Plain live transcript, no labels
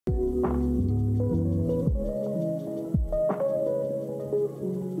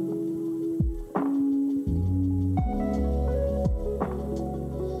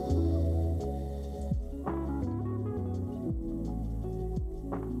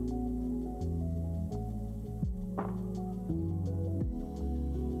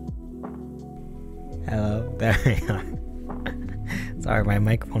Hello, there we are. Sorry, my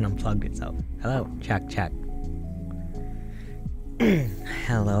microphone unplugged itself. Hello, check.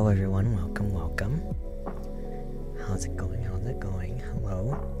 Hello everyone, welcome. How's it going?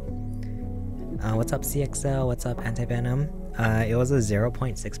 Hello. What's up CXL? What's up Anti-Venom? It was a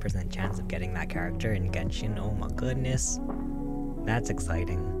 0.6% chance of getting that character in Genshin. Oh my goodness. That's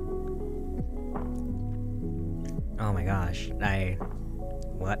exciting. Oh my gosh,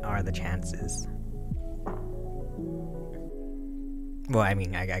 what are the chances? Well, I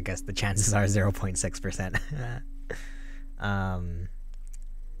mean, I guess the chances are 0.6%.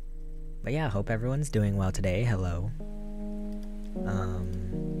 But yeah, hope everyone's doing well today. Hello. Are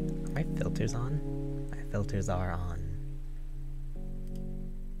my filters on? My filters are on.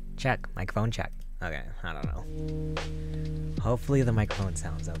 Check. Microphone check. Okay, I don't know. Hopefully the microphone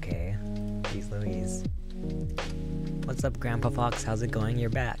sounds okay. Jeez Louise. What's up, Grandpa Fox? How's it going? You're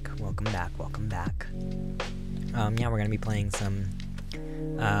back. Welcome back. Yeah, we're gonna be playing some...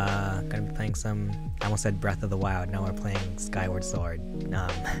 I almost said Breath of the Wild. No, we're playing Skyward Sword.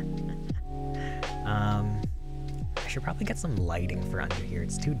 I should probably get some lighting for under here.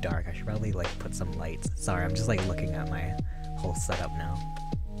 It's too dark. I should probably, like, put some lights. Sorry, I'm just, like, looking at my whole setup now.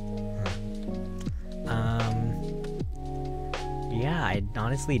 Yeah, I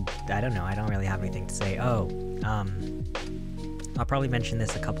don't know. I don't really have anything to say. Oh, I'll probably mention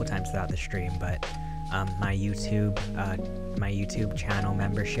this a couple times throughout the stream, but my YouTube channel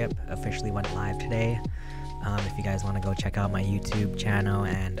membership officially went live today. If you guys want to go check out my YouTube channel,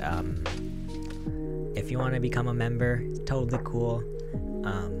 and if you want to become a member, it's totally cool.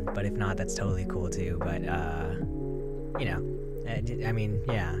 But if not, that's totally cool too. But you know, I mean,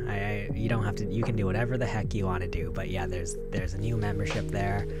 yeah, you don't have to. You can do whatever the heck you want to do. But yeah, there's a new membership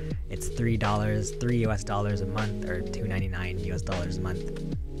there. It's $3 US a month, or $2.99 US a month.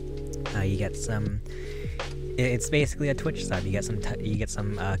 You get some. It's basically a Twitch sub. You get some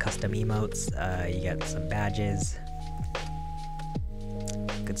custom emotes. You get some badges.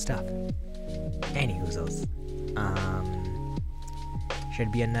 Good stuff. Anyhoozles.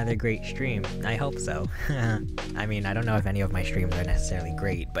 Should be another great stream. I hope so. I mean, I don't know if any of my streams are necessarily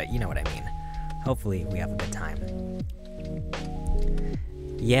great, but you know what I mean. Hopefully, we have a good time.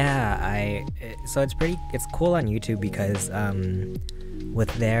 Yeah, so it's cool on YouTube because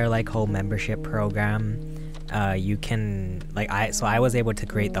with their like whole membership program, you can I was able to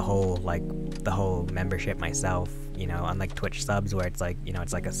create the whole membership myself, you know, unlike Twitch subs where it's like, you know,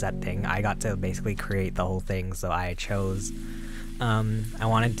 it's like a set thing. I got to basically create the whole thing, so I chose I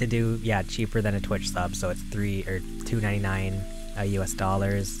wanted to do, yeah, cheaper than a Twitch sub, so it's $2.99 US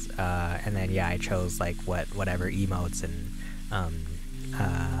dollars, and then yeah, I chose like whatever emotes and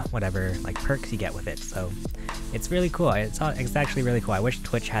whatever like perks you get with it. So it's really cool. It's actually really cool. I wish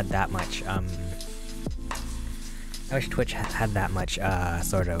Twitch had that much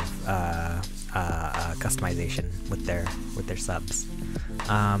sort of customization with their subs.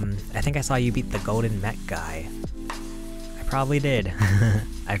 I think I saw you beat the golden mech guy. I probably did.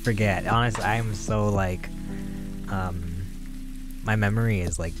 I forget. Honestly, I'm so like my memory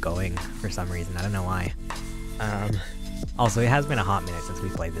is like going for some reason. I don't know why. Also, it has been a hot minute since we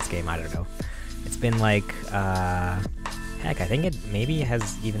played this game. I don't know. It's been like heck, I think it maybe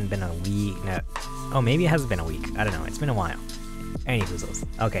has even been a week. No. Oh, maybe it hasn't been a week. I don't know. It's been a while. Anyhoozles.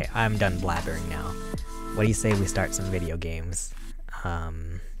 Okay, I'm done blabbering now. What do you say we start some video games?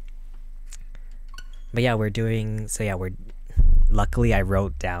 But yeah, luckily I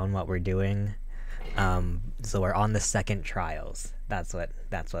wrote down what we're doing. So we're on the second trials. That's what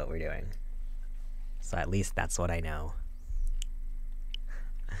we're doing. So at least that's what I know.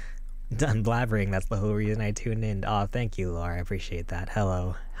 Done blabbering, that's the whole reason I tuned in. Aw, thank you, Laura, I appreciate that.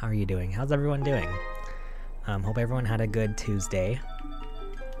 Hello, how are you doing? How's everyone doing? Hope everyone had a good Tuesday.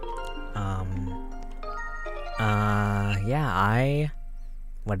 Yeah,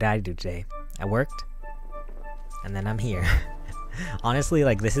 what did I do today? I worked, and then I'm here. Honestly,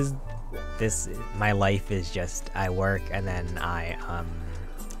 like, my life is just, I work, and then I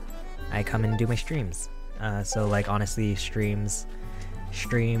come and do my streams. So, like, honestly, streaming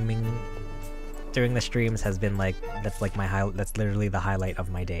during the streams has been like, that's literally the highlight of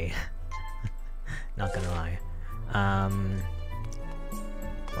my day. Not gonna lie.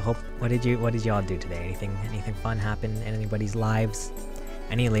 What did y'all do today? Anything fun happen in anybody's lives?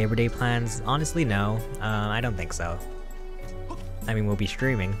 Any Labor Day plans? Honestly, no. I don't think so. I mean, we'll be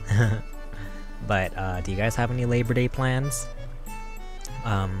streaming. But do you guys have any Labor Day plans?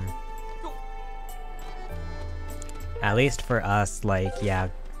 At least for us, like, yeah,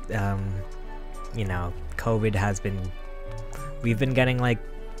 you know, COVID has been... We've been getting, like,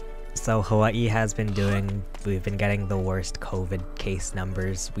 So Hawaii has been we've been getting the worst COVID case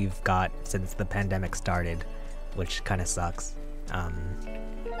numbers we've got since the pandemic started, which kind of sucks.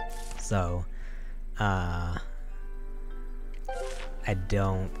 So, I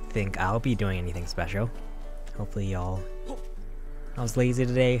don't think I'll be doing anything special. Hopefully y'all... I was lazy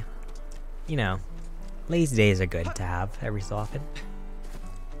today. You know, lazy days are good to have every so often.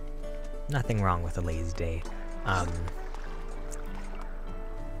 Nothing wrong with a lazy day. I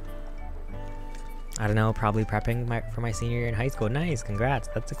don't know, probably prepping for my senior year in high school. Nice, congrats,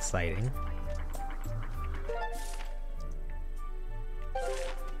 that's exciting.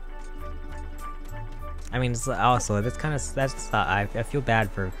 I mean, also, that's kind of, I feel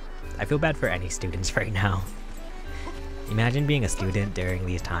bad for any students right now. Imagine being a student during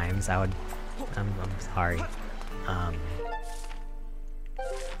these times. I'm sorry.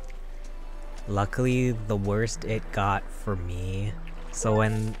 Luckily, the worst it got for me, so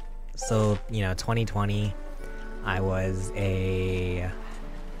you know, 2020, I'm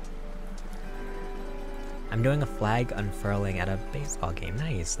doing a flag unfurling at a baseball game.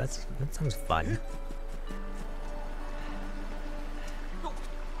 Nice, that sounds fun.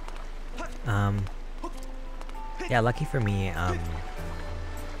 Yeah, lucky for me,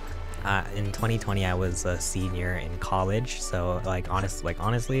 in 2020 I was a senior in college, so honestly,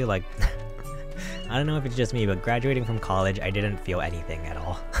 I don't know if it's just me, but graduating from college, I didn't feel anything at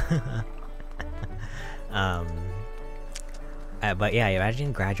all. But yeah,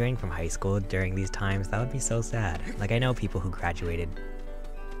 imagine graduating from high school during these times. That would be so sad. Like, I know people who graduated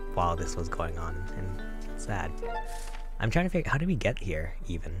while this was going on, and it's sad. I'm trying to figure, how did we get here,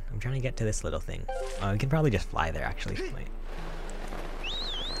 even? I'm trying to get to this little thing. Oh, we can probably just fly there, actually. Wait.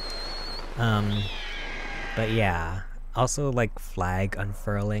 But yeah. Also, like, flag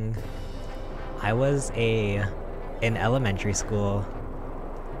unfurling. I was in elementary school,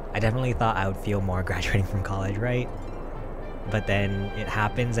 I definitely thought I would feel more graduating from college, right? But then it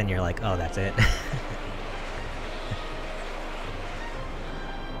happens and you're like, oh, that's it.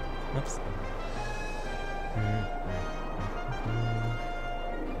 Whoops.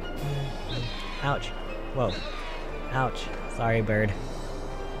 Ouch. Whoa. Ouch. Sorry, bird.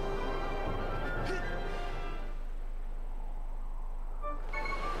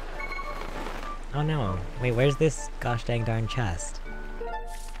 Oh no. Wait, where's this gosh dang darn chest?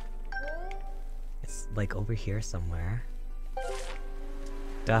 It's like over here somewhere.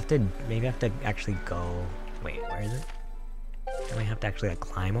 Do I have to, maybe I have to actually go, wait, where is it? Do I have to actually like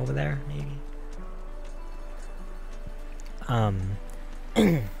climb over there, maybe?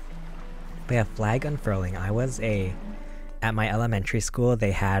 But yeah, flag unfurling. At my elementary school,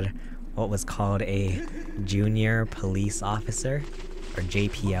 they had what was called a junior police officer, or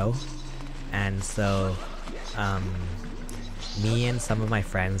JPO. And so, me and some of my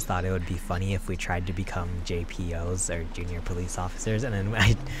friends thought it would be funny if we tried to become JPOs, or junior police officers, and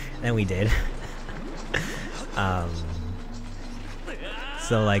then we did.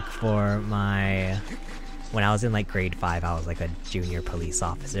 So like when I was in like grade 5, I was like a junior police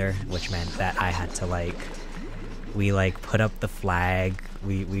officer, which meant that I had to we put up the flag,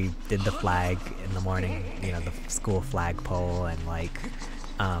 we did the flag in the morning, you know, the school flagpole, and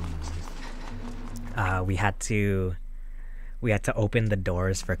we had to open the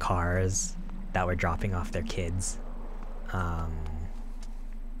doors for cars that were dropping off their kids.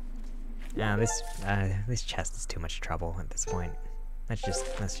 Yeah, this chest is too much trouble at this point. Let's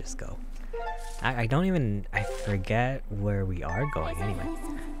just go. I forget where we are going anyway.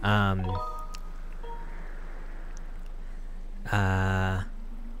 And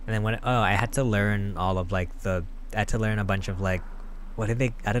then I had to learn all of I had to learn a bunch of I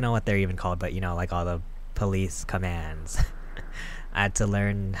don't know what they're even called, but you know, like all the police commands. I had to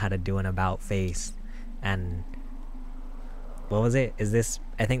learn how to do an about face, and what was it? I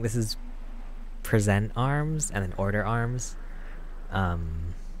think this is present arms and then order arms.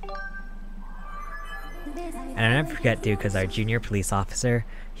 And I never forget too, because our junior police officer,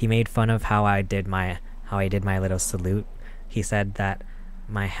 he made fun of how I did my little salute. He said that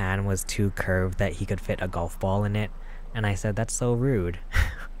my hand was too curved that he could fit a golf ball in it, and I said that's so rude.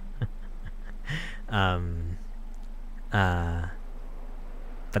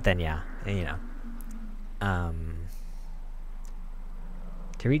 But then yeah, you know.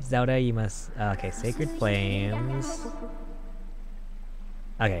 To reach Zelda, you must okay, Sacred Flames.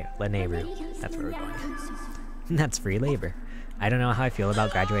 Okay, Lenebru. That's where we're going. That's free labor. I don't know how I feel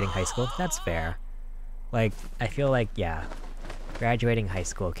about graduating high school. That's fair. Like, I feel like, yeah, graduating high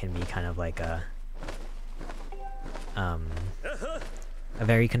school can be kind of like a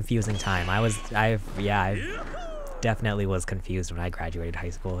very confusing time. definitely was confused when I graduated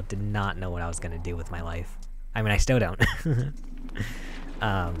high school. Did not know what I was gonna do with my life. I mean, I still don't.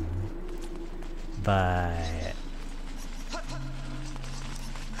 But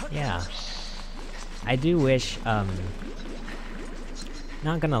yeah, I do wish, not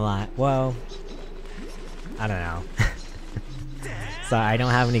gonna lie, well, I don't know. So I don't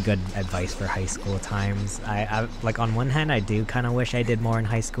have any good advice for high school times. I like, on one hand, I do kind of wish I did more in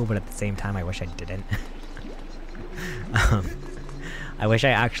high school, but at the same time, I wish I didn't. I wish I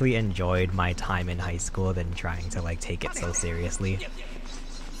actually enjoyed my time in high school than trying to like take it so seriously.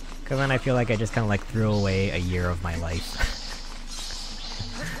 Cause then I feel like I just kind of like threw away a year of my life.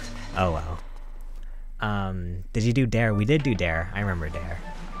 Oh well. Did you do Dare? We did do Dare. I remember Dare.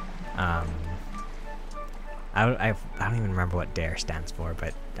 I don't even remember what Dare stands for,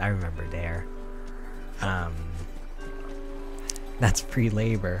 but I remember Dare. That's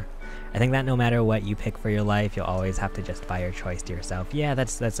pre-labor. I think that no matter what you pick for your life, you'll always have to justify your choice to yourself. Yeah,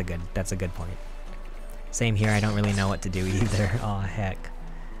 that's a good point. Same here. I don't really know what to do either. Aw, heck.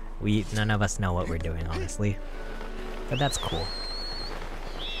 None of us know what we're doing, honestly. But that's cool.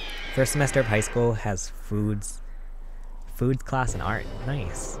 First semester of high school has foods class and art.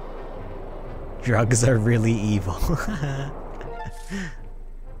 Nice. Drugs are really evil.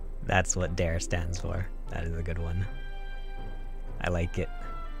 That's what DARE stands for. That is a good one. I like it.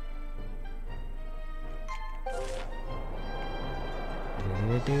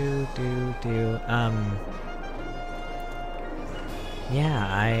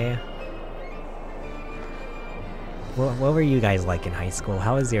 Yeah, what were you guys like in high school?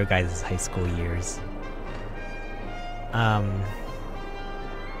 How was your guys' high school years?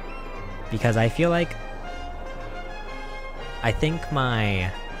 Because I feel like I think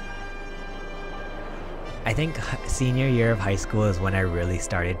senior year of high school is when I really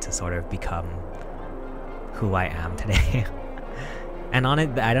started to sort of become who I am today. And on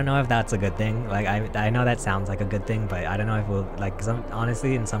it, I don't know if that's a good thing. Like, I know that sounds like a good thing, but I don't know if it will, like,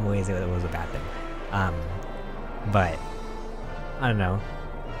 honestly, in some ways it was a bad thing. But I don't know.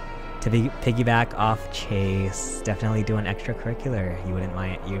 To piggyback off Chase, definitely do an extracurricular you wouldn't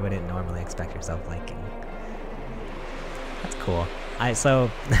normally expect yourself liking. That's cool.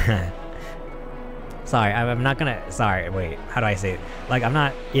 Sorry, I'm not gonna, sorry, wait, how do I say it? Like, I'm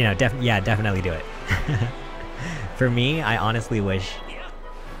not, you know, yeah, definitely do it. For me, I honestly wish,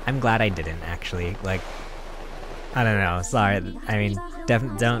 I'm glad I didn't, actually. Like, I don't know, sorry, I mean,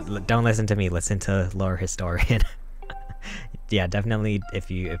 don't listen to me, listen to Lore Historian. Yeah, definitely,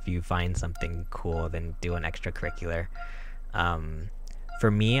 if you find something cool, then do an extracurricular.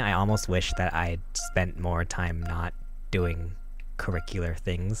 For me, I almost wish that I'd spent more time not doing curricular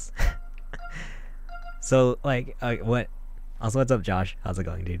things. So, like, also, what's up, Josh? How's it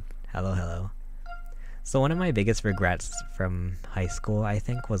going, dude? Hello. So one of my biggest regrets from high school, I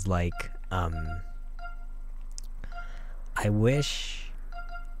think, was like, I wish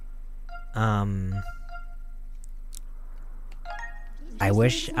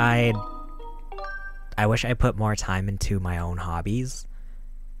I put more time into my own hobbies,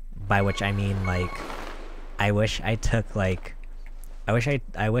 by which I mean, like, I wish I took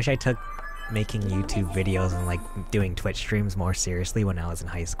making YouTube videos and, like, doing Twitch streams more seriously when I was in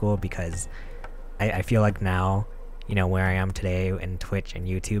high school, because I feel like now, you know, where I am today in Twitch and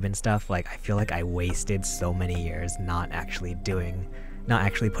YouTube and stuff, like, I feel like I wasted so many years not actually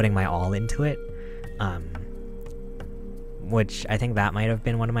putting my all into it. Which I think that might have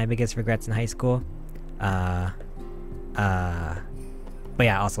been one of my biggest regrets in high school. But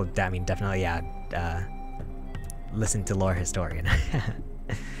yeah, also, I mean, definitely, yeah, listen to Lore Historian.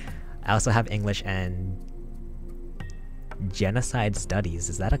 I also have English and Genocide Studies.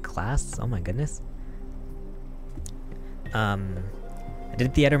 Is that a class? Oh my goodness. I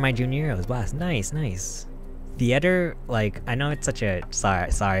did theater my junior year. It was blast. Nice. Theater, like, I know it's such a,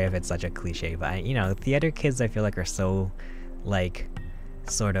 sorry if it's such a cliche, but you know, theater kids I feel like are so, like,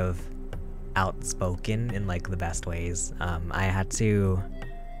 sort of outspoken in, like, the best ways. I had to,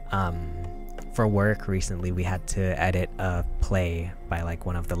 for work recently, we had to edit a play by, like,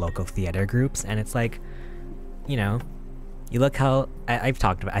 one of the local theater groups, and it's like, you know, you look how, I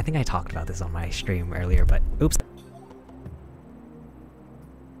think I talked about this on my stream earlier, but oops.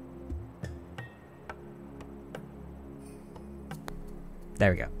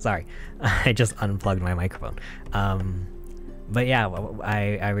 There we go. Sorry. I just unplugged my microphone. But yeah,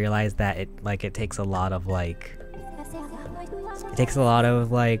 I realized that it takes a lot of, like,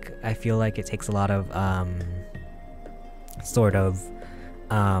 I feel like it takes a lot of,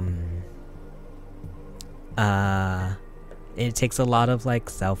 it takes a lot of, like,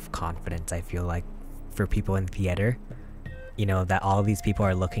 self-confidence, I feel like, for people in theater, you know, that all these people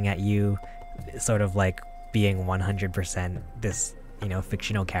are looking at you sort of like being 100% this, you know,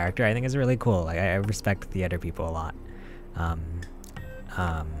 fictional character, I think is really cool. Like, I respect theater people a lot.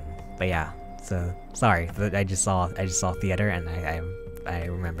 But yeah, so sorry, I just saw theater and I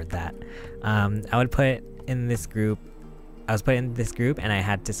remembered that. I was put in this group and I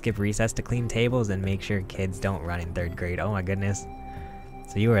had to skip recess to clean tables and make sure kids don't run in 3rd grade. Oh my goodness.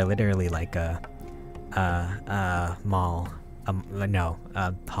 So you were literally like a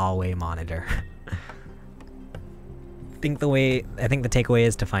hallway monitor. I think the takeaway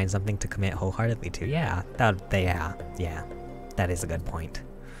is to find something to commit wholeheartedly to. Yeah, that is a good point.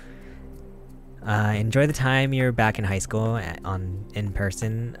 Enjoy the time you're back in high school in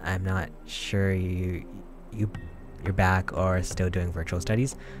person. I'm not sure you're back or still doing virtual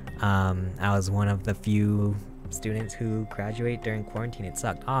studies. I was one of the few students who graduate during quarantine. It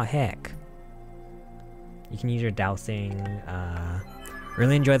sucked. Aw, heck. You can use your dowsing.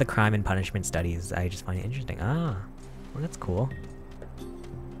 Really enjoy the crime and punishment studies. I just find it interesting. Ah, well, that's cool.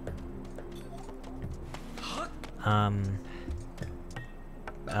 Oh,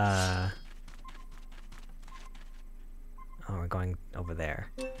 we're going over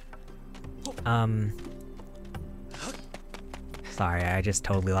there. Sorry, I just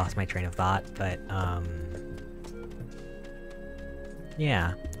totally lost my train of thought, but,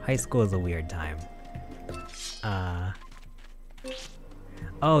 yeah, high school is a weird time.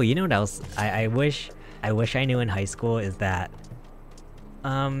 Oh, you know what else I wish I knew in high school is that,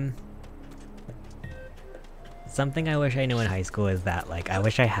 something I wish I knew in high school is that, like, I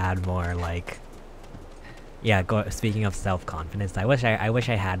wish I had more, like, yeah, speaking of self-confidence, I wish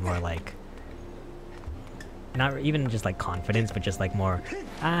I had more, like, not even just, like, confidence, but just, like, more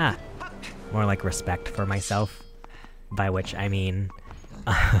like, respect for myself, by which I mean,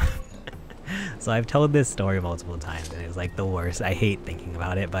 so I've told this story multiple times, and it's, like, the worst. I hate thinking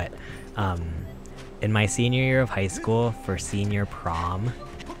about it, but, in my senior year of high school, for senior prom,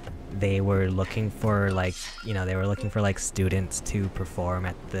 they were looking for, like, you know, like, students to perform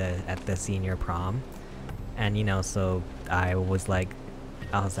at the senior prom. And, you know, so I was like,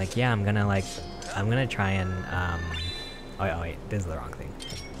 yeah, I'm gonna try and, oh wait, this is the wrong thing.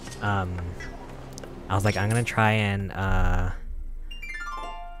 I was like, I'm gonna try and,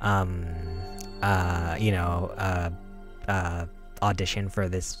 you know, audition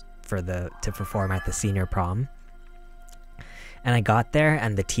to perform at the senior prom. And I got there,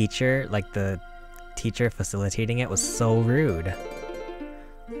 and the teacher facilitating it was so rude.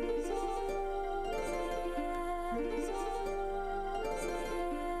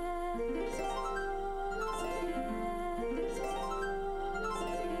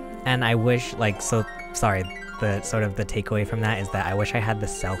 And I wish, like, so, sorry, the takeaway from that is that I wish I had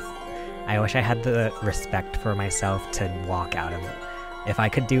the respect for myself to walk out of it. If I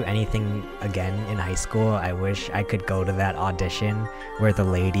could do anything again in high school, I wish I could go to that audition where the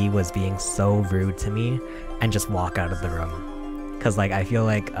lady was being so rude to me and just walk out of the room. Cause, like, I feel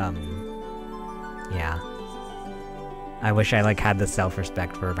like, yeah. I wish I, like, had the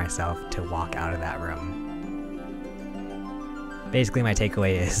self-respect for myself to walk out of that room. Basically, my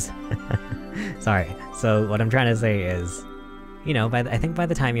takeaway is... Sorry. So, what I'm trying to say is, you know, I think by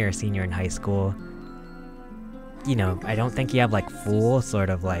the time you're a senior in high school, you know, I don't think you have, like, full sort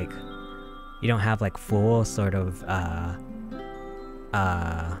of, like... You don't have, like, full sort of,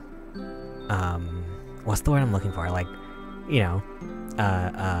 what's the word I'm looking for? Like, you know,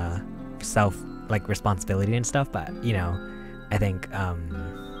 self, like, responsibility and stuff, but, you know, I think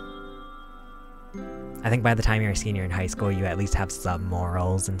by the time you're a senior in high school, you at least have some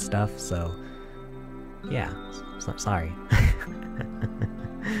morals and stuff, so, yeah, so, sorry.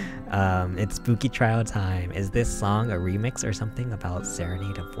 It's spooky trial time. Is this song a remix or something about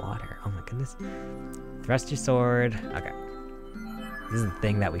Serenade of Water? Oh my goodness. Thrust your sword. Okay. This is the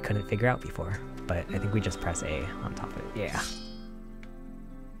thing that we couldn't figure out before, but I think we just press A on top of it. Yeah.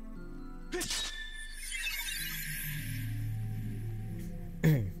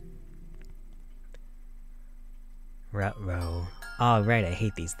 Ruh-roh. Oh, right, I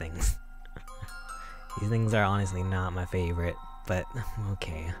hate these things. These things are honestly not my favorite, but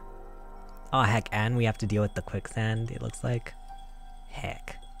okay. Oh, heck, and we have to deal with the quicksand, it looks like.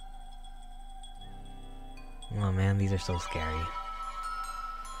 Heck. Oh man, these are so scary.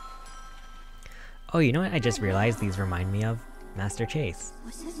 Oh, you know what I just realized these remind me of? Master Chase.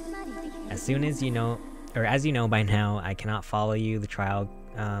 As soon as you know, or as you know by now, I cannot follow you. The trial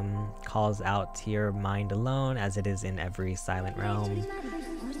calls out to your mind alone, as it is in every silent realm.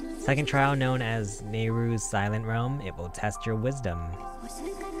 Second trial, known as Nehru's Silent Realm, it will test your wisdom.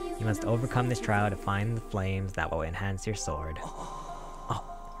 You must overcome this trial to find the flames that will enhance your sword. Oh.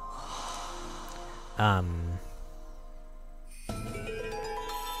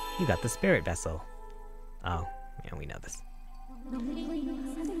 You got the spirit vessel. Oh, yeah, we know this.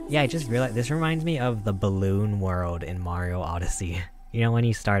 Yeah, I just realized this reminds me of the balloon world in Mario Odyssey. You know when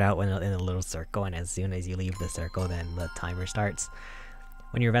you start out in a little circle, and as soon as you leave the circle, then the timer starts?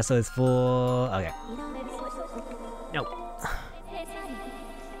 When your vessel is full... Okay. Nope.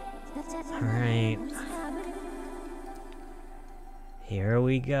 Alright. Here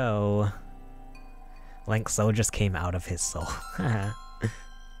we go. Link's soul just came out of his soul.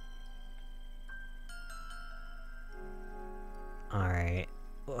 Alright.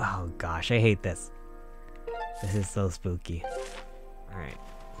 Oh gosh, I hate this. This is so spooky. Alright.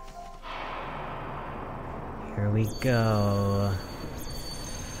 Here we go.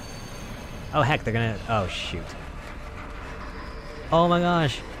 Oh heck, they're gonna... Oh shoot. Oh my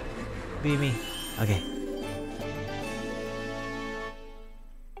gosh! Leave me. Okay.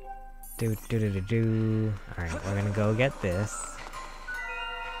 Do. Alright, we're gonna go get this.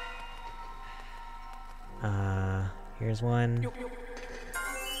 Here's one.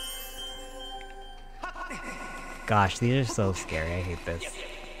 Gosh, these are so scary. I hate this.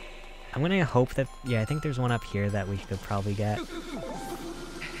 I'm gonna hope that... Yeah, I think there's one up here that we could probably get.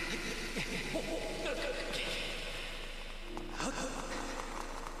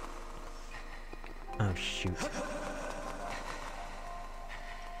 Oh, shoot.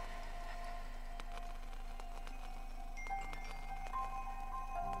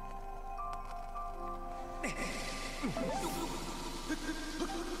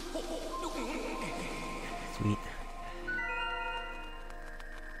 Sweet.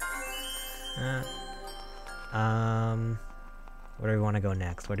 Where do we want to go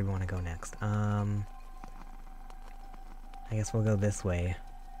next? Where do we want to go next? I guess we'll go this way.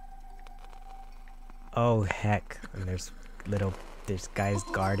 Oh heck, and there's guys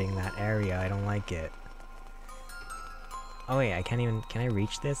guarding that area. I don't like it. Oh wait, I can't even... Can I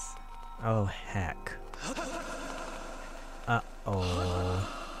reach this? Oh heck. Uh-oh.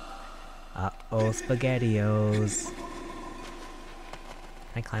 Uh-oh, SpaghettiOs. Can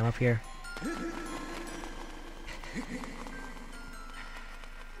I climb up here?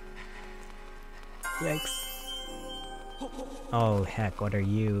 Yikes. Oh heck, what are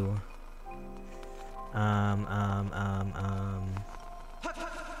you?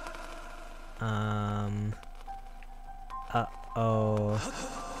 Uh-oh.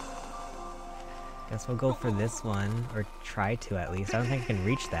 Guess we'll go for this one, or try to at least. I don't think I can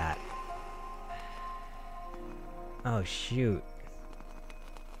reach that. Oh shoot.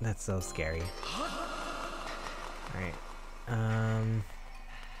 That's so scary. Alright.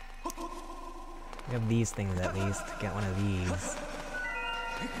 We have these things at least. Get one of these.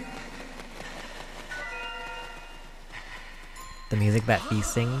 The music that Fee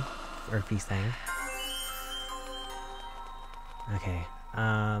sang. Okay.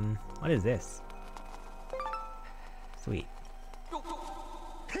 What is this? Sweet.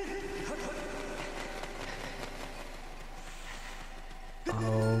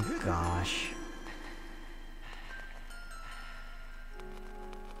 Oh gosh.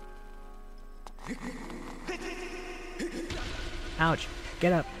 Ouch!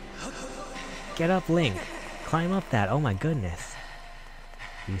 Get up! Get up, Link! Climb up that! Oh my goodness!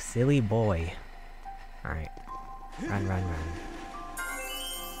 You silly boy. Alright. Run, run, run.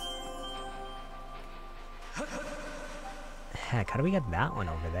 Heck, how do we get that one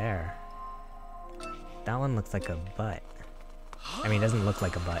over there? That one looks like a butt. I mean, it doesn't look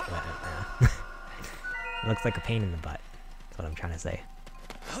like a butt, but it looks like a pain in the butt. That's what I'm trying to say.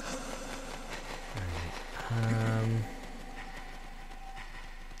 Alright,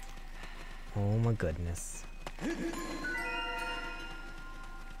 oh my goodness.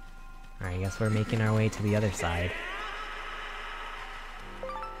 Alright, I guess we're making our way to the other side.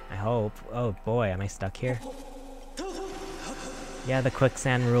 I hope. Oh boy, am I stuck here? Yeah, the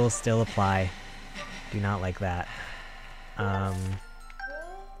quicksand rules still apply. Do not like that.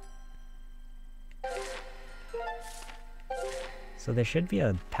 So there should be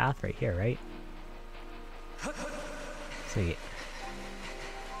a path right here, right? Sweet.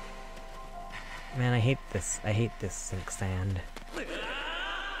 Man, I hate this. I hate this sink sand. Oh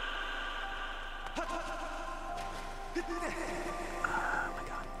my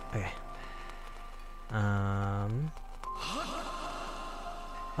god. Okay.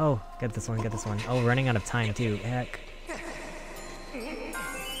 Oh, get this one, get this one. Oh, running out of time too. Heck. Okay.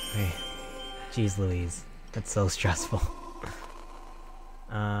 Jeez Louise. That's so stressful.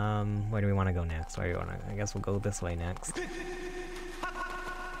 Where do we want to go next? Where do we want to... I guess we'll go this way next.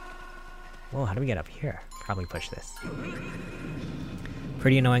 Whoa, how do we get up here? Probably push this.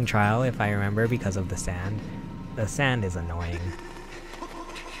 Pretty annoying trial, if I remember, because of the sand. The sand is annoying.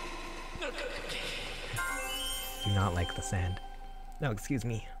 Do not like the sand. No, excuse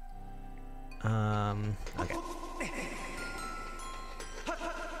me. Okay.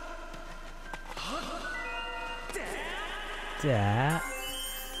 That.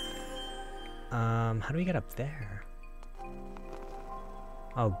 How do we get up there?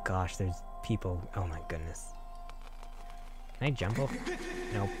 Oh gosh, there's people. Oh my goodness. Can I jump over?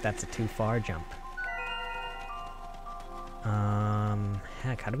 Nope, that's a too far jump.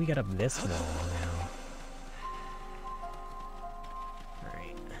 Heck, how do we get up this wall now?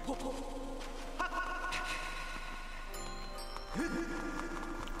 Alright.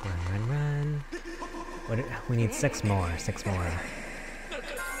 Run, run, run. We need 6 more, 6 more.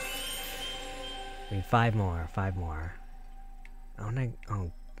 We need 5 more, 5 more.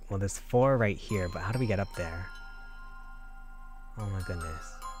 Oh, well there's 4 right here, but how do we get up there? Oh my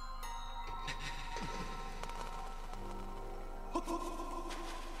goodness.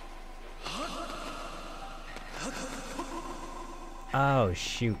 Oh,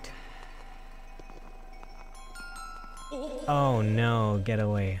 shoot. Oh no, get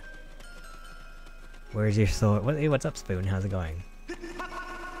away. Where's your sword? Hey, what's up, Spoon? How's it going?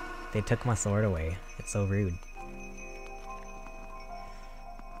 They took my sword away. It's so rude.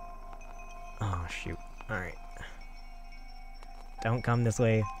 Oh, shoot. Alright. Don't come this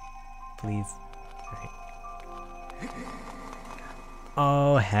way. Please. Alright.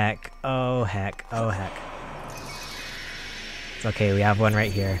 Oh, heck. Oh, heck. Oh, heck. It's okay, we have one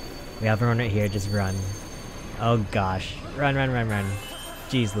right here. We have one right here, just run. Oh gosh. Run, run, run, run.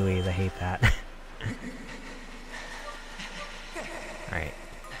 Jeez Louise, I hate that. Alright.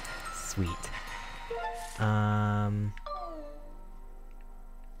 Sweet. Alright,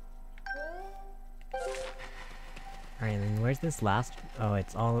 then where's this last... Oh,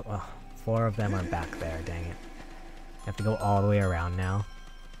 it's all... Oh, 4 of them are back there, dang it. I have to go all the way around now.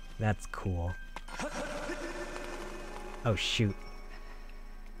 That's cool. Oh, shoot.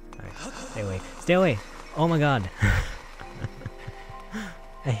 Alright, stay away. Stay away! Oh my god!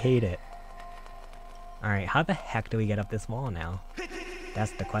 I hate it. Alright, how the heck do we get up this wall now?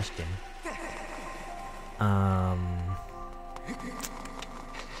 That's the question.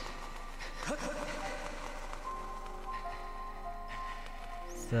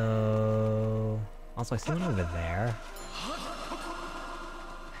 So... Also, I see one over there.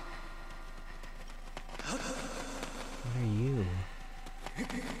 What are you?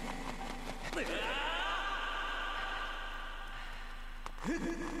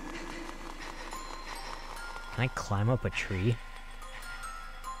 Can I climb up a tree?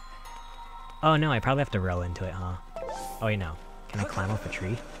 Oh no, I probably have to roll into it, huh? Oh wait, no. Can I climb up a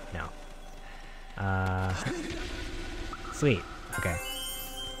tree? No. Sweet. Okay.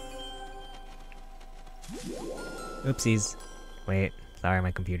 Oopsies. Wait. Sorry,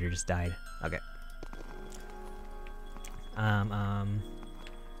 my computer just died. Okay. Okay,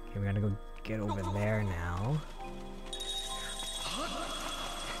 we're gonna go get over there now.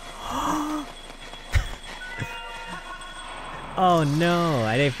 Oh no!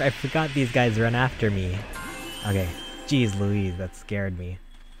 I forgot these guys run after me. Okay. Jeez Louise, that scared me.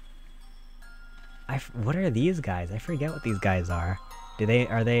 What are these guys? I forget what these guys are.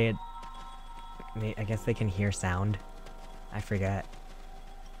 Are they... I guess they can hear sound. I forget.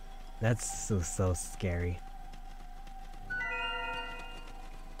 That's so scary.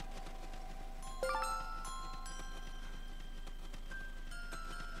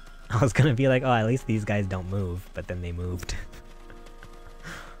 I was gonna be like, oh, at least these guys don't move, but then they moved.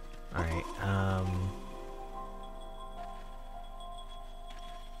 Alright,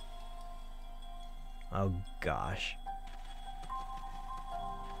 oh gosh.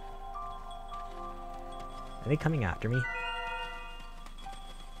 Are they coming after me?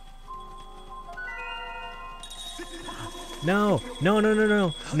 No! No, no, no,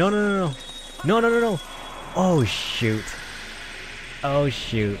 no! No, no, no, no! No, no, no, no! Oh, shoot. Oh,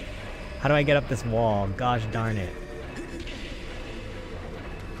 shoot. How do I get up this wall? Gosh darn it.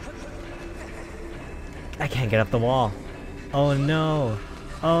 I can't get up the wall. Oh no.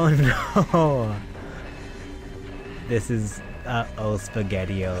 Oh no. This is... Uh-oh,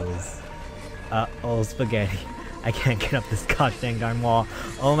 SpaghettiOs. Uh-oh, spaghetti. I can't get up this gosh dang darn wall.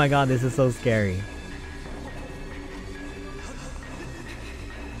 Oh my god, this is so scary.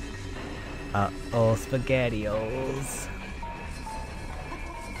 Uh-oh, SpaghettiOs.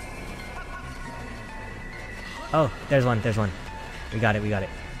 Oh, there's one, there's one. We got it, we got it.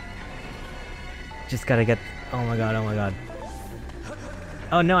 Just gotta get... Oh my god, oh my god.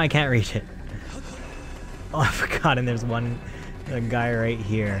 Oh no, I can't reach it. Oh, I forgot, and there's a guy right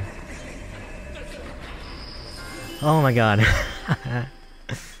here. Oh my god.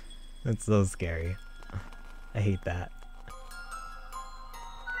 That's so scary. I hate that.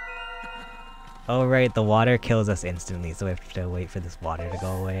 Oh right, the water kills us instantly, so we have to wait for this water to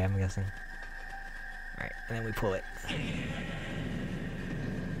go away, I'm guessing. Alright, and then we pull it.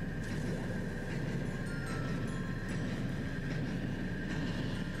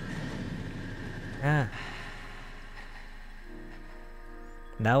 Ah.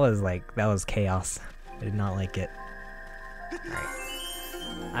 That was chaos. I did not like it. Alright.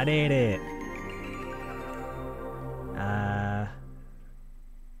 I did it!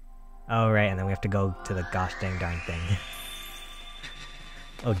 Oh right, and then we have to go to the gosh dang darn thing.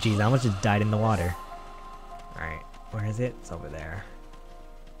 Oh geez, I almost just died in the water. Alright, where is it? It's over there.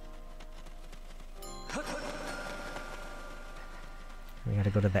 We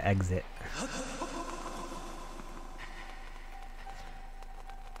gotta go to the exit.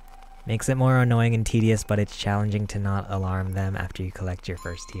 Makes it more annoying and tedious, but it's challenging to not alarm them after you collect your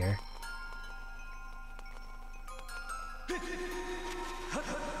first tier.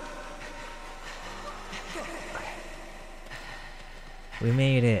 We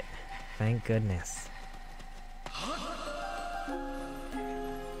made it! Thank goodness.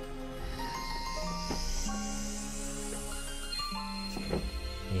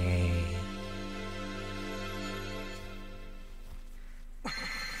 Yay.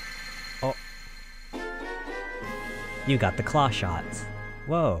 Oh. You got the claw shots.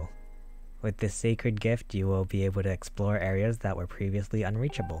 Whoa. With this sacred gift, you will be able to explore areas that were previously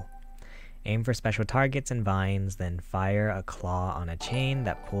unreachable. Aim for special targets and vines, then fire a claw on a chain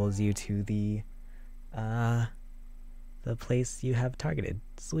that pulls you to the place you have targeted.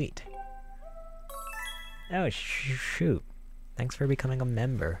 Sweet. Oh, shoot. Thanks for becoming a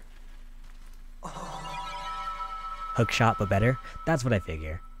member. Hook shot, but better? That's what I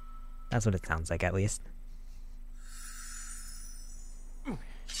figure. That's what it sounds like, at least.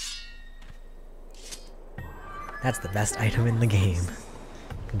 That's the best item in the game.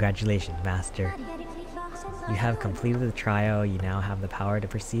 Congratulations, Master. You have completed the trial. You now have the power to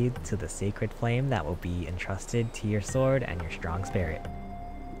proceed to the sacred flame that will be entrusted to your sword and your strong spirit.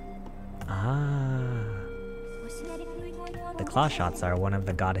 Ah. The claw shots are one of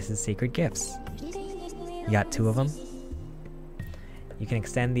the goddess's sacred gifts. You got 2 of them? You can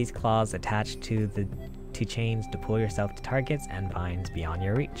extend these claws attached to the 2 chains to pull yourself to targets and vines beyond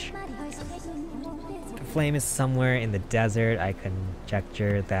your reach. The flame is somewhere in the desert. I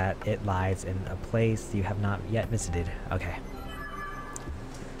conjecture that it lies in a place you have not yet visited. Okay.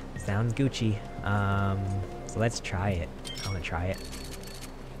 Sounds Gucci. So let's try it. I wanna try it.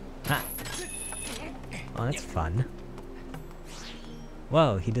 Ha! Oh, that's fun.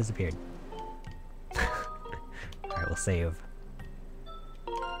 Whoa, he disappeared. Alright, we'll save.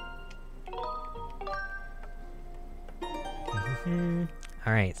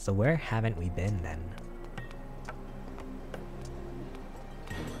 Alright, so where haven't we been then?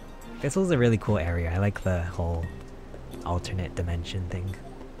 This was a really cool area. I like the whole alternate dimension thing.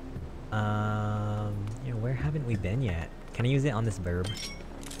 You know, where haven't we been yet? Can I use it on this verb?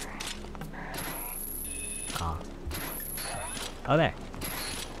 Ah. Oh, there.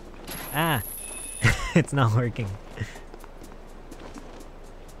 Ah! It's not working.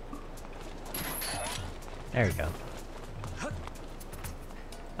 There we go.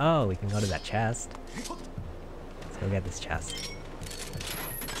 Oh, we can go to that chest. Let's go get this chest.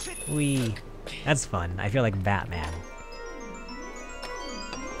 Whee! That's fun. I feel like Batman.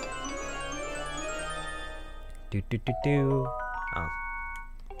 Do do do do. Oh.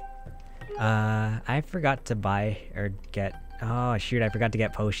 I forgot to buy or get. Oh shoot! I forgot to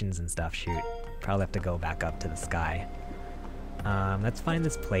get potions and stuff. Shoot. Probably have to go back up to the sky. Let's find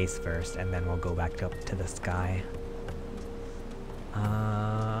this place first, and then we'll go back up to the sky.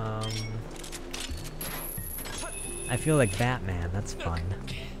 I feel like Batman. That's fun.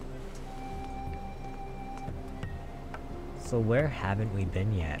 So where haven't we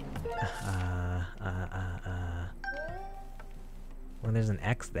been yet? Well, there's an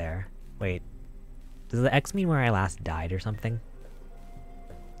X there. Wait. Does the X mean where I last died or something?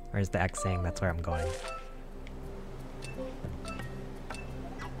 Or is the X saying that's where I'm going?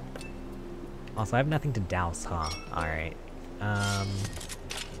 Also, I have nothing to douse, huh? Alright.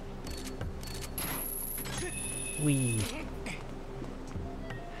 Whee!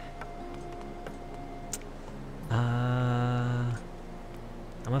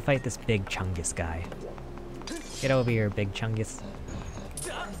 I'm gonna fight this big Chungus guy. Get over here, big Chungus.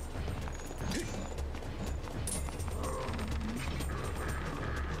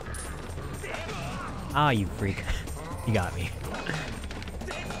 Ah, you freak. You got me.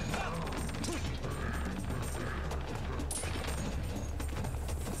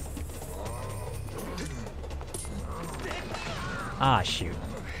 Ah, shoot.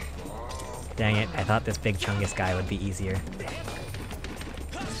 Dang it, I thought this big chungus guy would be easier.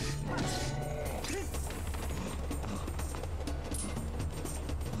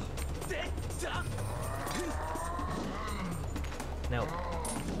 No.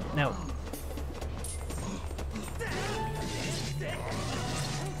 No.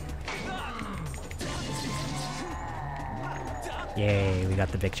 Yay, we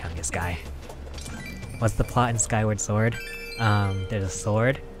got the big chungus guy. What's the plot in Skyward Sword? There's a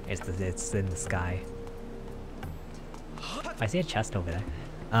sword. It's in the sky. I see a chest over there.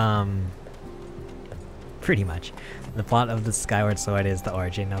 Pretty much. The plot of the Skyward Sword is the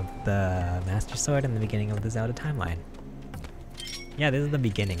origin of the Master Sword and the beginning of the Zelda timeline. Yeah, this is the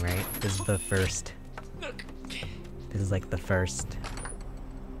beginning, right? This is the first. This is like the first.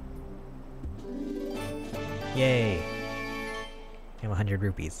 Yay! I have 100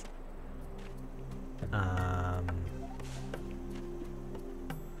 rupees.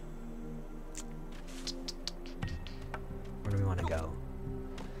 Where do we want to go?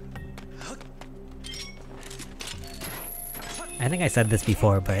 I think I said this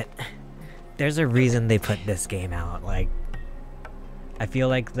before, but there's a reason they put this game out. Like, I feel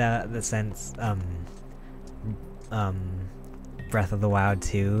like the sense, Breath of the Wild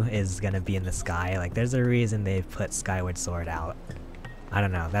 2 is gonna be in the sky. Like, there's a reason they've put Skyward Sword out. I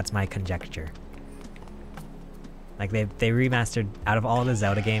don't know, that's my conjecture. Like, they remastered, out of all the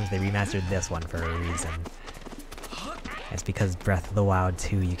Zelda games, they remastered this one for a reason. It's because Breath of the Wild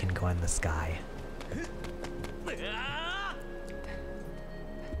 2, you can go in the sky.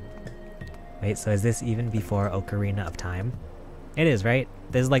 Wait, so is this even before Ocarina of Time? It is, right?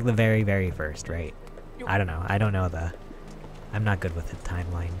 This is like the very, very first, right? I don't know. I don't know the... I'm not good with the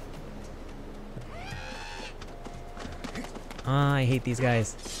timeline. I hate these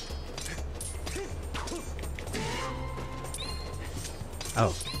guys.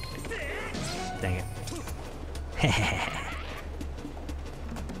 Oh. Dang it.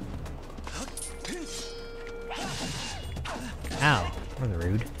 Ow. That was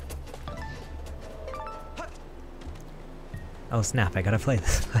rude. Oh snap, I gotta play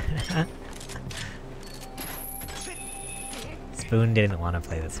this. Spoon didn't want to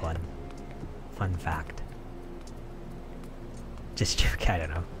play this one. Fun fact. Just joke, I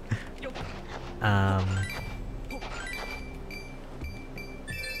don't know.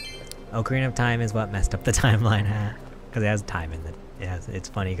 Ocarina of Time is what messed up the timeline, huh? Because it has time in the... it's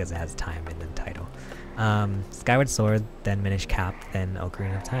funny because it has time in the title. Skyward Sword, then Minish Cap, then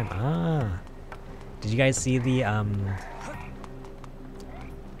Ocarina of Time. Ah! Did you guys see the,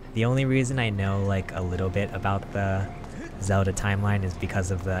 The only reason I know, like, a little bit about the Zelda timeline is because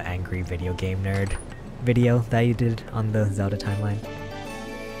of the Angry Video Game Nerd video that you did on the Zelda timeline.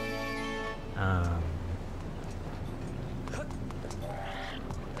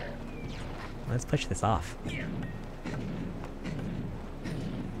 Let's push this off.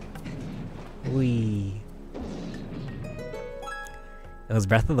 Whee! It was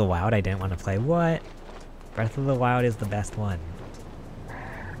Breath of the Wild I didn't want to play. What? Breath of the Wild is the best one.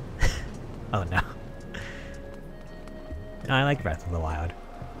 Oh no. No, I like Breath of the Wild.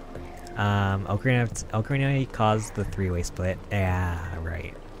 Ocarina caused the three-way split. Yeah,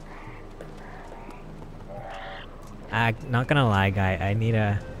 right. Not gonna lie, guy, I need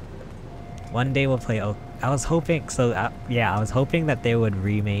a... One day we'll play I was hoping, yeah, I was hoping that they would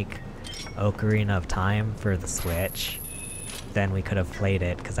remake Ocarina of Time for the Switch. Then we could have played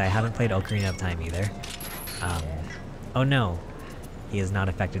it, because I haven't played Ocarina of Time either. Oh no. He is not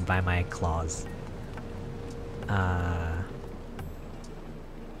affected by my claws.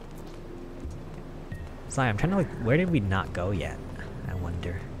 Sorry, I'm trying to look. Where did we not go yet? I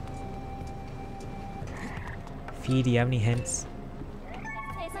wonder. Fee, do you have any hints?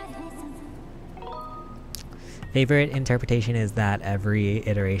 Favorite interpretation is that every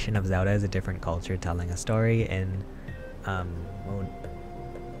iteration of Zelda is a different culture telling a story in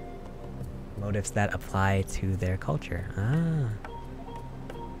motifs that apply to their culture. Ah.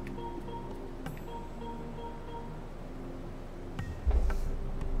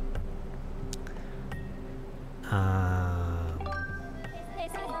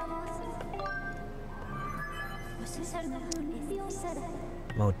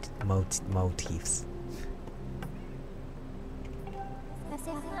 Motifs.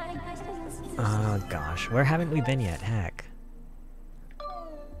 Oh gosh, where haven't we been yet? Heck.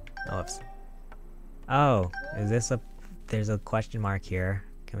 Oops. Oh, is this a... There's a question mark here.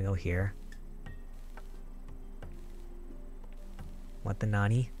 Can we go here? What the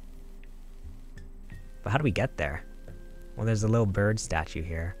nani? But how do we get there? Well, there's a little bird statue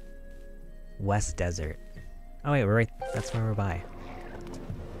here. West Desert. Oh wait, we're right. That's where we're by.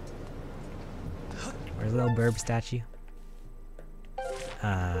 Where's the little bird statue?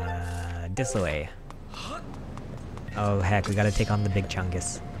 This way. Oh heck, we gotta take on the big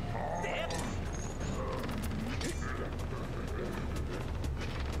chungus.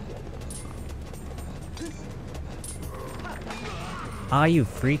 Ah, you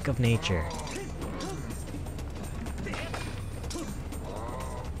freak of nature.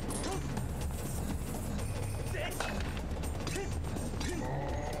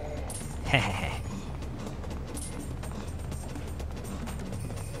 Hehehe.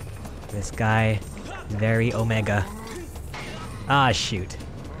 This guy, very Omega. Ah, shoot.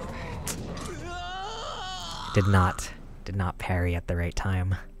 Did not parry at the right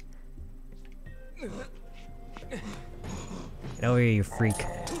time. Get over here, you freak.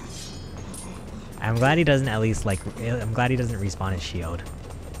 I'm glad he doesn't at least, like, I'm glad he doesn't respawn his shield.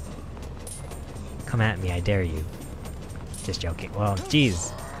 Come at me, I dare you. Just joking. Well,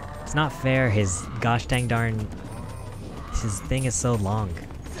 jeez. It's not fair, his gosh dang darn... his thing is so long.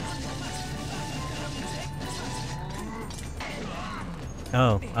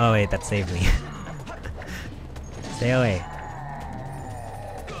 Oh wait, that saved me. Stay away.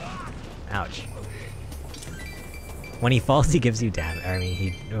 Ouch. When he falls, he gives you damage. I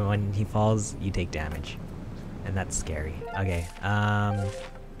mean, when he falls, you take damage. And that's scary. Okay,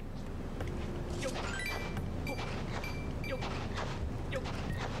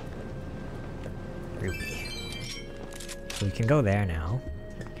 Rupee. So we can go there now.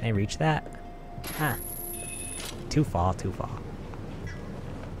 Can I reach that? Huh. Too far.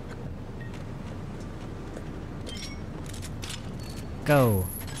 Go!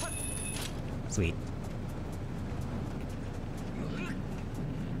 Sweet.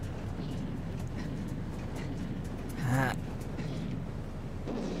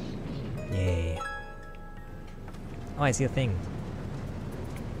 Yay. Oh, I see a thing.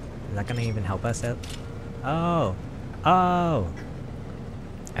 Is that gonna even help us out? Oh! Oh!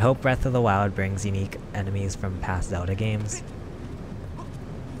 I hope Breath of the Wild brings unique enemies from past Zelda games.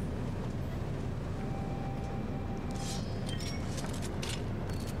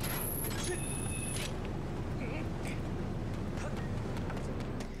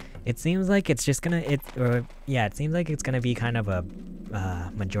 It seems like it's just gonna, it seems like it's gonna be kind of a,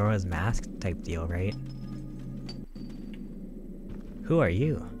 Majora's Mask type deal, right? Who are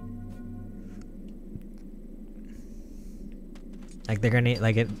you? Like they're gonna,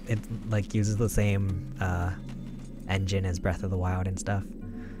 like it like uses the same, engine as Breath of the Wild and stuff.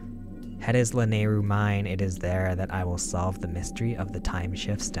 Head is Lanayru mine, it is there that I will solve the mystery of the time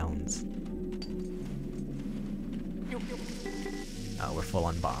shift stones. Oh, we're full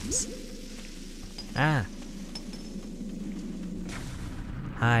on bombs. Ah!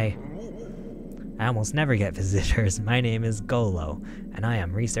 Hi. I almost never get visitors. My name is Golo, and I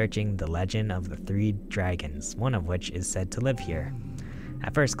am researching the legend of the 3 dragons, one of which is said to live here.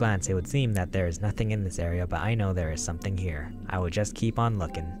 At first glance, it would seem that there is nothing in this area, but I know there is something here. I will just keep on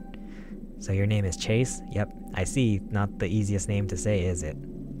looking. So your name is Chase? Yep, I see. Not the easiest name to say, is it?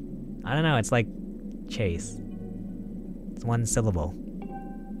 I don't know, it's like Chase. It's 1 syllable.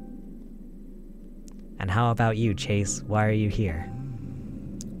 And how about you, Chase? Why are you here?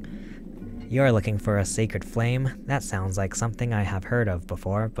 You're looking for a sacred flame? That sounds like something I have heard of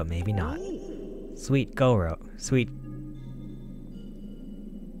before, but maybe not. Sweet Goro.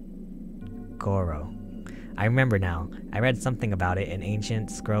 I remember now. I read something about it in ancient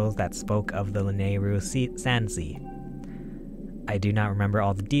scrolls that spoke of the Lanayru Sand Sea. I do not remember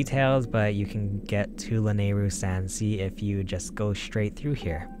all the details, but you can get to Lanayru Sand Sea if you just go straight through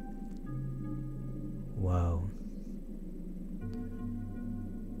here. Whoa.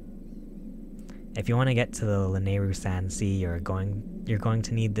 If you want to get to the Lanayru Sand Sea, you're going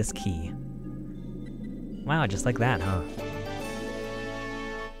to need this key. Wow, just like that, huh?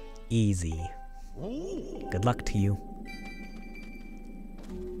 Easy. Good luck to you.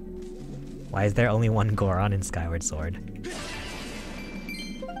 Why is there only 1 Goron in Skyward Sword?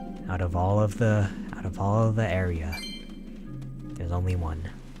 Out of all of the area, there's only 1.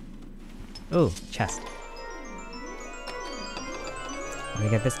 Ooh, chest. What do we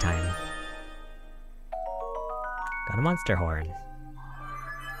get this time? Got a monster horn.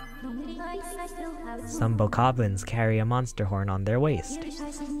 Some bokoblins carry a monster horn on their waist.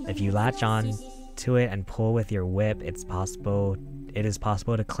 If you latch on to it and pull with your whip, it is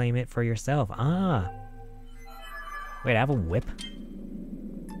possible to claim it for yourself. Ah! Wait, I have a whip?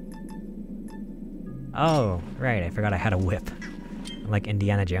 Oh, right, I forgot I had a whip. like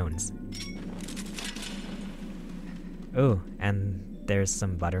Indiana Jones. Ooh, and there's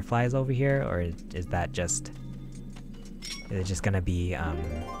some butterflies over here, or is that just... Is it just gonna be,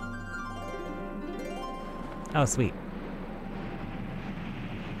 Oh, sweet.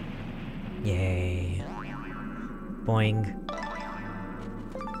 Yay. Boing.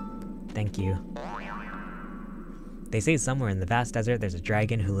 Thank you. They say somewhere in the vast desert there's a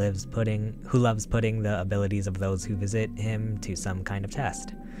dragon who loves putting the abilities of those who visit him to some kind of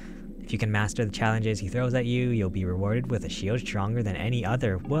test. If you can master the challenges he throws at you, you'll be rewarded with a shield stronger than any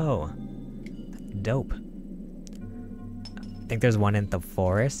other. Whoa. Dope. I think there's one in the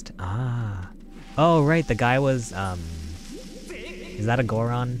forest. Ah. Oh, right, the guy was, is that a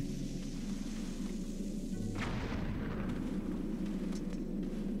Goron?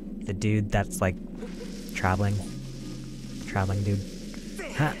 The dude that's, like, traveling dude.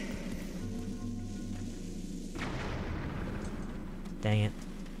 Ha! Dang it.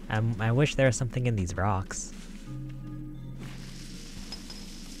 I wish there was something in these rocks.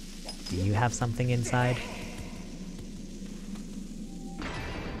 Do you have something inside?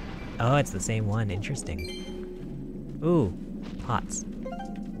 Oh, it's the same one. Interesting. Ooh, pots.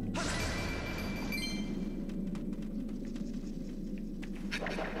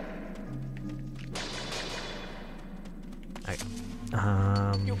 Alright.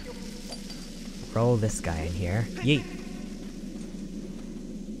 Roll this guy in here. Yeet!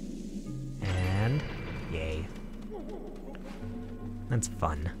 And... yay. That's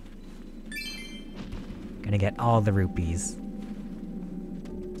fun. Gonna get all the rupees.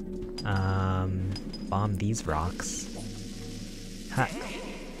 Bomb these rocks. Ha!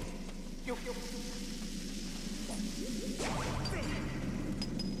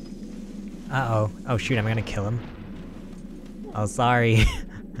 Uh-oh. Oh shoot, I'm gonna kill him. Oh, sorry.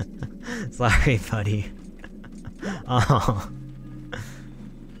 Sorry, buddy. Oh.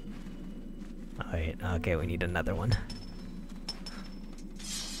 Wait, okay, we need another one.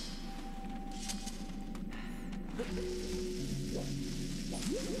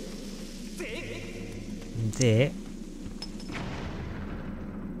 That's it.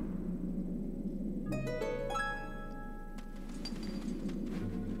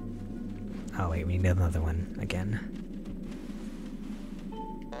 Oh wait, we need another one again.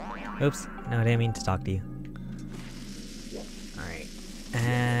 Oops, no, I didn't mean to talk to you. Alright,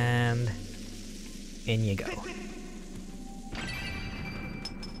 and... in you go.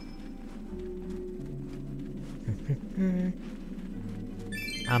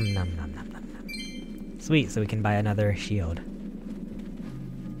 Nom nom nom nom nom. Sweet, so we can buy another shield.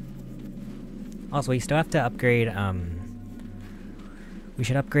 Also, we still have to upgrade, we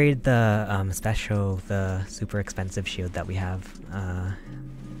should upgrade the, the super expensive shield that we have,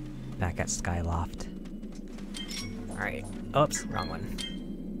 back at Skyloft. Alright. Oops, wrong one.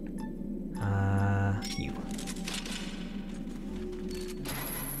 You.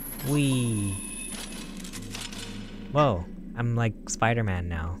 Whee! Whoa, I'm like Spider-Man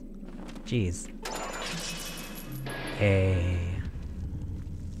now. Jeez. Hey.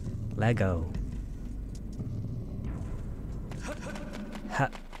 Lego. Ha.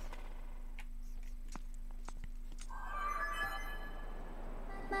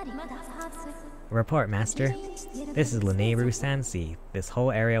 Report, Master. This is Lanayru Sandsea. This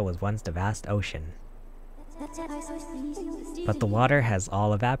whole area was once a vast ocean. But the water has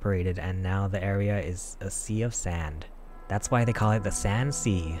all evaporated and now the area is a sea of sand. That's why they call it the Sand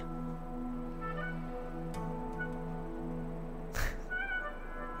Sea.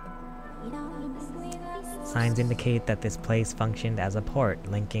 Signs indicate that this place functioned as a port,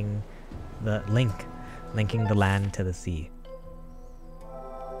 linking the land to the sea.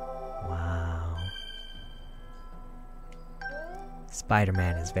 Wow.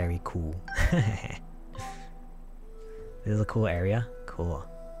 Spider-Man is very cool. This is a cool area? Cool.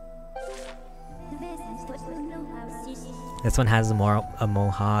 This one has a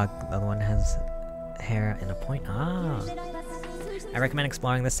mohawk, the other one has hair and a point. Ah! I recommend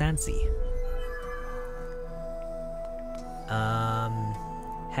exploring the Sand Sea.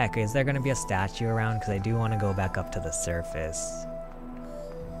 Heck, is there gonna be a statue around? Because I do want to go back up to the surface.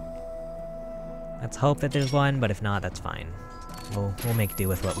 Let's hope that there's one, but if not, that's fine. We'll make do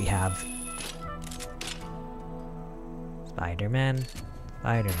with what we have. Spider-Man.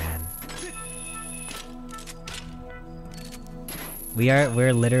 Spider-Man.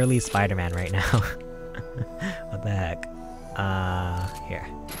 We're literally Spider-Man right now. What the heck? Here.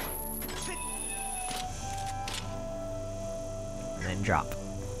 And then drop.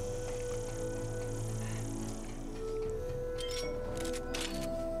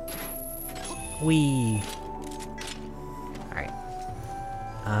 Whee! Alright.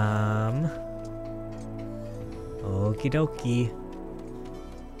 Okie dokie.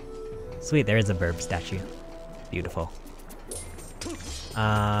 Sweet, there is a burb statue. Beautiful.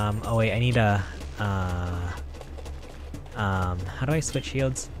 Oh wait, I need a, how do I switch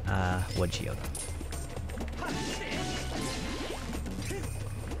shields? Wood shield.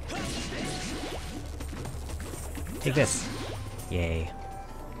 Take this. Yay.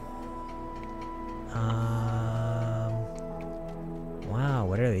 Wow,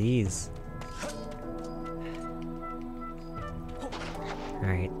 what are these?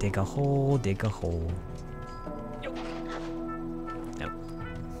 Alright, dig a hole, dig a hole. Nope.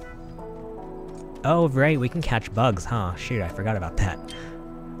 Oh, right, we can catch bugs, huh? Shoot, I forgot about that.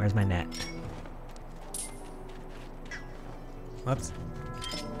 Where's my net? Whoops.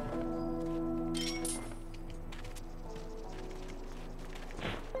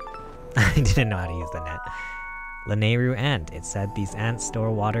 I didn't know how to use the net. Lanayru ant. It said these ants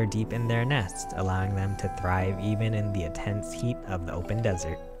store water deep in their nests, allowing them to thrive even in the intense heat of the open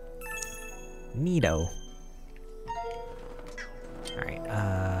desert. Neato. Alright,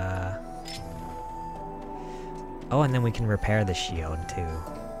 oh, and then we can repair the shield, too.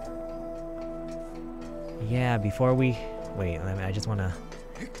 Yeah, before we... Wait, I just wanna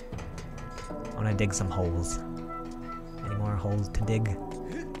dig some holes. Any more holes to dig?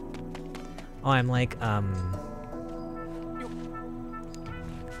 Oh, I'm like,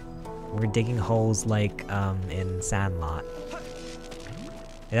 we're digging holes like, in Sandlot.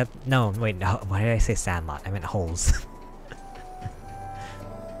 No, wait, no, why did I say Sandlot? I meant holes.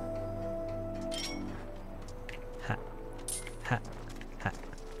 Ha. Ha. Ha.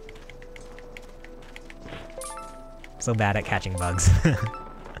 So bad at catching bugs. There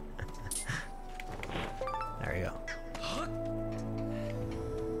we go.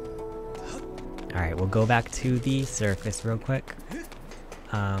 Alright, we'll go back to the surface real quick.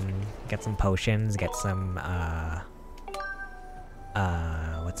 Get some potions, get some,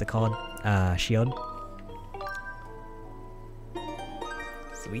 what's it called? Shield.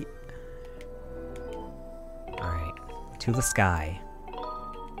 Sweet. Alright, to the sky.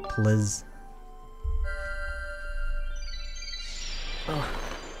 Please. Oh.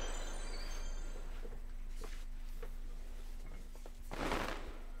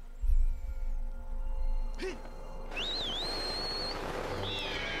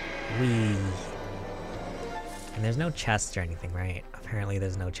 Whee. And there's no chests or anything, right? Apparently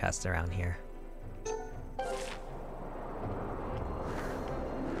there's no chests around here.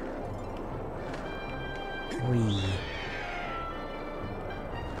 Whee.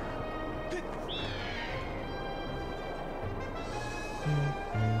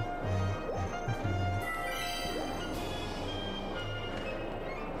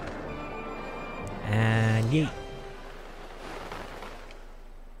 And yeet.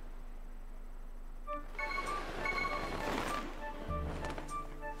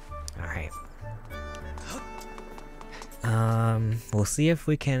 We'll see if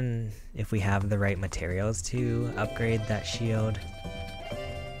we have the right materials to upgrade that shield.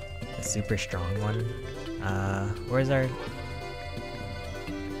 The super strong one. Where's our...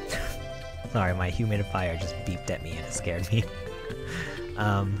 Sorry, my humidifier just beeped at me and it scared me.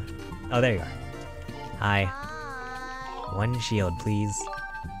 Oh, there you are. Hi. One shield, please.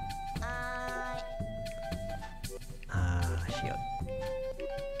 Shield.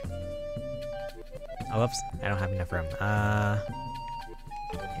 Oh, whoops. I don't have enough room.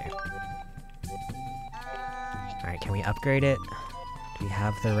 Here. Alright, can we upgrade it? Do we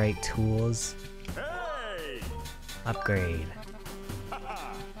have the right tools? Hey! Upgrade.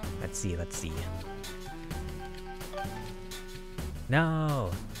 Let's see, let's see.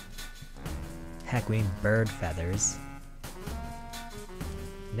 No! Heck, we need bird feathers.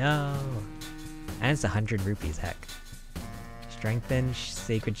 No! And it's 100 rupees, heck. Strengthen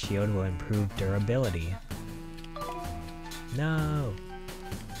Sacred Shield will improve durability. No!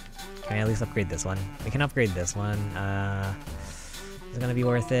 Can I at least upgrade this one? We can upgrade this one. Is it gonna be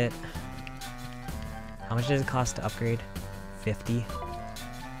worth it? How much does it cost to upgrade? 50?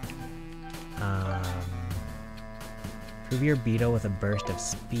 Improve your beetle with a burst of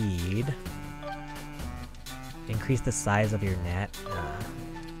speed. Increase the size of your net.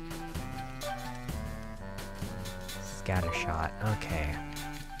 Scatter shot. Okay.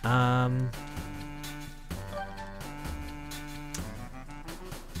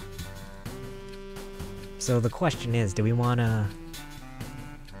 So the question is, do we wanna...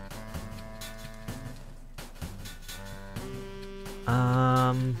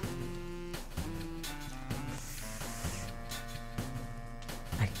 I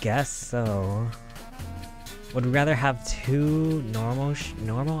guess so. Would we rather have 2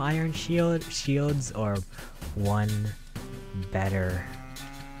 normal iron shields or 1 better?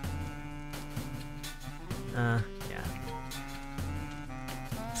 Yeah.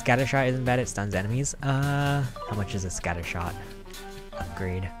 Scattershot isn't bad, it stuns enemies. How much is a scattershot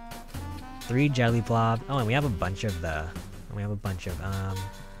upgrade? 3 jelly blob. Oh, and we have a bunch of we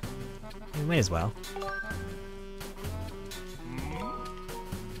might as well.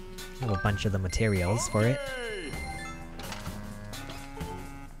 We have a bunch of the materials for it.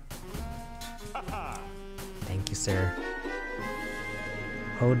 Thank you, sir.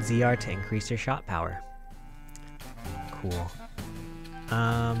 Hold ZR to increase your shot power. Cool.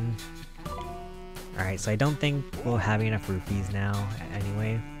 Alright, so I don't think we'll have enough rupees now,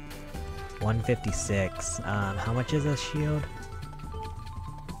 anyway. 156. How much is a shield?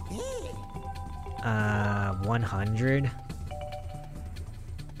 100?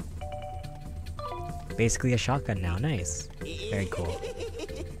 Basically a shotgun now, nice. Very cool.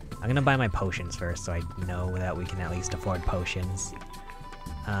 I'm gonna buy my potions first, so I know that we can at least afford potions.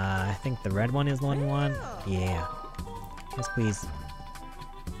 I think the red one is the one we want. Yeah. Yes, please.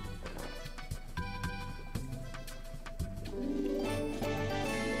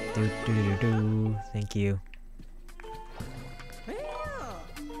 Do. Thank you.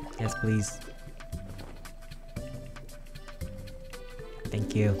 Yes, please.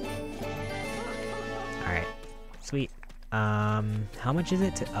 Thank you. Alright. Sweet. How much is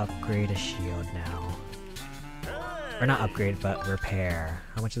it to upgrade a shield now? Or not upgrade, but repair.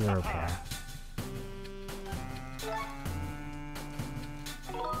 How much is a repair?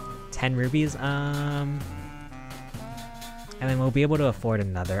 10 rupees? And then we'll be able to afford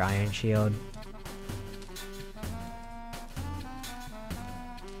another iron shield.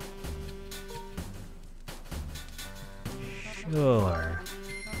 Sure.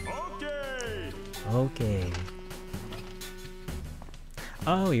 Okay.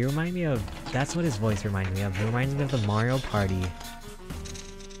 Oh, you remind me of... That's what his voice reminds me of. He reminds me of the Mario Party.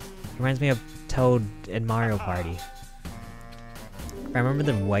 He reminds me of Toad in Mario Party. I remember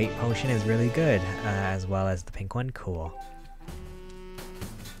the white potion is really good, as well as the pink one. Cool.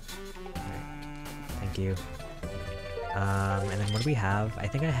 Thank you. And then what do we have? I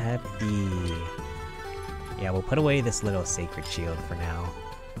think I have the... Yeah, we'll put away this little sacred shield for now.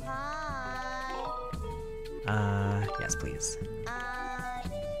 Yes please.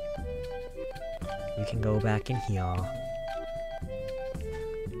 You can go back in here.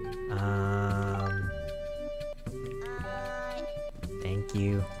 Thank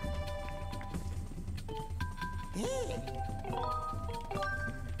you.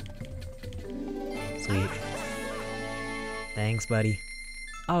 Sweet. Thanks, buddy.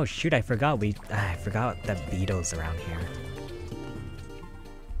 Oh shoot, I forgot that beetle's around here.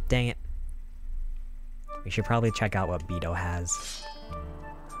 Dang it. We should probably check out what Beetle has.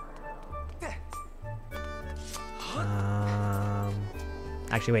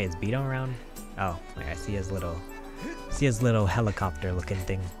 Actually wait, is Beetle around? Oh, wait, I see his little helicopter looking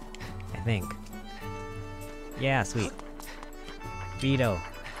thing, I think. Yeah, sweet. Beetle,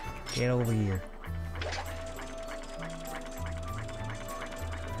 get over here.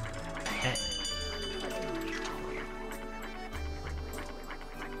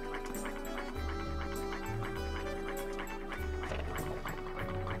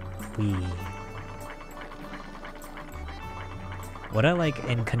 What a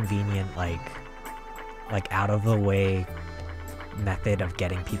inconvenient out of the way method of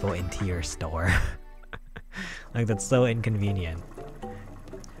getting people into your store. That's so inconvenient.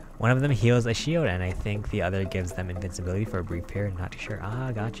 One of them heals a shield and I think the other gives them invincibility for a brief period, not too sure.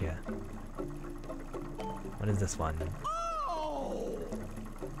 Ah, gotcha. What is this one?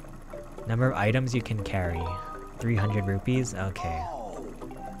 Number of items you can carry. 300 rupees? Okay.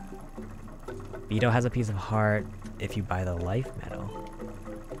 Beetle has a piece of heart if you buy the life medal.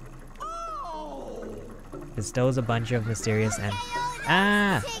 Bestows a bunch of mysterious and...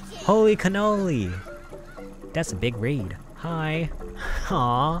 Ah! Holy cannoli! That's a big raid. Hi.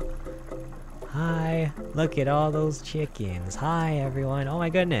 Aww. Hi. Look at all those chickens. Hi, everyone. Oh my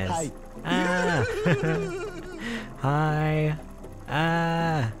goodness. Hi. Ah! Hi.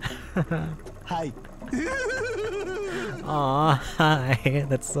 Ah! Hi. Aw, hi.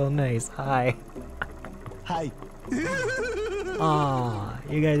 That's so nice. Hi. Hi. Aw,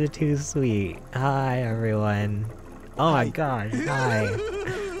 you guys are too sweet. Hi, everyone. Oh my gosh, hi.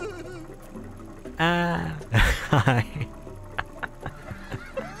 Ah, hi.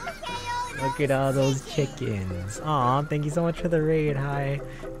 Look at all those chickens. Aw, thank you so much for the raid. Hi.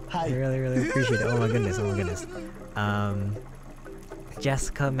 Hi. I really, really appreciate it. Oh my goodness, oh my goodness.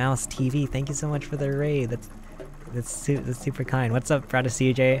 Jessica Mouse TV, thank you so much for the raid. That's super kind. What's up, brother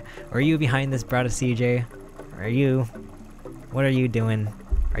CJ? Are you behind this, brother CJ? Are you? What are you doing?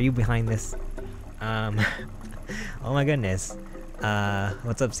 Are you behind this? Oh my goodness.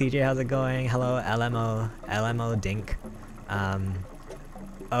 What's up, CJ? How's it going? Hello, LMO Dink.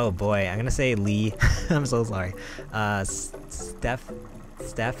 Oh boy, I'm gonna say Lee. I'm so sorry. Steph.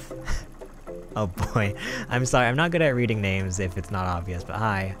 Oh boy, I'm sorry. I'm not good at reading names if it's not obvious. But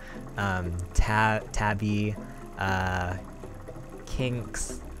hi, Tabby,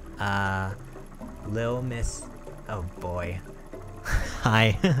 Kinks, Lil Miss. Oh boy.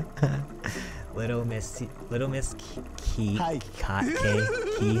 Hi. Little Miss Key.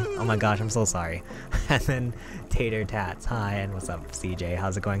 Oh my gosh, I'm so sorry. And then Tater Tats. Hi, and what's up, CJ?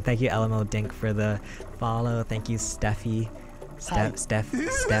 How's it going? Thank you, LMO Dink, for the follow. Thank you, Steffi,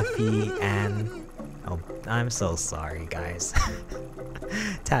 and oh, I'm so sorry, guys.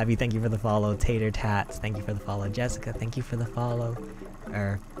 Tabby, thank you for the follow. Tater Tats, thank you for the follow. Jessica, thank you for the follow.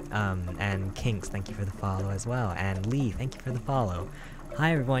 And Kinks, thank you for the follow as well. And Lee, thank you for the follow.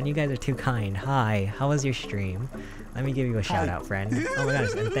 Hi everyone, you guys are too kind. Hi, how was your stream? Let me give you a shout out, friend. Oh my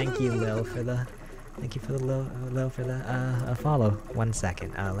gosh, and thank you, Lil, for the Lil for the follow. 1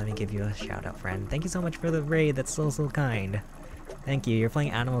 second. Let me give you a shout out, friend. Thank you so much for the raid. That's so kind. Thank you. You're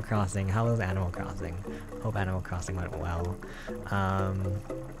playing Animal Crossing. How was Animal Crossing? Hope Animal Crossing went well.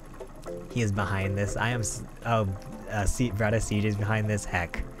 He is behind this. I am. Brada CJ is behind this.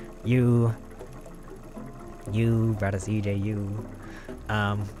 Heck, you, Brada CJ, you.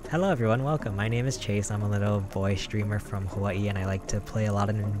 Hello everyone, welcome. My name is Chase. I'm a little boy streamer from Hawaii, and I like to play a lot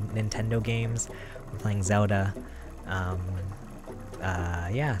of Nintendo games. We're playing Zelda.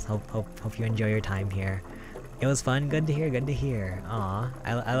 Yeah. Hope you enjoy your time here. It was fun. Good to hear. Aw,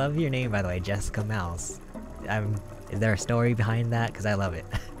 I love your name, by the way, Jessica Mouse. Is there a story behind that? Cause I love it.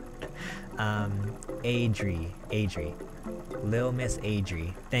 Adri. Lil Miss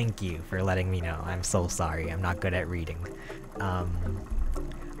Adri. Thank you for letting me know. I'm so sorry. I'm not good at reading.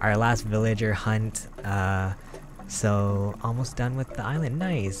 Our last villager hunt, so almost done with the island.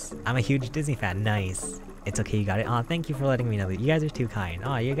 Nice. I'm a huge Disney fan. Nice. It's okay, you got it. Aw, thank you for letting me know that. You guys are too kind.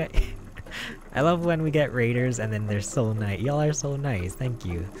 Aw, you got. I love when we get raiders and then they're so nice. Y'all are so nice. Thank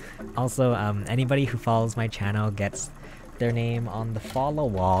you. Also, anybody who follows my channel gets their name on the follow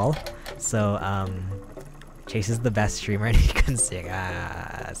wall. So, Chase is the best streamer and he can sing.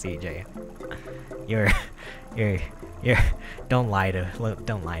 CJ. You're don't lie to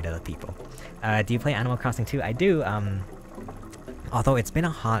the people. Do you play Animal Crossing 2? I do. Although it's been a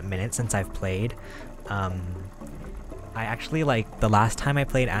hot minute since I've played. I actually, like, the last time I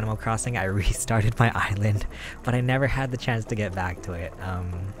played Animal Crossing, I restarted my island, but I never had the chance to get back to it.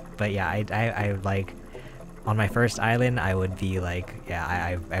 But yeah, I like, on my first island, I would be like,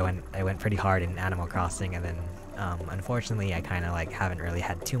 yeah, I went pretty hard in Animal Crossing, and then, unfortunately, I kind of, like, haven't really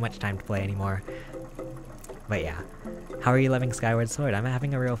had too much time to play anymore. But yeah, how are you loving Skyward Sword? I'm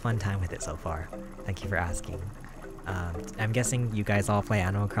having a real fun time with it so far. Thank you for asking. I'm guessing you guys all play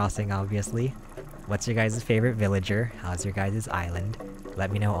Animal Crossing, obviously. What's your guys' favorite villager? How's your guys' island?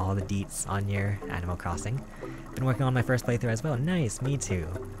 Let me know all the deets on your Animal Crossing. Been working on my first playthrough as well. Nice, me too.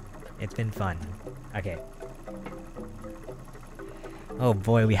 It's been fun. Okay. Oh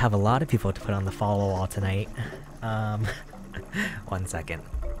boy, we have a lot of people to put on the follow wall tonight. 1 second.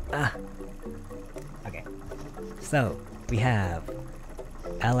 Okay. So, we have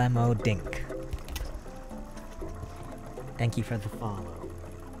LMO Dink. Thank you for the follow.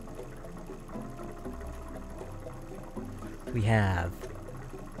 We have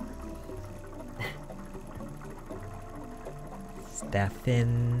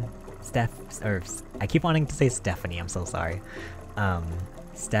I keep wanting to say Stephanie, I'm so sorry.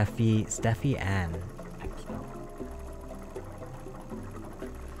 Steffi Ann.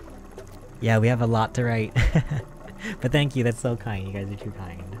 Yeah, we have a lot to write. But thank you, that's so kind. You guys are too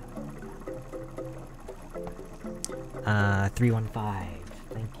kind. 315.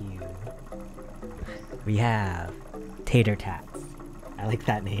 Thank you. We have Tater Tats. I like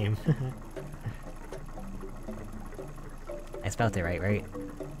that name. I spelled it right?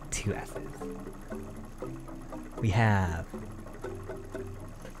 2 S's. We have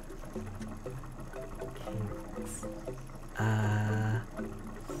Kinks.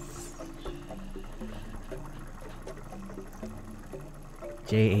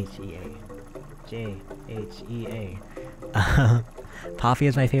 J-H-E-A. Poppy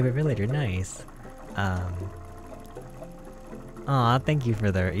is my favorite villager, nice. Aw, thank you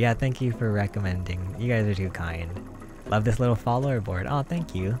for thank you for recommending. You guys are too kind. Love this little follower board. Aw,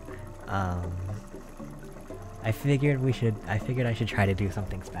 thank you. I figured I should try to do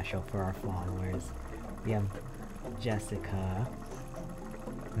something special for our followers. We have Jessica,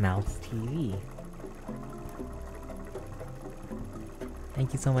 Mouse TV.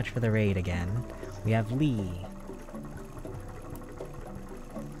 Thank you so much for the raid again. We have Lee.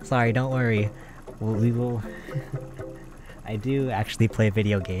 Sorry, don't worry. We will... I do actually play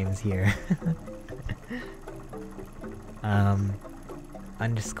video games here.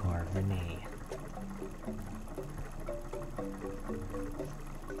 Underscore Renee.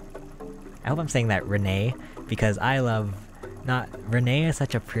 I hope I'm saying that Renee, because I love... Not... Renee is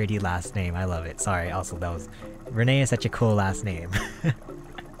such a pretty last name, I love it. Sorry, also that was... Renee is such a cool last name.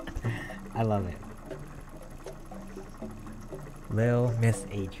 I love it. Lil Miss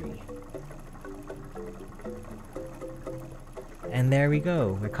Adri. And there we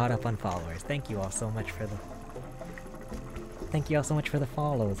go, we're caught up on followers. Thank you all so much for the... Thank you all so much for the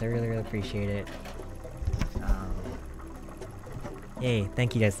follows, I really, really appreciate it. Yay,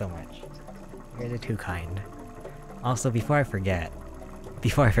 thank you guys so much. You guys are too kind. Also, before I forget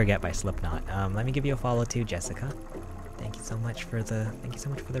by Slipknot, let me give you a follow too, Jessica. Thank you so much for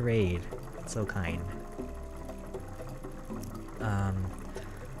the raid. It's so kind.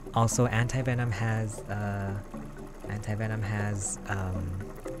 Also, Anti-Venom has,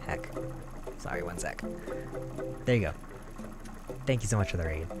 heck. Sorry, one sec. There you go. Thank you so much for the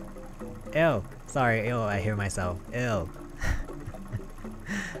raid. Ew! Sorry, ew, I hear myself. Ew.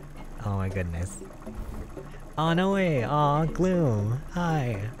 Oh my goodness. Aw, no way! Aw, Gloom!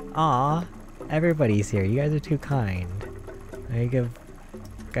 Hi! Aw! Everybody's here, you guys are too kind.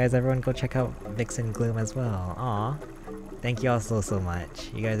 Guys, everyone go check out Vixen Gloom as well. Aw! Thank you all so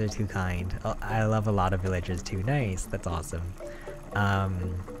much. You guys are too kind. Oh, I love a lot of villagers too. Nice, that's awesome.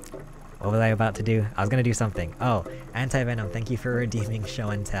 What was I about to do? I was gonna do something. Oh, Anti-Venom, thank you for redeeming Show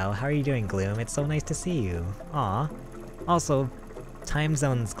and Tell. How are you doing, Gloom? It's so nice to see you. Aw. Also, time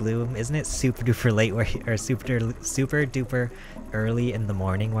zones, Gloom. Isn't it super duper late where you, or super duper early in the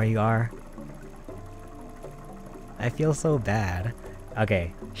morning where you are? I feel so bad.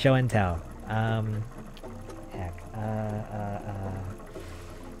 Okay, Show and Tell. Heck.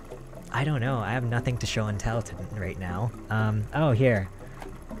 I don't know. I have nothing to show and tell right now. Oh, here.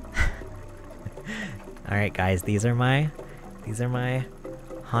 Alright guys, these are my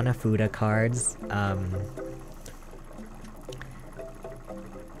Hanafuda cards. So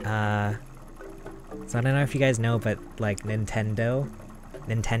I don't know if you guys know, but like Nintendo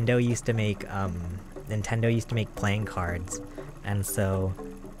used to make playing cards, and so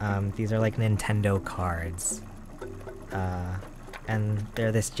these are like Nintendo cards. And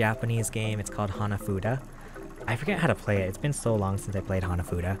they're this Japanese game, it's called Hanafuda. I forget how to play it, it's been so long since I played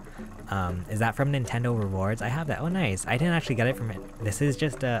Hanafuda. Is that from Nintendo Rewards? I have that. Oh nice, I didn't actually get it from it. This is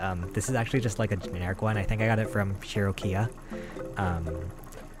just a, this is actually just like a generic one. I think I got it from Shirokiya.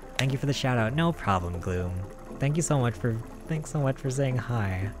 Thank you for the shout out. No problem, Gloom. Thanks so much for saying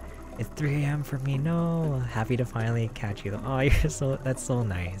hi. It's 3 AM for me, no! Happy to finally catch you. Oh, that's so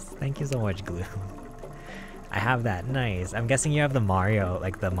nice. Thank you so much, Gloom. I have that, nice. I'm guessing you have the Mario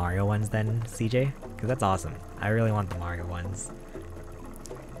ones then, CJ? Cause that's awesome. I really want the Mario ones.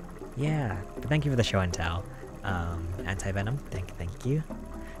 Yeah, but thank you for the show and tell. Anti-Venom, thank you.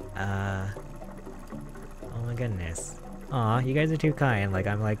 Oh my goodness. Aw, you guys are too kind, like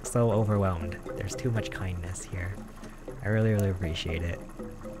I'm like so overwhelmed. There's too much kindness here. I really, really appreciate it.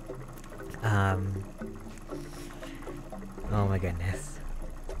 Oh my goodness.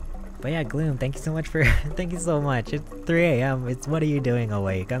 But yeah, Gloom, thank you so much for- thank you so much. It's 3 AM, it's what are you doing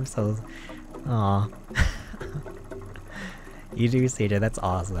awake? I'm so- Aw. You do, CJ, that's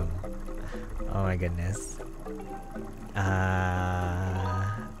awesome. Oh my goodness.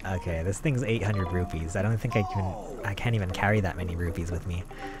 Okay, this thing's 800 rupees. I don't think I can't even carry that many rupees with me.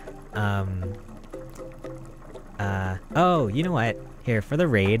 Oh, you know what? Here, for the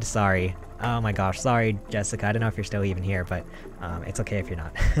raid, sorry. Oh my gosh, sorry, Jessica, I don't know if you're still even here, but, it's okay if you're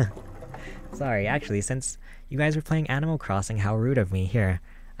not. Sorry, actually, since you guys were playing Animal Crossing, how rude of me. Here,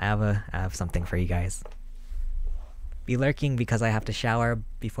 I have something for you guys. Be lurking because I have to shower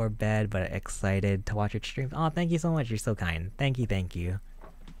before bed, but excited to watch your streams. Aw, thank you so much, you're so kind. Thank you.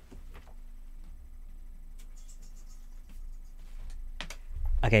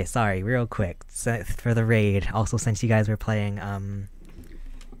 Okay, sorry, real quick, so, for the raid, also since you guys were playing, Animal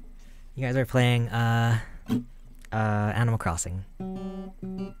Crossing.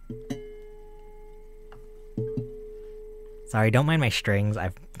 Sorry, don't mind my strings,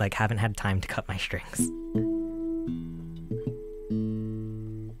 I've, like, haven't had time to cut my strings.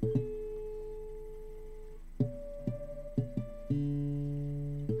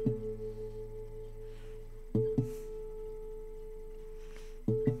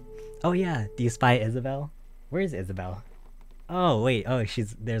 Oh yeah, do you spy Isabel? Where's Isabel? Oh, wait. Oh,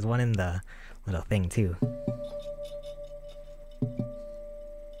 there's one in the little thing, too.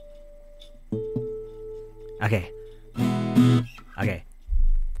 Okay. Okay.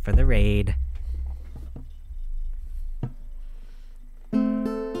 For the raid.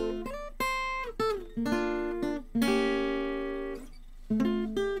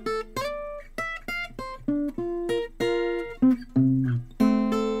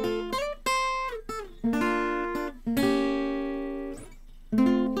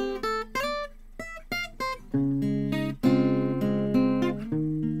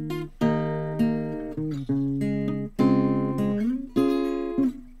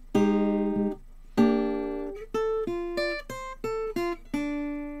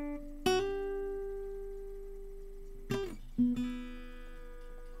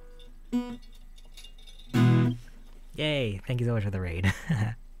 Yay! Thank you so much for the raid.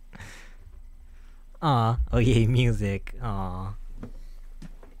 Aw. Oh yay, music. Aw.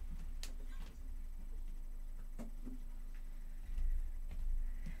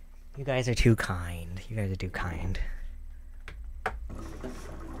 You guys are too kind. You guys are too kind.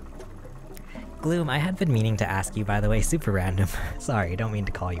 Gloom, I had been meaning to ask you, by the way, super random. Sorry, don't mean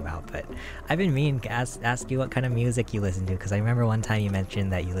to call you out, but I've been meaning to ask you what kind of music you listen to, because I remember one time you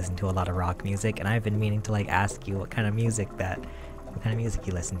mentioned that you listen to a lot of rock music, and I've been meaning to like ask you what kind of music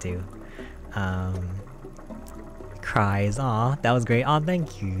you listen to. Cries, aw, that was great. Aw,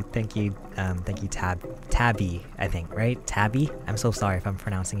 thank you, Tabby, I think, right? Tabby? I'm so sorry if I'm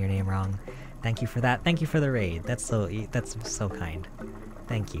pronouncing your name wrong. Thank you for that. Thank you for the raid. That's so kind.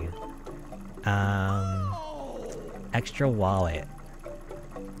 Thank you. Extra wallet.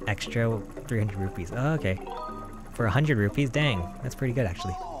 Extra 300 rupees. Oh, okay. For 100 rupees? Dang, that's pretty good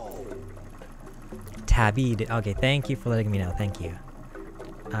actually. Tabby, okay, thank you for letting me know, thank you.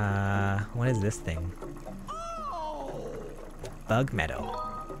 What is this thing? Bug meadow.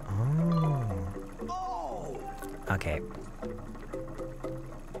 Oh. Okay.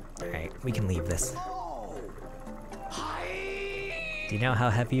 Alright, we can leave this. Do you know how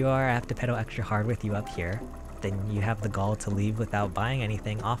heavy you are? I have to pedal extra hard with you up here. Then you have the gall to leave without buying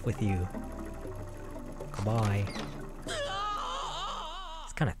anything. Off with you. Goodbye.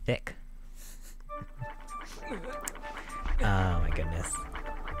 It's kind of thick. Oh my goodness.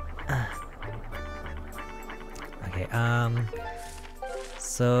 Okay,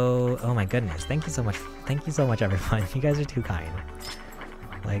 so, oh my goodness, thank you so much everyone, you guys are too kind.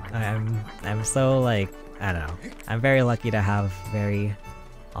 Like, I'm so like, I don't know, I'm very lucky to have very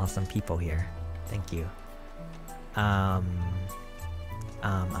awesome people here. Thank you. I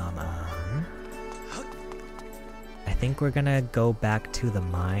think we're gonna go back to the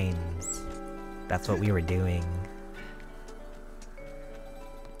mines. That's what we were doing.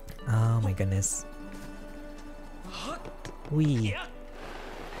 Oh my goodness. Wee.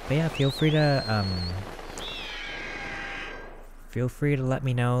 But yeah, feel free to let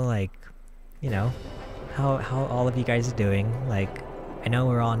me know, like, you know, how all of you guys are doing. Like, I know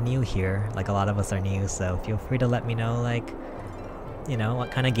we're all new here, like a lot of us are new, so feel free to let me know, like, you know, what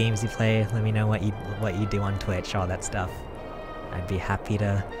kind of games you play, let me know what you do on Twitch, all that stuff. I'd be happy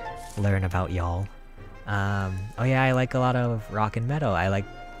to learn about y'all. Oh yeah, I like a lot of rock and metal. I like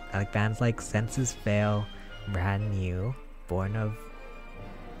bands like Senses Fail, Brand New, Born of...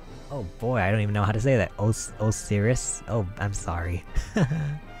 Oh boy, I don't even know how to say that. Osiris? Oh, I'm sorry.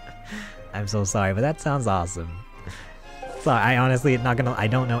 I'm so sorry, but that sounds awesome. So I honestly, I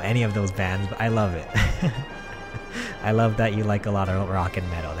don't know any of those bands, but I love it. I love that you like a lot of rock and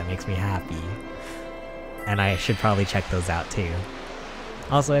metal. That makes me happy. And I should probably check those out too.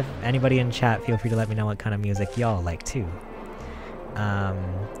 Also, if anybody in chat, feel free to let me know what kind of music y'all like too.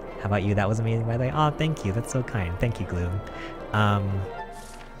 How about you? That was amazing, by the way. Aw, thank you. That's so kind. Thank you, Gloom.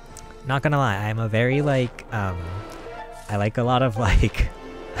 Not gonna lie, I'm a very, like, I like a lot of, like,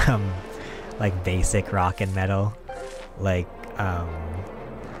 basic rock and metal. Like,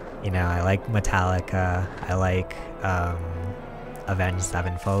 you know, I like Metallica. I like, Avenged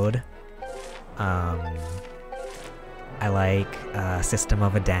Sevenfold. I like, System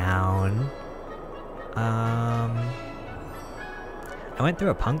of a Down. I went through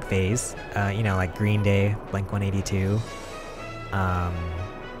a punk phase, you know, like Green Day, Blink-182,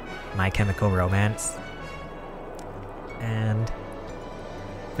 My Chemical Romance,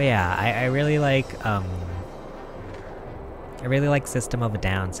 but yeah, I really like System of a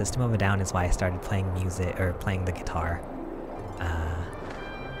Down. System of a Down is why I started playing music, or playing the guitar.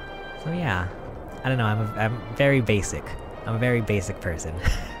 So yeah, I don't know, I'm very basic. I'm a very basic person.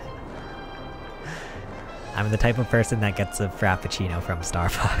 I'm the type of person that gets a Frappuccino from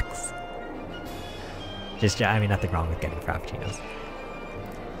Starbucks. Just, I mean, nothing wrong with getting frappuccinos.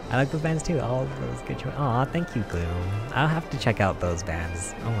 I like those bands too, all those good choices. Aw, thank you, Gloom. I'll have to check out those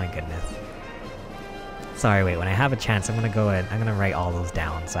bands. Oh my goodness. Sorry, wait, when I have a chance, I'm gonna write all those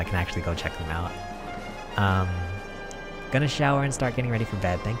down so I can actually go check them out. Gonna shower and start getting ready for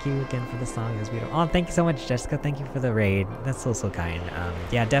bed. Thank you again for the song, it was beautiful. Oh, thank you so much, Jessica, thank you for the raid. That's so kind.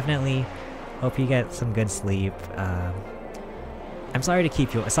 Yeah, definitely hope you get some good sleep. I'm sorry to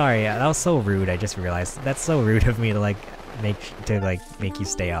keep you- sorry, that was so rude, I just realized. That's so rude of me to make you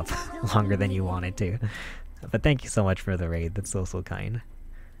stay up longer than you wanted to. But thank you so much for the raid, that's so kind.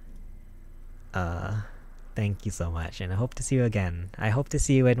 Thank you so much, and I hope to see you again. I hope to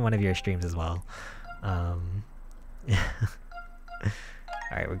see you in one of your streams as well. Alright,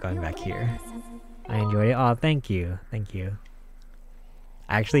 we're going back here. I enjoyed it. Aw, thank you. Thank you.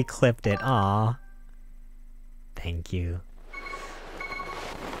 I actually clipped it. Aw. Thank you.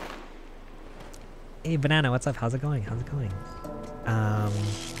 Hey, Banana, what's up? How's it going? How's it going?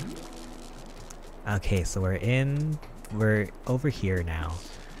 Okay, so we're over here now.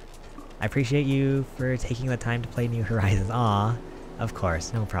 I appreciate you for taking the time to play New Horizons. Aw, of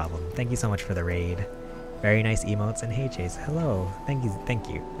course, no problem. Thank you so much for the raid. Very nice emotes, and hey Chase, hello. Thank you.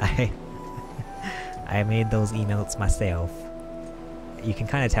 I made those emotes myself. You can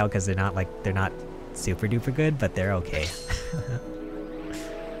kind of tell because they're not super duper good, but they're okay.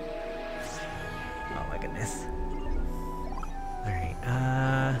 Oh my goodness. Alright,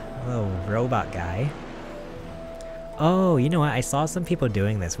 hello, robot guy. Oh, you know what? I saw some people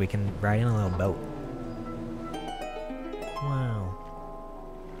doing this. We can ride in a little boat. Wow.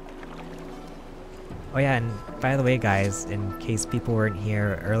 Oh yeah, and by the way, guys, in case people weren't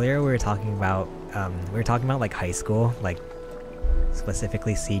here earlier, we were talking about like high school, like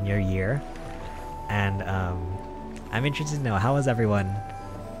specifically senior year, and I'm interested to know how was everyone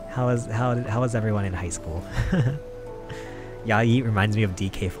in high school? Yeah, Yeet reminds me of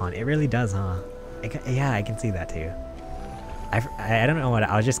DK font. It really does, huh? Yeah, I can see that too. I don't know what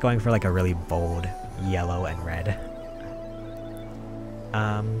I was just going for, like a really bold yellow and red.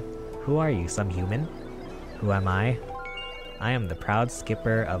 Who are you? Some human? Who am I? I am the proud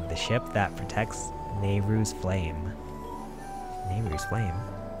skipper of the ship that protects Nehru's flame. Nehru's flame?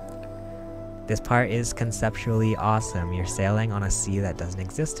 This part is conceptually awesome. You're sailing on a sea that doesn't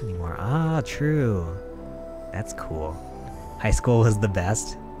exist anymore. Ah, true. That's cool. High school was the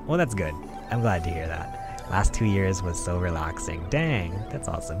best. Well, that's good. I'm glad to hear that. Last 2 years was so relaxing. Dang, that's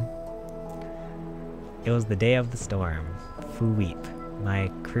awesome. It was the day of the storm. Fu weep.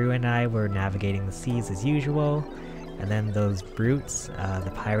 My crew and I were navigating the seas as usual, and then those brutes,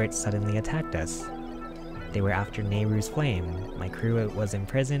 the pirates, suddenly attacked us. They were after Nehru's flame. My crew was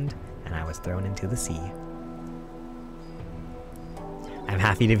imprisoned, and I was thrown into the sea. I'm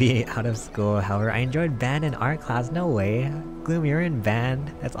happy to be out of school, however, I enjoyed band and art class. No way! Gloom, you're in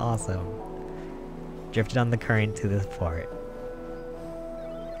band? That's awesome. Drifted on the current to this port.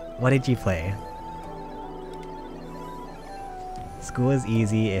 What did you play? School is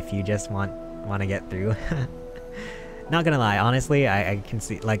easy if you just want to get through. Not gonna lie, honestly, I can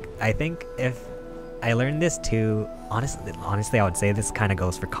see, like, I think if I learned this too, honestly I would say this kind of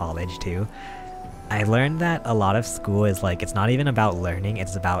goes for college too. I learned that a lot of school is like, it's not even about learning,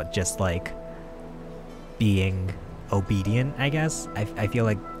 it's about just like being obedient, I guess. I feel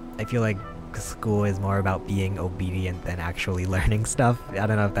like school is more about being obedient than actually learning stuff. I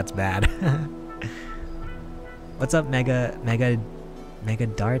don't know if that's bad. What's up, Mega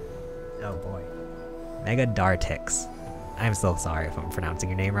Dart? Oh boy. Mega Dartix. I'm so sorry if I'm pronouncing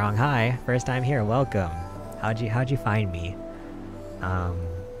your name wrong. Hi, first time here, welcome. How'd you find me?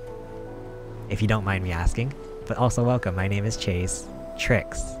 If you don't mind me asking. But also welcome, my name is Chase.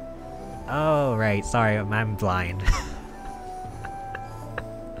 Tricks. Oh, right, sorry, I'm blind.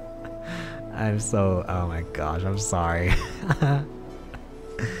 oh my gosh, I'm sorry.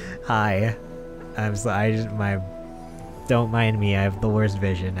 Hi. Don't mind me, I have the worst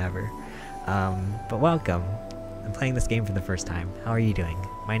vision ever. But welcome. I'm playing this game for the first time. How are you doing?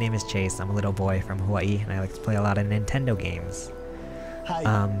 My name is Chase, I'm a little boy from Hawaii, and I like to play a lot of Nintendo games. Hi.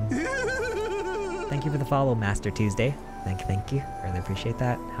 Thank you for the follow, Master Tuesday. Thank you. Really appreciate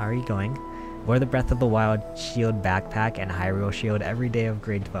that. How are you going? Wore the Breath of the Wild Shield backpack and Hyrule Shield every day of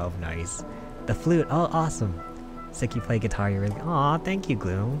grade 12. Nice. The flute. Oh, awesome. Sick you play guitar. You're really. Aw, thank you,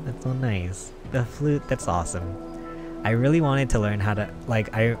 Gloom. That's so nice. The flute. That's awesome. I really wanted to learn how to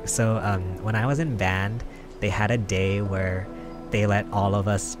when I was in band, they had a day where they let all of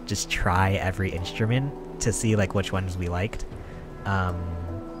us just try every instrument to see like which ones we liked. And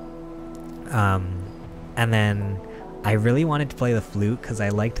then I really wanted to play the flute because I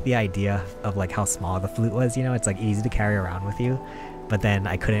liked the idea of like how small the flute was, you know, it's like easy to carry around with you. But then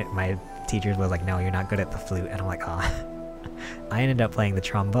I couldn't, my teacher was like, no, you're not good at the flute. And I'm like, oh. I ended up playing the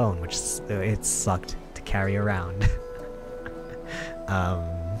trombone, which it sucked to carry around.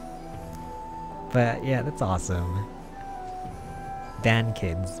 But yeah, that's awesome. Band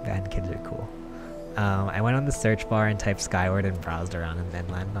kids are cool. I went on the search bar and typed Skyward and browsed around and then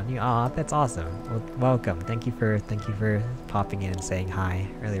landed on you. Aw, that's awesome. Well, welcome. Thank you for popping in and saying hi.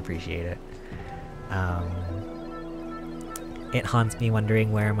 Really appreciate it. It haunts me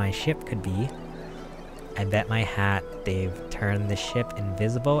wondering where my ship could be. I bet my hat they've turned the ship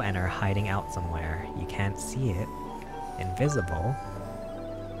invisible and are hiding out somewhere. You can't see it. Invisible?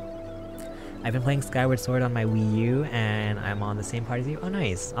 I've been playing Skyward Sword on my Wii U, and I'm on the same party as you. Oh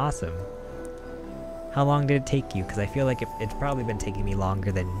nice, awesome. How long did it take you? Because I feel like it's probably been taking me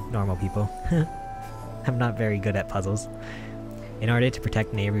longer than normal people. I'm not very good at puzzles. In order to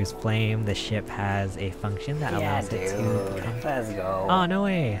protect Nehru's flame, the ship has a function that allows it to become... Let's go. Oh, no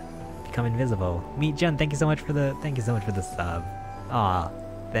way! Become invisible. Meet Jun, thank you so much for the sub. Aw,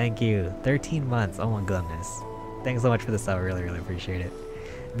 thank you. 13 months, oh my goodness. Thanks so much for the sub, really appreciate it.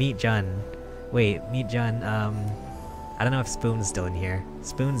 Meet Jun. Wait, Meet Jun, I don't know if Spoon's still in here.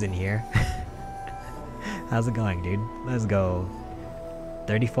 Spoon's in here. How's it going, dude? Let's go.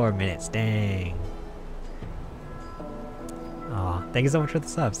 34 minutes, dang. Aw, thank you so much for the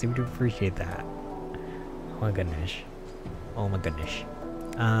sub, super appreciate that. Oh my goodness. Oh my goodness.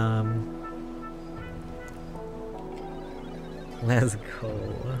 Let's go.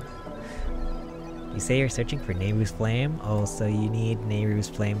 You say you're searching for Nehru's flame? Oh, so you need Nehru's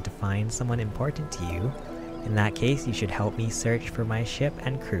flame to find someone important to you. In that case, you should help me search for my ship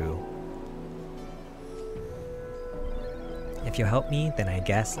and crew. If you'll help me, then I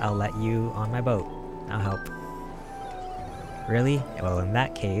guess I'll let you on my boat. I'll help. Really? Well, in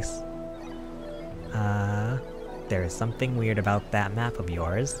that case... there is something weird about that map of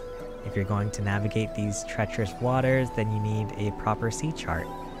yours. If you're going to navigate these treacherous waters, then you need a proper sea chart.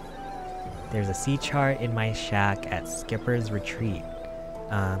 There's a sea chart in my shack at Skipper's Retreat.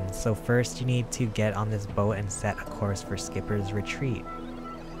 So first you need to get on this boat and set a course for Skipper's Retreat.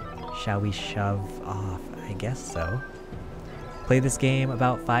 Shall we shove off? I guess so. Play this game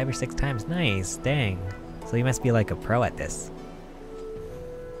about 5 or 6 times. Nice, dang. So you must be like a pro at this.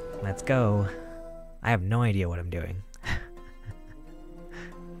 Let's go. I have no idea what I'm doing.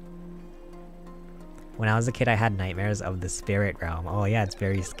 When I was a kid, I had nightmares of the spirit realm. Oh yeah, it's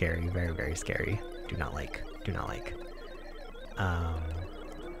very scary, very scary. Do not like.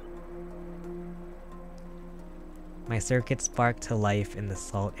 My circuit sparked to life in the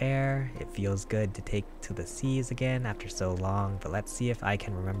salt air. It feels good to take to the seas again after so long, but let's see if I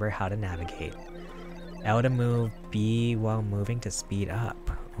can remember how to navigate. L to move, B while moving to speed up.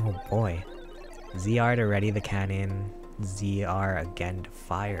 Oh boy. ZR to ready the cannon, ZR again to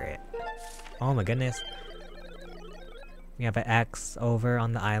fire it. Oh my goodness. We have an X over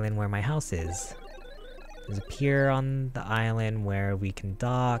on the island where my house is. There's a pier on the island where we can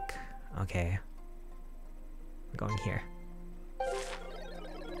dock. Okay. I'm going here.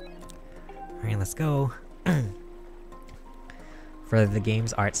 Alright, let's go. For the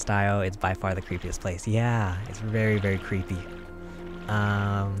game's art style, it's by far the creepiest place. Yeah, it's very creepy.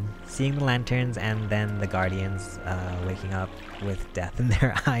 Seeing the lanterns and then the guardians waking up with death in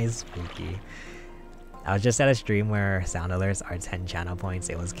their eyes, spooky. I was just at a stream where sound alerts are 10 channel points.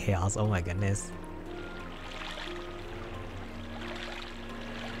 It was chaos, oh my goodness.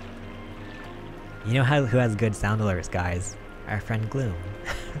 You know who has good sound alerts, guys? Our friend Gloom.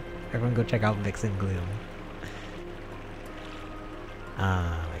 Everyone go check out Vixen Gloom. Oh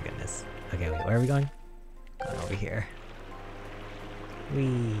my goodness. Okay, wait, where are we going? Going over here.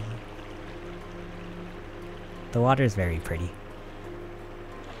 Whee. The water is very pretty.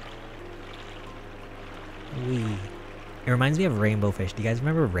 Whee. It reminds me of Rainbow Fish. Do you guys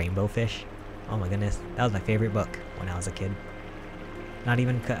remember Rainbow Fish? Oh my goodness, that was my favorite book when I was a kid. I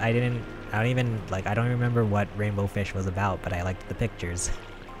don't remember what Rainbow Fish was about, but I liked the pictures.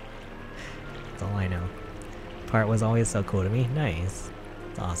 That's all I know. Part was always so cool to me. Nice.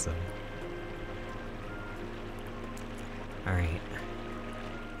 It's awesome. Alright.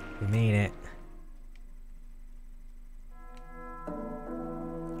 We made it.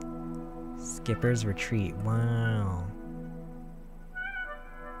 Skipper's Retreat. Wow.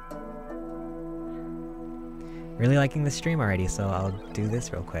 Really liking the stream already, so I'll do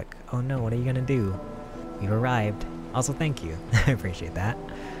this real quick. Oh no, what are you gonna do? You've arrived. Also, thank you. I appreciate that.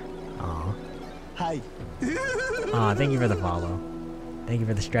 Aw. Hi. Aw, thank you for the follow. Thank you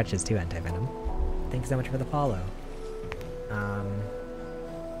for the stretches too, Anti-Venom. Thank you so much for the follow. I'm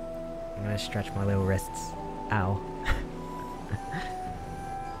gonna stretch my little wrists. Ow.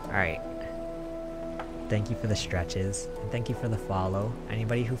 Alright. Thank you for the stretches, and thank you for the follow.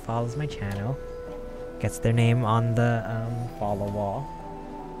 Anybody who follows my channel gets their name on the, follow wall.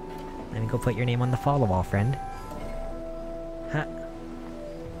 Let me go put your name on the follow wall, friend. Huh.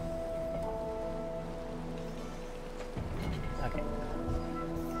 Okay.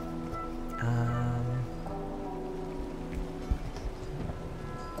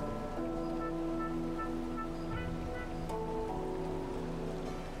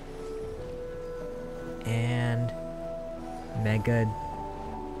 And Mega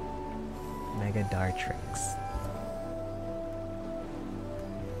Dartrix.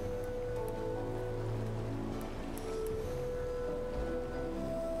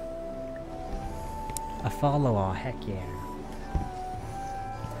 A follow all, heck yeah.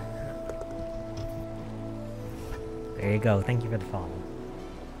 There you go, thank you for the follow.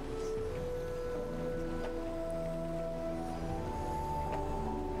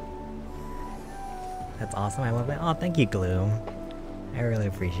 That's awesome, I love it. Oh, thank you, Gloom. I really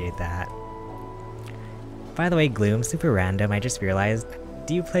appreciate that. By the way, Gloom, super random, I just realized,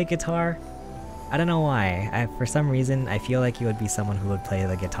 do you play guitar? I don't know why. For some reason, I feel like you would be someone who would play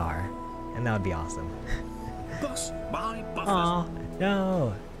the guitar. And that would be awesome. Bus my buffers. Aw,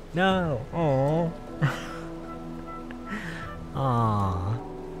 no, no, aww. Aww.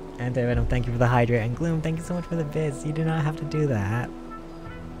 Anti-Venom, thank you for the hydrate, and Gloom, thank you so much for the bits. You do not have to do that.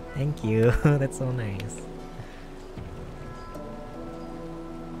 Thank you, that's so nice.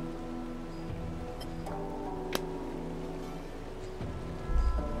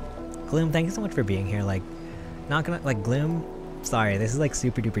 Gloom, thank you so much for being here, like, not gonna, like, Gloom, sorry, this is like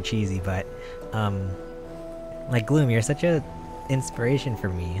super duper cheesy, but, like, Gloom, you're such a inspiration for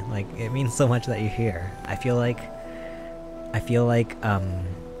me, like, it means so much that you're here. I feel like,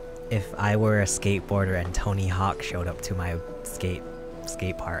 if I were a skateboarder and Tony Hawk showed up to my skate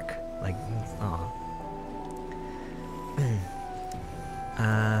park, like, aw.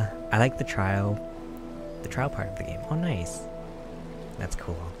 I like the trial part of the game. Oh, nice. That's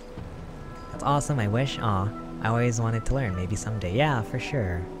cool. That's awesome, I wish, I always wanted to learn, maybe someday. Yeah, for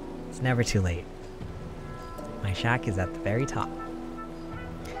sure. It's never too late. My shack is at the very top.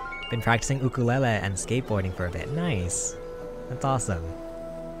 Been practicing ukulele and skateboarding for a bit. Nice. That's awesome.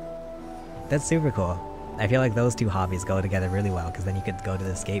 That's super cool. I feel like those two hobbies go together really well, because then you could go to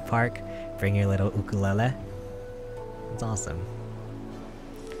the skate park, bring your little ukulele. It's awesome.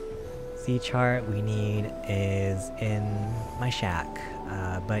 Sea chart we need is in my shack,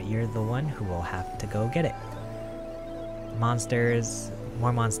 but you're the one who will have to go get it. Monsters,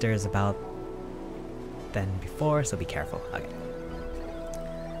 more monsters about than before, so be careful. Okay.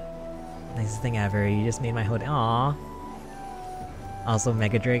 Nicest thing ever, you just made my hood. Aww. Also,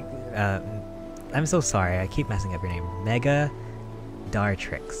 Mega Drake, I'm so sorry, I keep messing up your name. Mega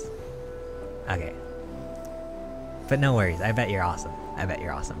Dartrix. Okay. But no worries, I bet you're awesome. I bet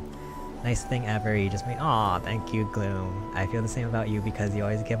you're awesome. Nice thing ever, you just made— aw, thank you, Gloom. I feel the same about you because you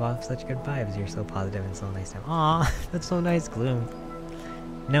always give off such good vibes. You're so positive and so nice. Aw, that's so nice, Gloom.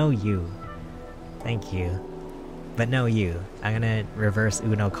 No, you. Thank you. But no, you. I'm gonna reverse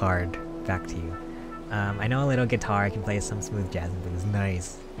Uno card back to you. I know a little guitar, I can play some smooth jazz and blues.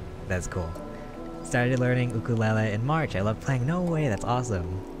 Nice. That's cool. Started learning ukulele in March. I love playing. No way, that's awesome.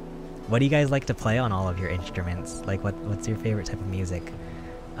 What do you guys like to play on all of your instruments? Like, what's your favorite type of music?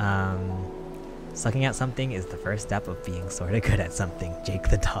 Sucking at something is the first step of being sorta good at something. Jake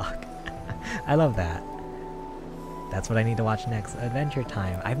the dog. I love that. That's what I need to watch next. Adventure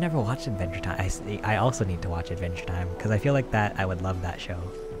Time. I've never watched Adventure Time. I also need to watch Adventure Time, because I feel like that I would love that show.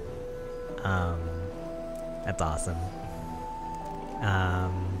 That's awesome.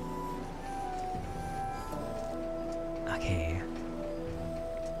 Okay.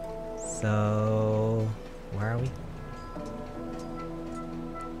 So, where are we?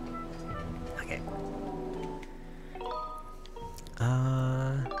 Okay.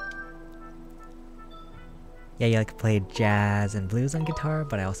 Yeah, you like to play jazz and blues on guitar,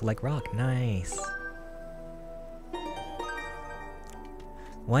 but I also like rock. Nice.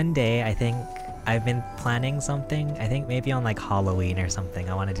 One day, I think I've been planning something. I think maybe on like Halloween or something.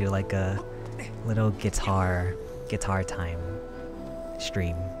 I want to do like a little guitar time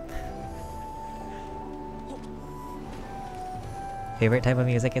stream. Favorite type of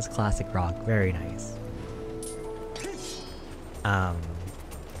music is classic rock. Very nice.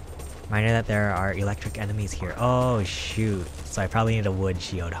 Reminder that there are electric enemies here. Oh shoot. So I probably need a wood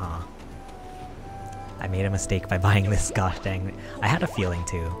shield, huh? I made a mistake by buying this, gosh dang. I had a feeling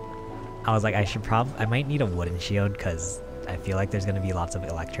too. I was like, I might need a wooden shield, cause I feel like there's gonna be lots of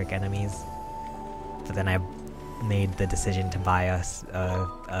electric enemies. But then I made the decision to buy a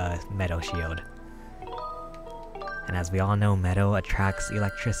meadow shield. And as we all know, meadow attracts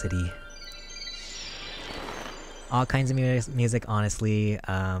electricity. All kinds of music, honestly.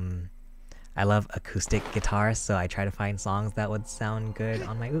 I love acoustic guitar, so I try to find songs that would sound good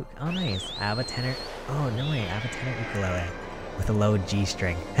on my oh nice, I have a tenor, oh no way, I have a tenor ukulele with a low G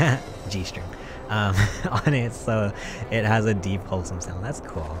string, G string, on it, so it has a deep wholesome sound. That's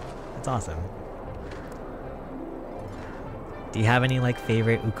cool, that's awesome. Do you have any like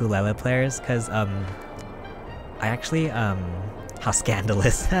favorite ukulele players? Cause I actually, how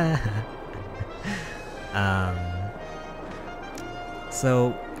scandalous.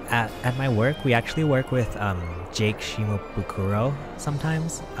 So at my work, we actually work with Jake Shimabukuro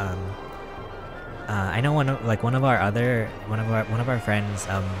sometimes. I know one of our friends,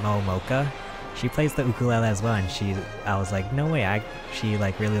 Mo Mocha, she plays the ukulele as well, and I was like, no way, she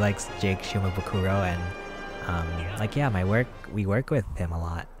like really likes Jake Shimabukuro, and like yeah, we work with him a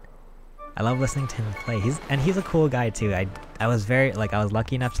lot. I love listening to him play. He's a cool guy too. I was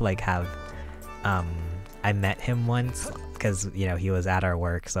lucky enough to like have I met him once because, you know, he was at our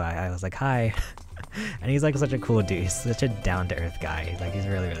work, so I was like, hi. And he's like such a cool dude. He's such a down-to-earth guy. He's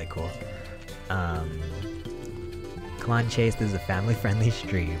really, really cool. Come on, Chase, this is a family-friendly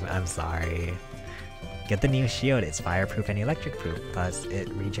stream. I'm sorry. Get the new shield. It's fireproof and electric-proof, plus it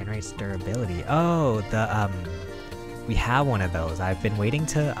regenerates durability. Oh, we have one of those. I've been waiting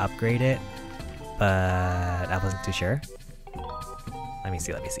to upgrade it, but I wasn't too sure. Let me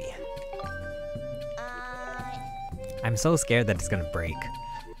see. I'm so scared that it's gonna break.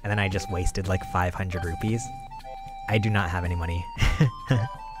 And then I just wasted like 500 rupees. I do not have any money.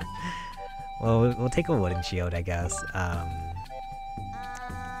 Well, we'll take a wooden shield, I guess.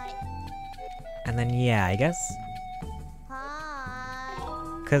 And then yeah, I guess.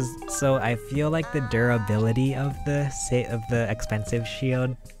 So I feel like the durability of the expensive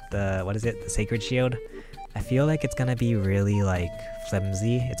shield, the sacred shield, I feel like it's gonna be really like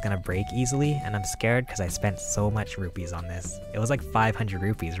flimsy. It's gonna break easily, and I'm scared because I spent so much rupees on this. It was like 500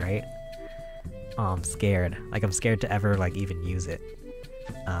 rupees, right? Oh, I'm scared. Like, I'm scared to ever like even use it.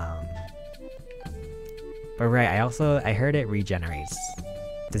 But right, I heard it regenerates.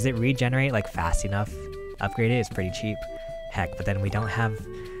 Does it regenerate like fast enough? Upgrade it is pretty cheap. Heck, but then we don't have.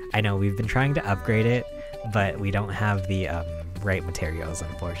 I know we've been trying to upgrade it, but we don't have the right materials,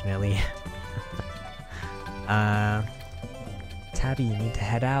 unfortunately. Tabby, you need to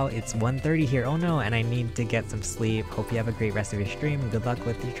head out. It's 1:30 here. Oh no, and I need to get some sleep. Hope you have a great rest of your stream. Good luck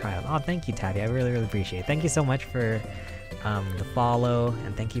with your trial. Oh, thank you, Tabby. I really, really appreciate it. Thank you so much for the follow,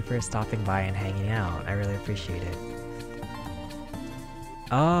 and thank you for stopping by and hanging out. I really appreciate it.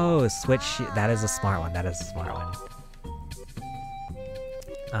 Oh, switch. That is a smart one. That is a smart one.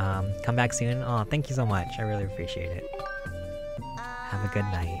 Come back soon. Oh, thank you so much. I really appreciate it. Have a good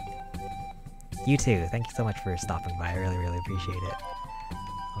night. You too. Thank you so much for stopping by. I really, really appreciate it.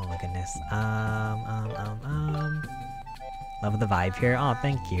 Oh my goodness. Love the vibe here. Oh,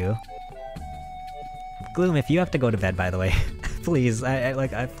 thank you. Gloom, if you have to go to bed, by the way, please,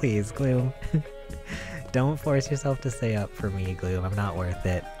 please, Gloom. Don't force yourself to stay up for me, Gloom. I'm not worth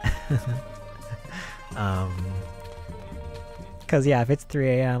it. Cause yeah, if it's 3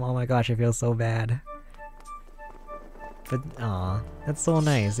 AM, oh my gosh, I feel so bad. But aw, that's so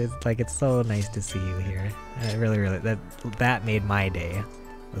nice. It's so nice to see you here. I really, really, that made my day,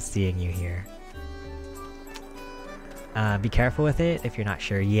 was seeing you here. Be careful with it if you're not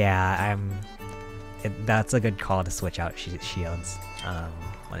sure. Yeah, that's a good call to switch out shields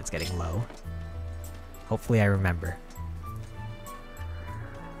when it's getting low. Hopefully I remember.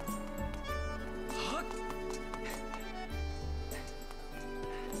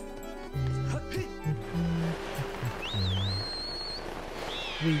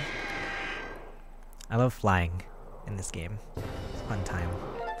 I love flying in this game. It's a fun time.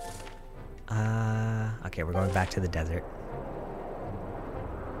 Okay, we're going back to the desert.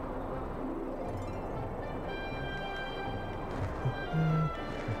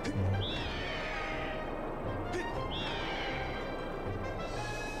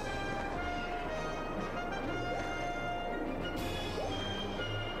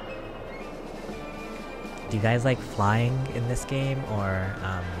 Do you guys like flying in this game, or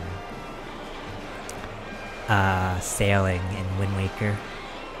sailing in Wind Waker?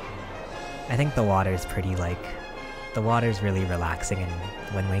 I think the water's pretty the water's really relaxing in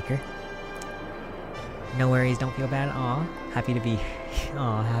Wind Waker. No worries, don't feel bad. Aw, happy to be,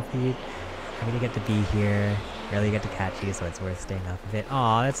 happy to get to be here. Really get to catch you, so it's worth staying up a bit.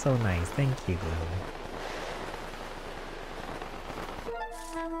 Aw, that's so nice. Thank you, Gloom.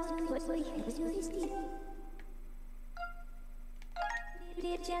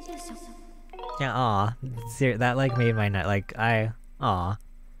 Yeah, aw. That like made my night. Like, aw.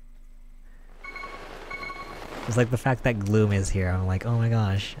 It's like the fact that Gloom is here, I'm like, oh my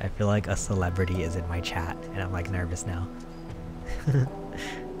gosh, I feel like a celebrity is in my chat, and I'm like nervous now.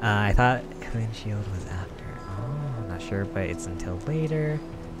 I thought Clean Shield was after. Oh, I'm not sure, but it's until later.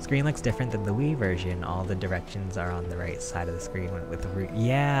 Screen looks different than the Wii version. All the directions are on the right side of the screen with the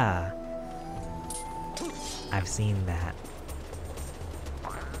yeah! I've seen that.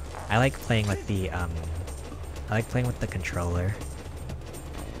 I like playing with the, I like playing with the controller.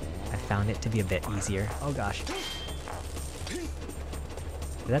 I found it to be a bit easier. Oh gosh.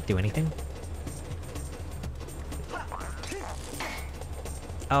 Did that do anything?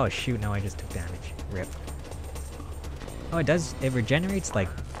 Oh shoot, no, I just took damage. RIP. Oh, it does, it regenerates like,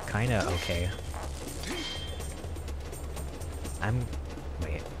 kinda okay.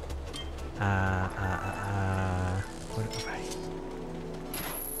 Wait. What, right.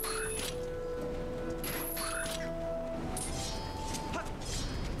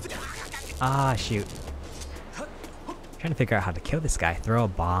 Ah, shoot. Trying to figure out how to kill this guy. Throw a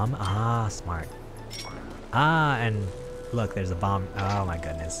bomb? Ah, smart. Ah, and look, there's a bomb. Oh my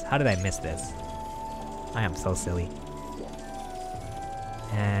goodness. How did I miss this? I am so silly.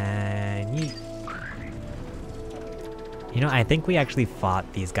 And yeet. You know, I think we actually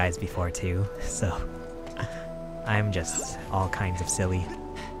fought these guys before too, so I'm just all kinds of silly.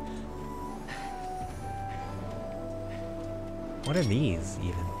 What are these,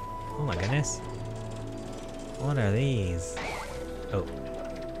 even? Oh my goodness. What are these? Oh.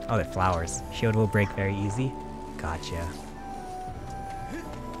 Oh, they're flowers. Shield will break very easy. Gotcha.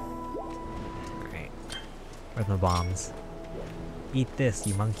 Alright. Where's my bombs? Eat this,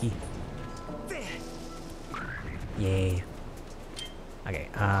 you monkey. Yay. Okay,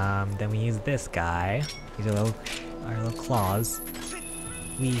 then we use this guy. These are our little claws.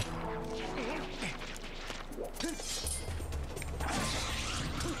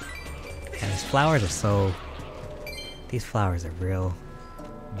 And these flowers are so... These flowers are real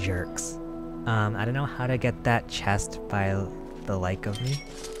jerks. I don't know how to get that chest by the like of me.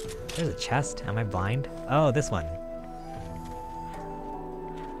 There's a chest. Am I blind? Oh, this one.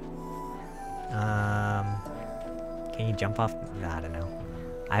 Can you jump off? I don't know.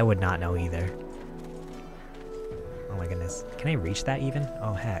 I would not know either. Oh my goodness. Can I reach that even?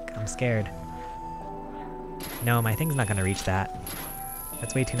 Oh heck, I'm scared. No, my thing's not gonna reach that.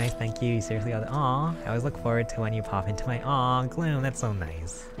 That's way too nice, thank you. Seriously, aw, I always look forward to when you pop into my aw, Gloom, that's so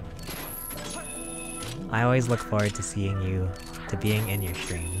nice. I always look forward to seeing you, to being in your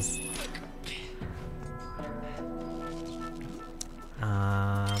streams.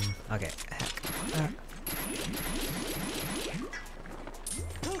 Okay, heck.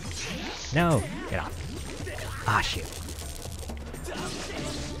 No! Get off. Ah, shoot.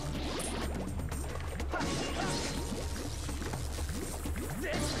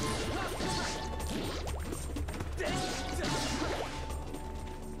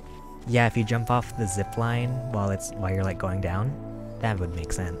 Yeah, if you jump off the zip line while you're like going down, that would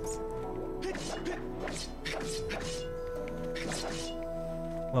make sense.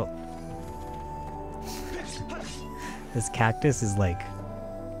 Whoa. This cactus is like...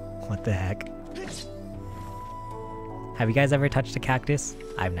 What the heck? Have you guys ever touched a cactus?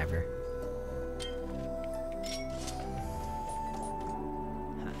 I've never.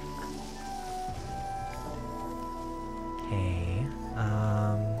 Okay,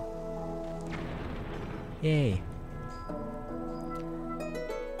 yay.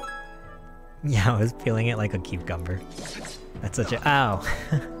 Yeah, I was peeling it like a cucumber. That's such a- ow!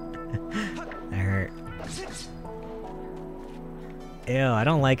 That hurt. Ew, I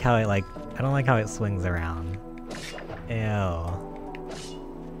don't like how it swings around. Ew.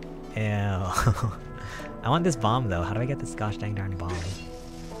 Ew. I want this bomb though. How do I get this gosh dang darn bomb?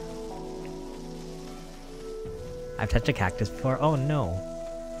 I've touched a cactus before. Oh no.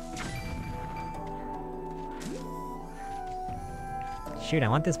 Shoot, I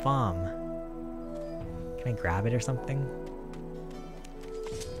want this bomb. Can I grab it or something?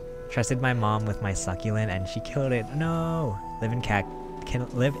 Trusted my mom with my succulent and she killed it. No! Live in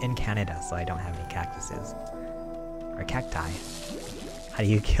Canada, so I don't have any cactuses. Or cacti. How do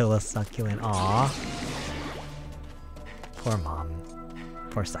you kill a succulent? Aww. Poor mom.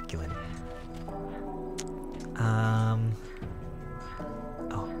 Poor succulent. Oh.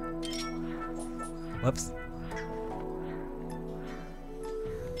 Whoops.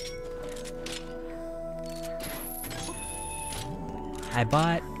 I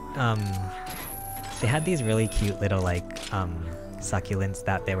bought, they had these really cute little, like, succulents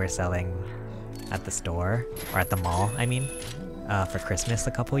that they were selling at the store, or at the mall, I mean, for Christmas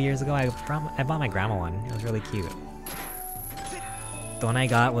a couple years ago. I bought my grandma one. It was really cute. The one I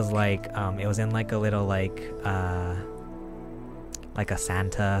got was like, it was in like a little like a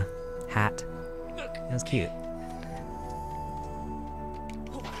Santa hat. It was cute.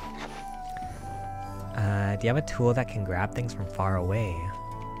 Do you have a tool that can grab things from far away?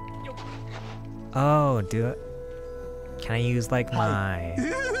 Oh, can I use like my...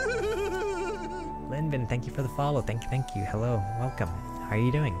 Linbin, thank you for the follow. Thank you. Hello, welcome. How are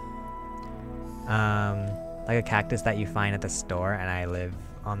you doing? Like a cactus that you find at the store, and I live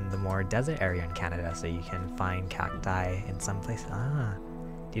on the more desert area in Canada, so you can find cacti in some places. Ah,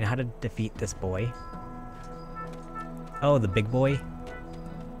 do you know how to defeat this boy? Oh, the big boy?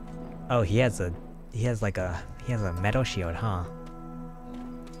 Oh, he has a metal shield, huh?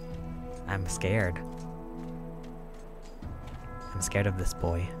 I'm scared. I'm scared of this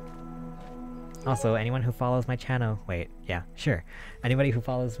boy. Also, anyone who follows my channel... Wait, yeah, sure. Anybody who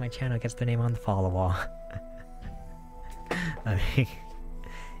follows my channel gets their name on the follow wall. I mean,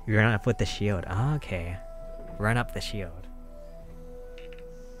 you run up with the shield. Oh, okay. Run up the shield.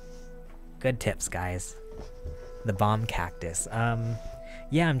 Good tips, guys. The bomb cactus.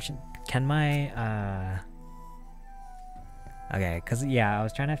 Yeah, can my, okay, cause yeah, I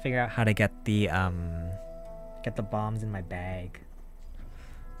was trying to figure out how to get the bombs in my bag.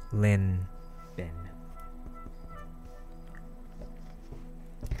 Bin.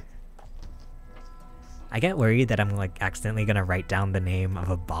 I get worried that I'm like accidentally gonna write down the name of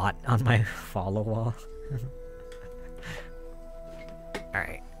a bot on my follow wall.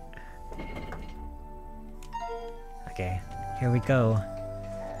 Alright. Okay, here we go.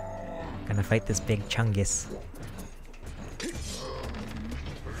 Gonna fight this big chungus.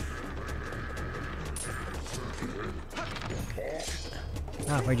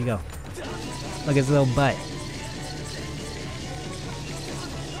 Ah, where'd you go? Look at his little butt.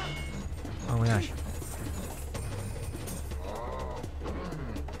 Oh my gosh.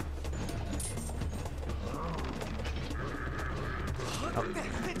 Oh.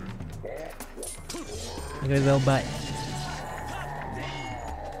 Look at his little butt.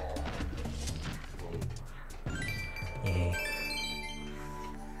 Yay.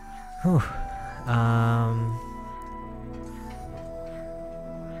 Whew.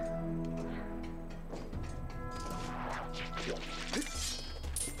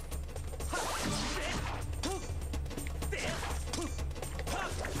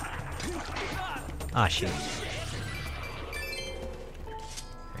 Ah, shoot.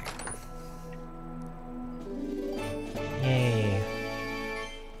 Yay.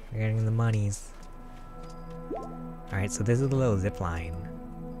 We're getting the monies. Alright, so this is a little zip line.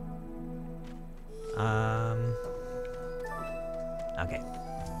 Okay.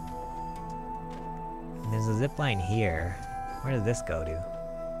 And there's a zip line here. Where does this go to?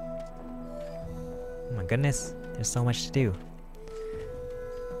 Oh my goodness, there's so much to do.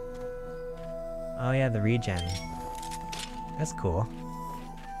 Oh yeah, the regen. That's cool.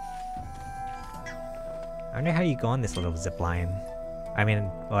 I wonder how you go on this little zip line. I mean,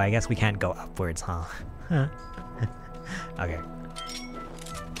 well, I guess we can't go upwards, huh? Okay.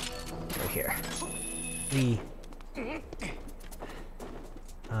 Go here.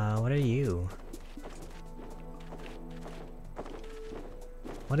 What are you?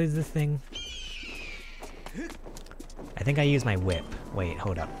 What is this thing? I think I use my whip. Wait,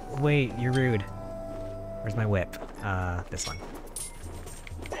 hold up. Wait, you're rude. Where's my whip? This one.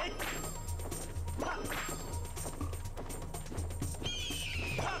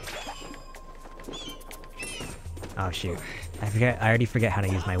 Oh shoot. I already forget how to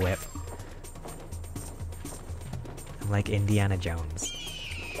use my whip. I'm like Indiana Jones.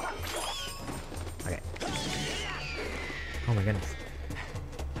 Okay. Oh my goodness.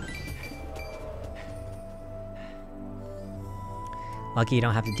 Lucky you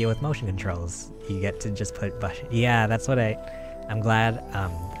don't have to deal with motion controls. You get to just put yeah, that's what I'm glad.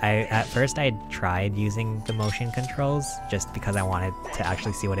 At first I tried using the motion controls just because I wanted to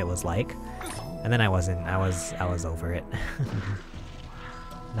actually see what it was like. And then I wasn't. I was over it.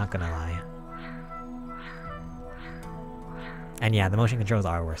 Not gonna lie. And yeah, the motion controls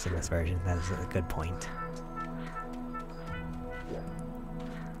are worse in this version. That is a good point.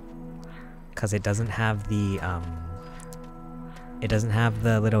 Cause it doesn't have the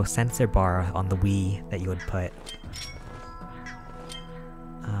little sensor bar on the Wii that you would put.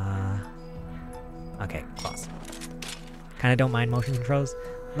 Okay, close. Kinda don't mind motion controls.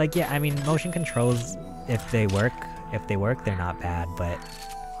 Like, yeah, I mean, motion controls, if they work, they're not bad, but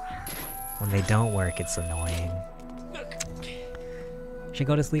when they don't work, it's annoying. Should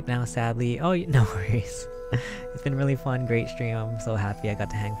go to sleep now, sadly. Oh, no worries. It's been really fun, great stream. I'm so happy I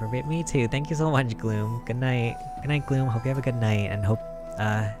got to hang for a bit. Me too. Thank you so much, Gloom. Good night. Good night, Gloom. Hope you have a good night, and hope,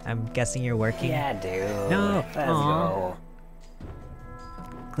 I'm guessing you're working? Yeah, dude. No! Let's go.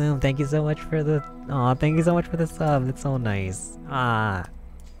 Gloom, thank you so much for the... Aw, thank you so much for the sub. It's so nice. Ah.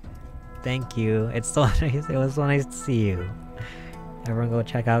 Thank you. It's so nice. It was so nice to see you. Everyone go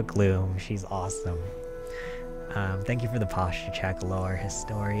check out Gloom. She's awesome. Thank you for the posture check, lore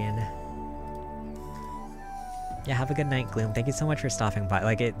historian. Yeah, have a good night, Gloom. Thank you so much for stopping by.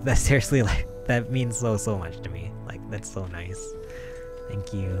 Like, that seriously, like, that means so much to me. Like, that's so nice.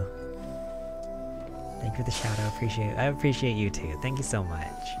 Thank you. Thank you for the shout out. I appreciate you too. Thank you so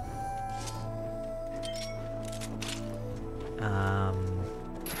much.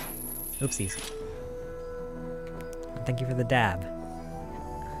 Oopsies. Thank you for the dab.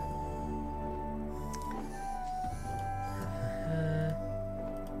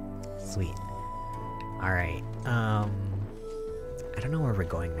 Sweet. Alright, I don't know where we're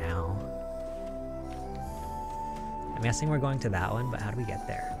going now. I'm guessing we're going to that one, but how do we get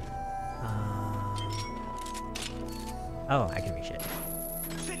there? Oh, I can reach it.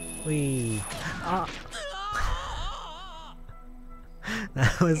 Whee! Oh.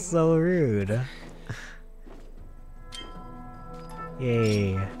 That was so rude.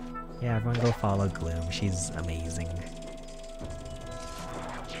 Yay. Yeah, everyone go follow Gloom. She's amazing.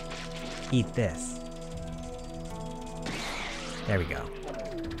 Eat this. There we go.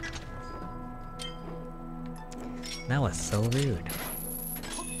 That was so rude.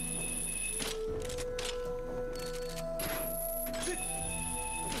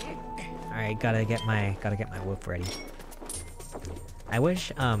 Alright, gotta get my whoop ready. I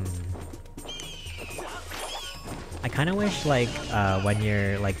wish, I kinda wish, like, when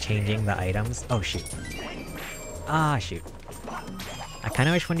you're, like, changing the items— oh shoot. Ah, shoot. I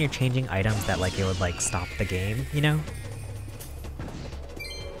kinda wish when you're changing items that, like, it would, like, stop the game, you know?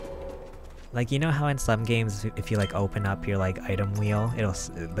 Like, you know how in some games, if you, like, open up your, like, item wheel,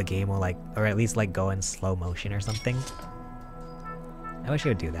 the game will, like— or at least, like, go in slow motion or something? I wish it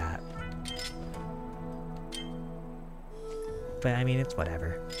would do that. But, I mean, it's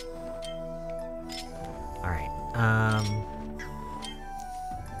whatever. Alright,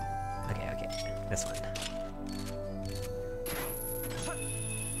 okay, this one.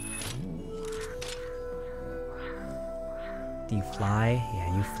 Do you fly?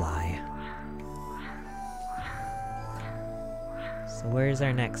 Yeah, you fly. So where's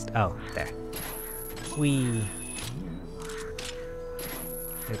our next— oh, there. Whee!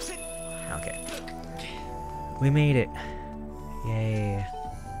 Oops. Okay. We made it! Yay.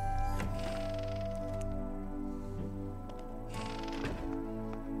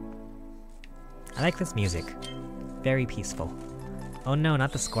 I like this music. Very peaceful. Oh no,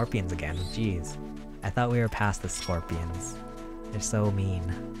 not the scorpions again. Jeez. I thought we were past the scorpions. They're so mean.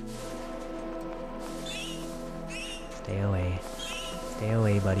 Stay away. Stay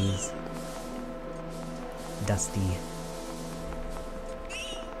away, buddies. Dusty.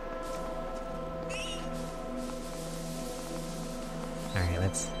 Alright,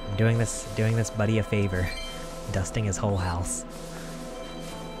 I'm doing this buddy a favor. Dusting his whole house.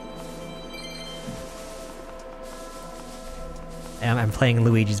 And I'm playing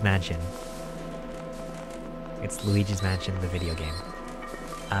Luigi's Mansion. It's Luigi's Mansion, the video game.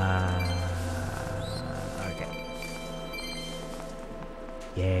 Okay.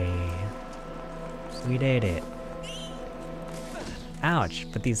 Yay. We did it. Ouch,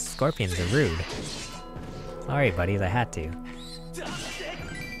 but these scorpions are rude. Sorry, buddies, I had to.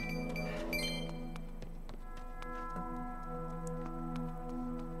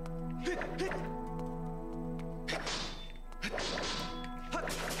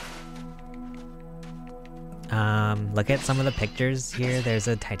 Look at some of the pictures here. There's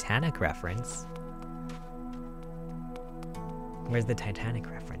a Titanic reference. Where's the Titanic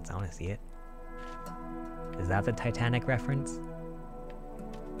reference? I want to see it. Is that the Titanic reference?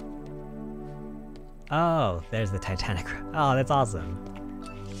 Oh, there's the Titanic. Oh, that's awesome.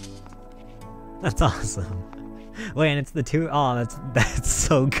 That's awesome. Wait, and it's the two— oh, that's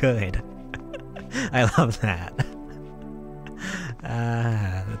so good. I love that.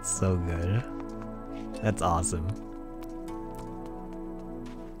 Ah, that's so good. That's awesome.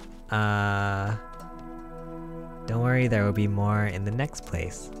 Don't worry, there will be more in the next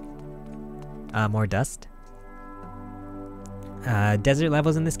place. More dust? Desert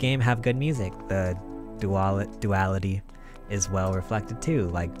levels in this game have good music. The duality is well reflected too,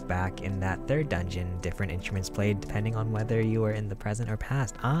 like back in that third dungeon, different instruments played depending on whether you were in the present or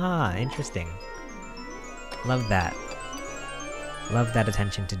past. Ah, interesting. Love that. Love that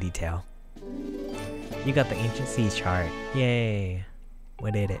attention to detail. You got the ancient seas chart. Yay.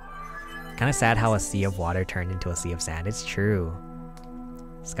 We did it. Kinda sad how a sea of water turned into a sea of sand. It's true.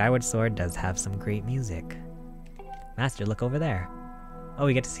 Skyward Sword does have some great music. Master, look over there. Oh,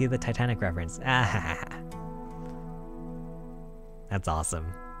 we get to see the Titanic reference. Ah, that's awesome.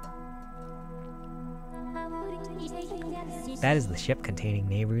 That is the ship containing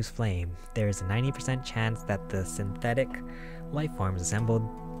Nehru's flame. There is a 90% chance that the synthetic life forms assembled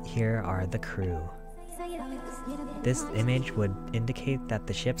here are the crew. This image would indicate that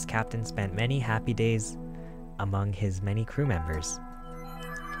the ship's captain spent many happy days among his many crew members.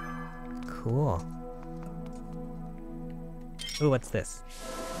 Cool. Ooh, what's this?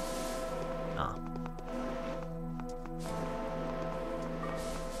 Oh.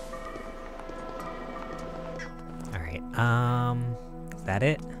 Alright, is that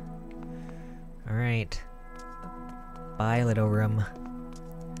it? Alright. Bye, little room.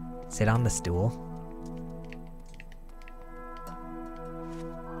 Sit on the stool.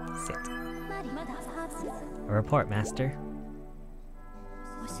 Sit. A report, Master.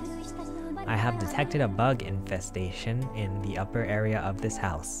 I have detected a bug infestation in the upper area of this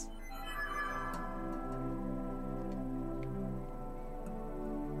house.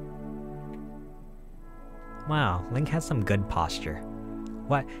 Wow, Link has some good posture.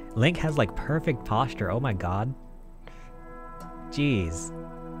 What? Link has like perfect posture, oh my god. Jeez.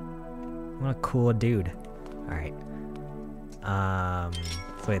 What a cool dude. Alright.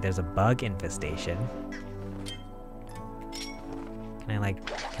 So wait, there's a bug infestation. Can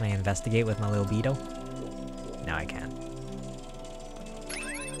I investigate with my little beetle? No, I can't.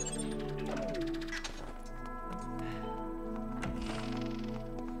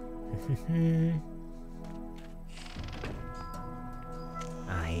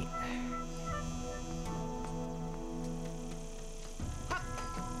 Aight.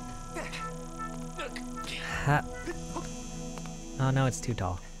 Ha. Oh no, it's too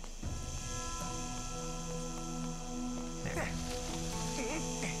tall. There.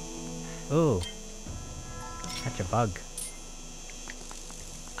 Ooh. Catch a bug.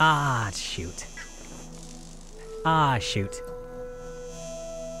 Ah, shoot. Ah, shoot.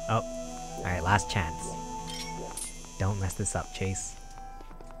 Oh. Alright, last chance. Don't mess this up, Chase.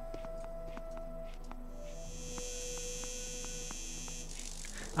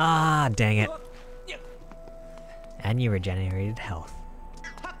 Ah, dang it. And you regenerated health.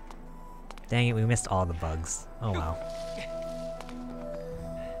 Dang it, we missed all the bugs. Oh well.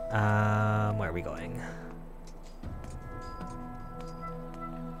 Where are we going?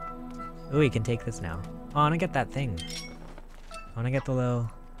 Ooh, we can take this now. Oh, I wanna get that thing. I wanna get the little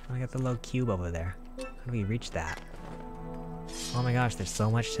cube over there. How do we reach that? Oh my gosh, there's so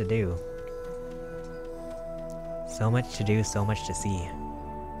much to do. So much to do, so much to see.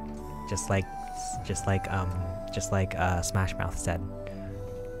 Just like Smash Mouth said.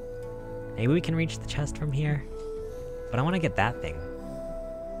 Maybe we can reach the chest from here? But I want to get that thing.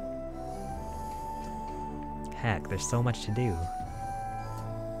 Heck, there's so much to do.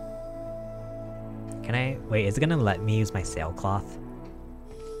 Can I... Wait, is it gonna let me use my sailcloth?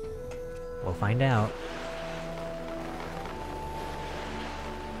 We'll find out.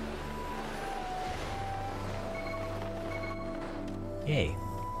 Yay.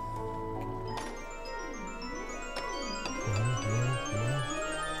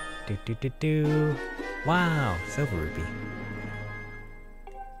 Do. Wow, silver rupee.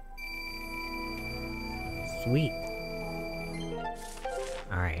 Sweet.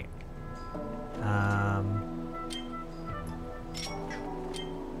 Alright.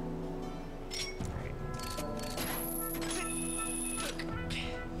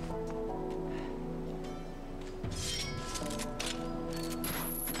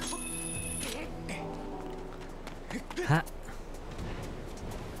 Ha.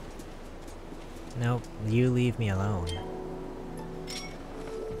 Nope, you leave me alone.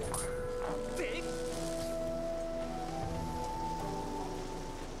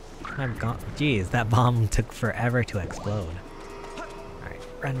 I'm gone. Jeez, that bomb took forever to explode. Alright,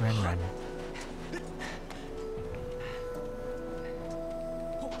 run.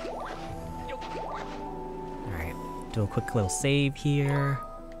 Alright, do a quick little save here.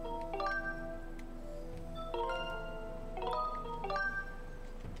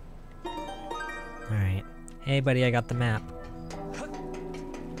 Alright. Hey buddy, I got the map.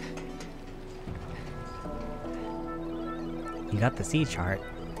 You got the sea chart.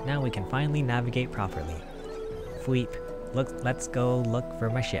 Now we can finally navigate properly. Fweep. Let's go look for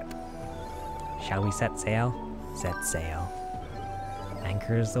my ship. Shall we set sail? Set sail.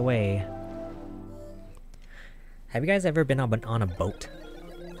 Anchors away. Have you guys ever been on a boat?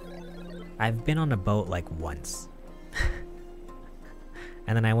 I've been on a boat like once.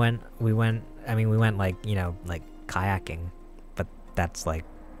 And then we went like, you know, like kayaking. But that's like,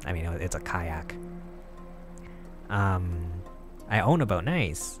 I mean, it's a kayak. I own a boat,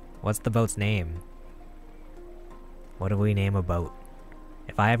 nice. What's the boat's name? What do we name a boat?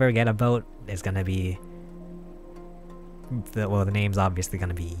 If I ever get a boat, it's gonna be... well, the name's obviously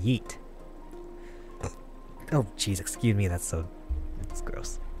gonna be Yeet. Oh, jeez, excuse me, that's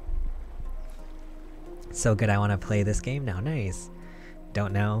gross. So good, I want to play this game now, nice.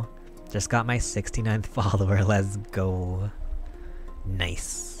 Don't know. Just got my 69th follower, let's go.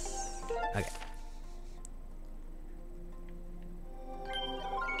 Nice. Okay.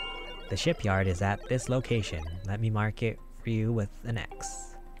 The shipyard is at this location. Let me mark it for you with an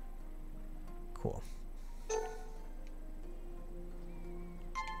X. Cool.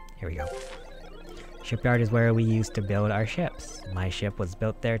 Here we go. Shipyard is where we used to build our ships. My ship was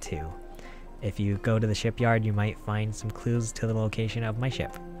built there too. If you go to the shipyard, you might find some clues to the location of my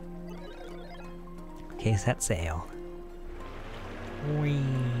ship. Okay, set sail. Whee!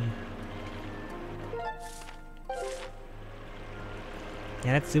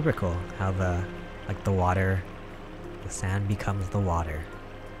 Yeah, that's super cool, how the water, the sand becomes the water.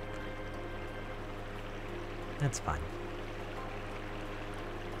 That's fun.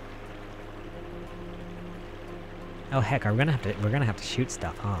 Oh heck, we're gonna have to shoot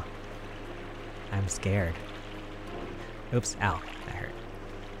stuff, huh? I'm scared. Oops, ow, that hurt.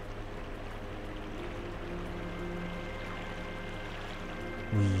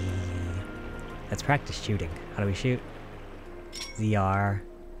 Let's practice shooting. How do we shoot? ZR,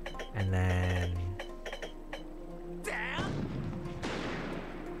 and then...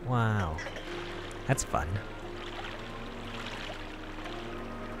 Wow. That's fun.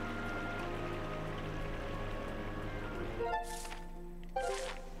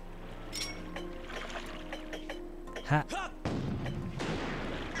 Ha!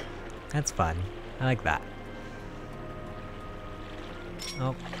 That's fun. I like that.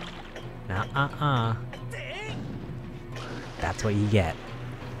 Oh. Nah, That's what you get.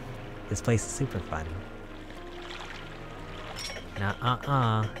 This place is super fun.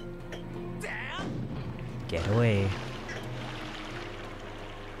 Nah, Get away.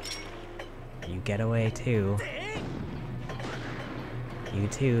 You get away too. You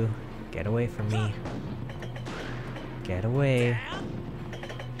too. Get away from me. Get away.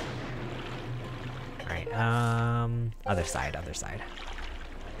 Alright, other side.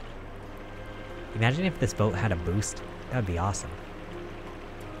 Imagine if this boat had a boost. That would be awesome.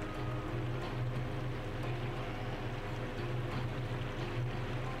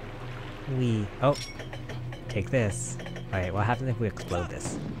 Oh! Take this. Alright, what happens if we explode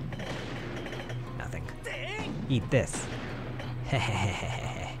this? Nothing. Eat this.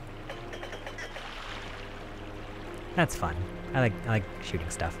 Hehehehe. That's fun. I like shooting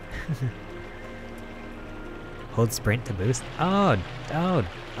stuff. Hold sprint to boost? Oh,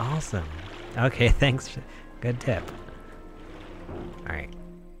 awesome. Okay, thanks. Good tip. Alright.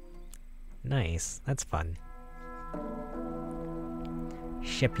 Nice. That's fun.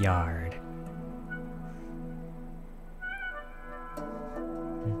 Shipyard.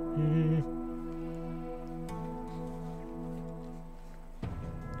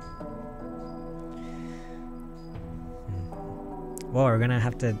 Well, we're gonna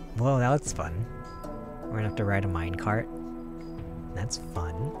have to... Well, that's fun. We're gonna have to ride a minecart. That's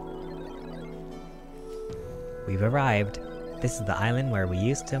fun. We've arrived. This is the island where we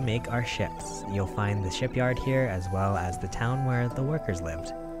used to make our ships. You'll find the shipyard here, as well as the town where the workers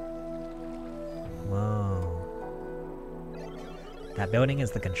lived. Whoa. That building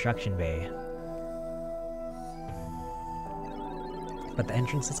is the construction bay. But the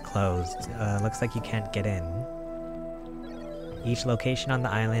entrance is closed. Looks like you can't get in. Each location on the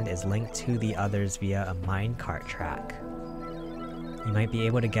island is linked to the others via a minecart track. You might be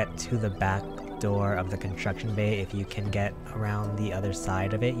able to get to the back door of the construction bay if you can get around the other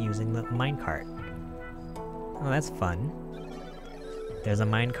side of it using the minecart. Oh, that's fun. There's a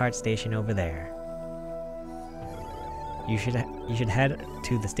minecart station over there. You should head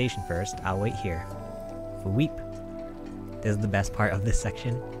to the station first. I'll wait here. Weep. This is the best part of this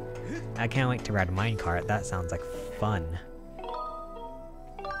section. I can't wait to ride a minecart. That sounds like fun.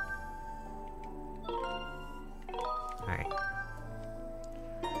 Alright.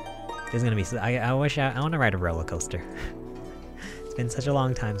 This is gonna be... I want to ride a roller coaster. It's been such a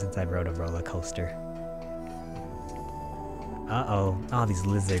long time since I rode a roller coaster. Uh-oh. Oh, these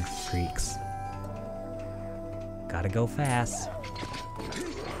lizard freaks. Gotta go fast.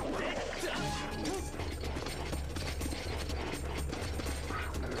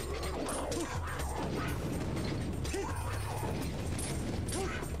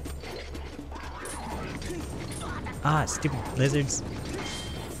 Ah, stupid lizards.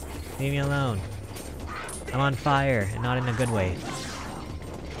 Leave me alone. I'm on fire, and not in a good way.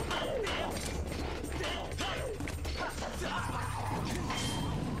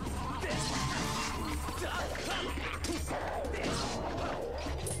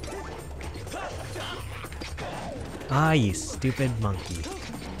 Ah, you stupid monkey.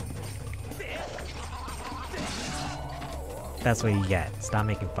 That's what you get. Stop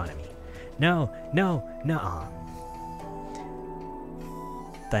making fun of me. No, no, no. Aw.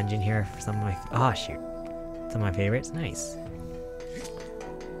 Dungeon here for some of my. Oh, shoot. Some of my favorites. Nice.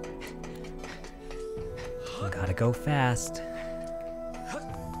 Gotta go fast.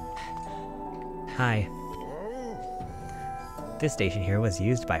 Hi. This station here was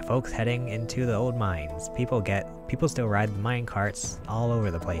used by folks heading into the old mines. People still ride the mine carts all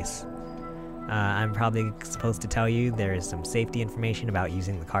over the place. I'm probably supposed to tell you there is some safety information about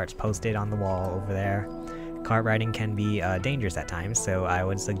using the carts posted on the wall over there. Cart riding can be dangerous at times, so I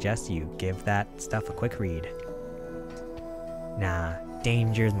would suggest you give that stuff a quick read. Nah,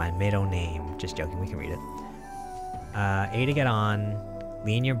 danger's my middle name. Just joking, we can read it. A to get on,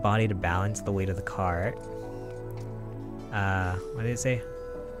 lean your body to balance the weight of the cart. What did it say?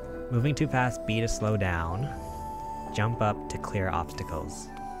 Moving too fast, B to slow down. Jump up to clear obstacles.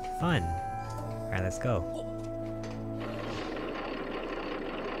 Fun. Alright, let's go.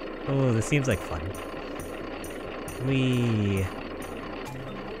 Oh, this seems like fun. Whee!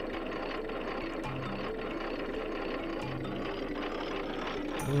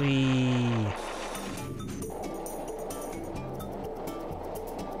 Whee!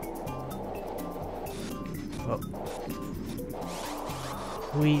 Oh.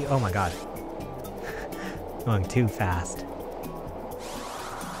 Whee! Oh my god. Going too fast.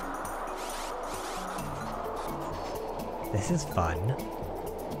 This is fun.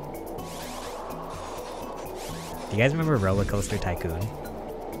 Do you guys remember Roller Coaster Tycoon?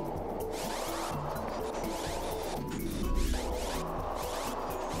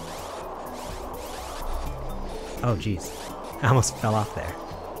 Oh jeez. I almost fell off there.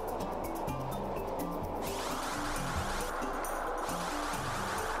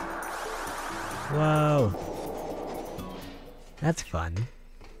 Whoa. That's fun.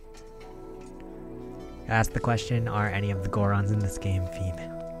 Ask the question, are any of the Gorons in this game female?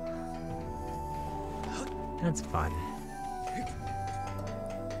 That's fun.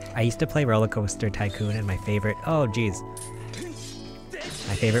 I used to play Roller Coaster Tycoon and my favorite— oh jeez.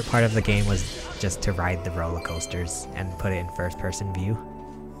 My favorite part of the game was just to ride the roller coasters and put it in first person view.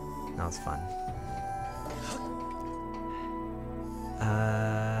 That was fun.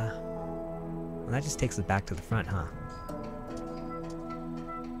 Well, that just takes us back to the front, huh?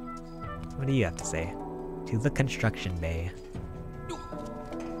 What do you have to say? To the construction bay.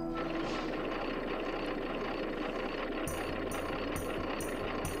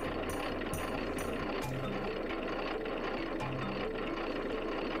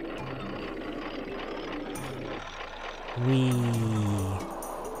 Whee!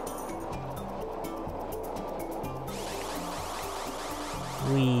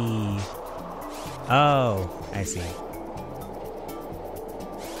 Whee! Oh, I see.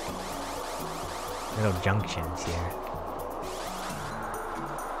 Little junctions here.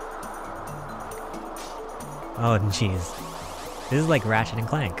 Oh jeez. This is like Ratchet and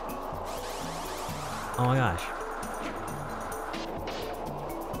Clank. Oh my gosh.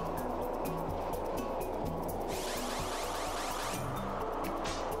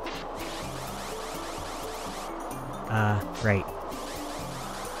 Right.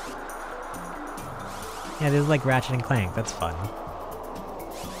 Yeah, this is like Ratchet and Clank, that's fun.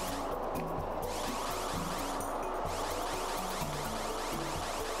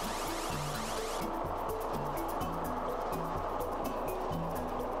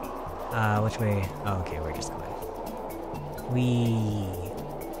 Which way? Oh, okay, we're just going. Whee!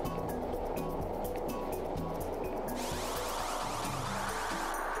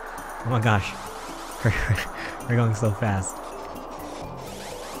 Oh my gosh. We're going so fast.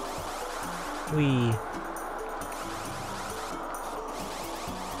 Whee!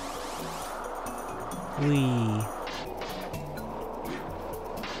 Whee!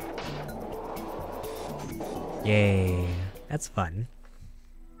 Yay! That's fun.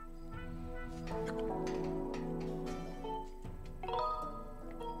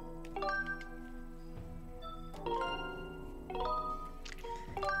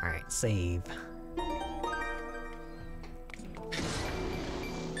 Alright, save.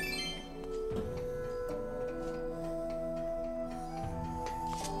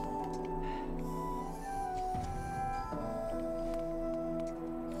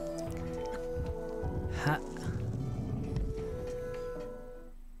 Ha.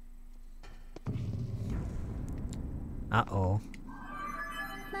 Uh-oh.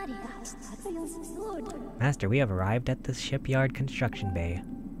 Master, we have arrived at the shipyard construction bay.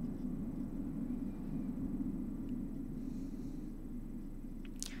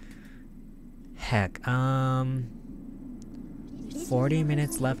 Heck, 40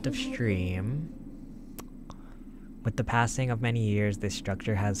 minutes left of stream. With the passing of many years, this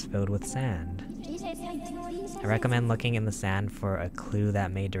structure has filled with sand. I recommend looking in the sand for a clue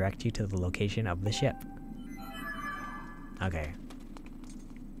that may direct you to the location of the ship. Okay.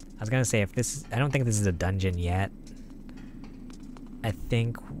 I was gonna say, if this... I don't think this is a dungeon yet. I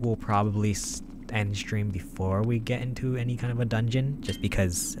think we'll probably end stream before we get into any kind of a dungeon, just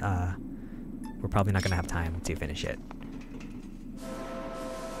because, we're probably not gonna have time to finish it.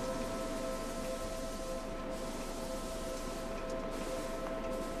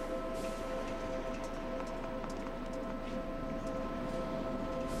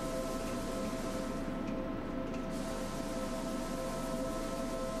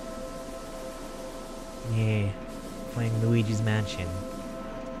 Yay, playing Luigi's Mansion.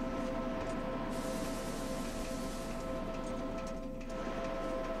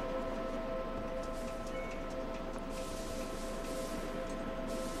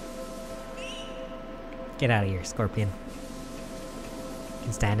 Get out of here, Scorpion. You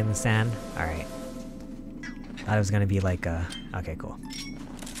can stand in the sand? Alright. Thought it was gonna be like a... Okay, cool.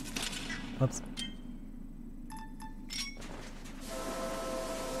 Whoops.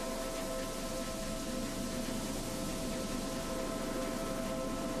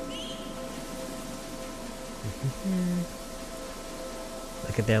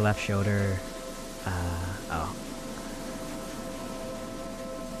 Look at their left shoulder. Oh.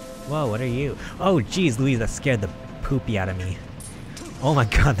 Whoa, what are you? Oh, jeez, Louise, that scared the poopy out of me. Oh my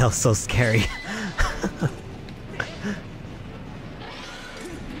god, that was so scary.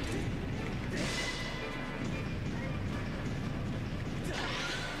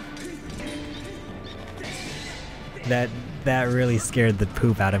 That really scared the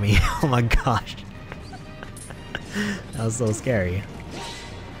poop out of me. Oh my gosh. That was so scary.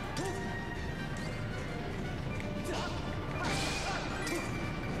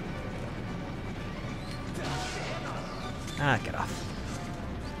 Ah, get off.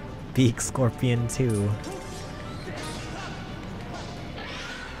 Beak Scorpion 2.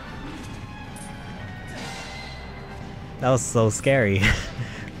 That was so scary.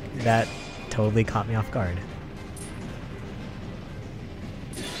 That totally caught me off guard.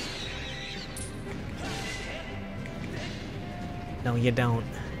 No, you don't.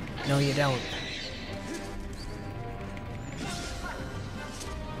 No, you don't.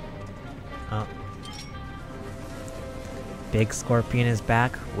 Oh. Big Scorpion is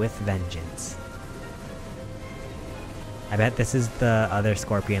back with vengeance. I bet this is the other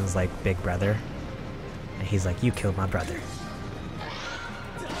Scorpion's, like, big brother. And he's like, you killed my brother.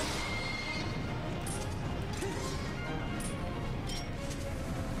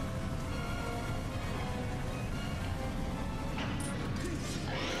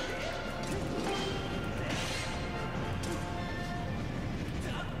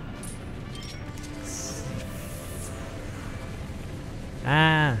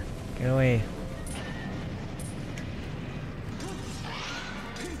 Ah! Get away.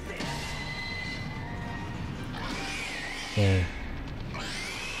 Okay.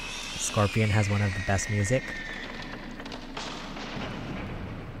 Scorpion has one of the best music.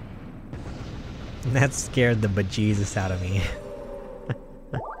 That scared the bejesus out of me.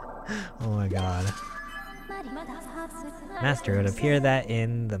 Oh my god. Master, it would appear that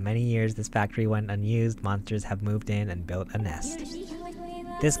in the many years this factory went unused, monsters have moved in and built a nest.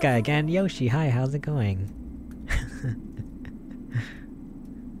 This guy again, Yoshi, hi, how's it going?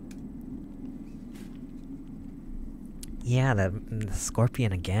 Yeah, the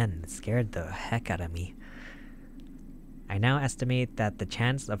Scorpion again scared the heck out of me. I now estimate that the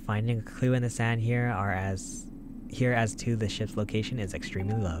chance of finding a clue in the sand here as to the ship's location is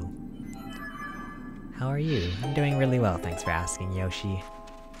extremely low. How are you? I'm doing really well, thanks for asking, Yoshi.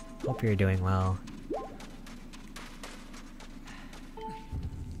 Hope you're doing well.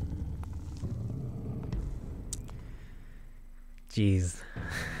 Jeez.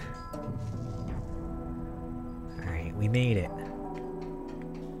 Alright, we made it.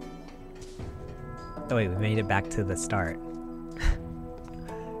 Oh wait, we made it back to the start.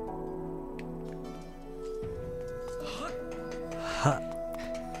 Huh.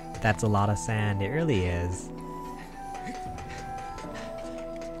 That's a lot of sand, it really is.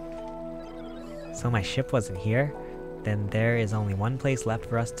 So my ship wasn't here? Then there is only one place left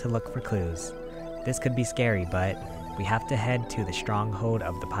for us to look for clues. This could be scary, but we have to head to the stronghold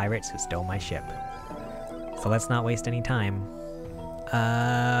of the pirates who stole my ship. So let's not waste any time.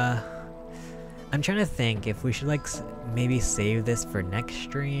 I'm trying to think if we should like maybe save this for next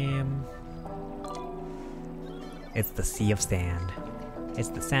stream. It's the Sea of Sand. It's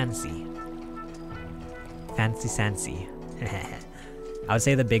the Sand Sea. Fancy Sancy. I would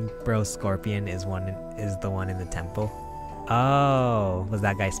say the big bro scorpion is the one in the temple. Oh, was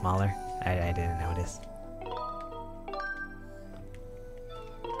that guy smaller? I didn't notice.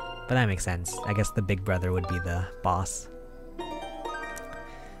 But that makes sense. I guess the big brother would be the boss.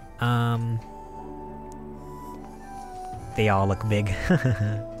 They all look big.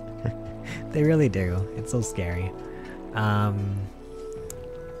 They really do. It's so scary. I'm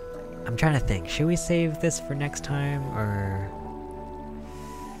trying to think. Should we save this for next time, or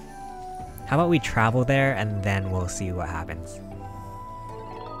how about we travel there and then we'll see what happens?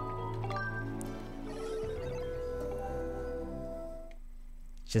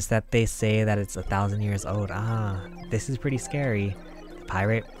 Just that they say that it's 1,000 years old. Ah, this is pretty scary. The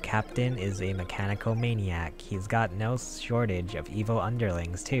pirate captain is a mechanical maniac. He's got no shortage of evil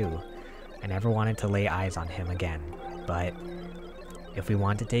underlings too. I never wanted to lay eyes on him again, but if we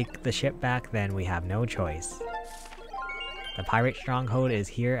want to take the ship back, then we have no choice. The pirate stronghold is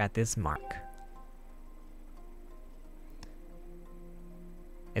here at this mark.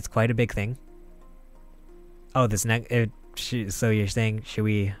 It's quite a big thing. Oh, this so you're saying, should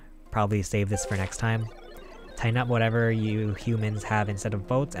we probably save this for next time? Tighten up whatever you humans have instead of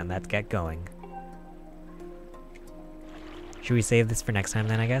boats, and let's get going. Should we save this for next time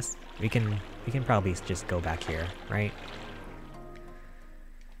then, I guess? We can probably just go back here, right?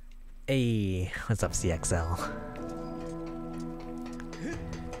 Hey, what's up, CXL?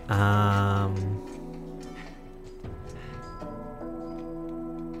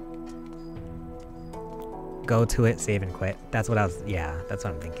 Go to it, save and quit. That's what I was, yeah, that's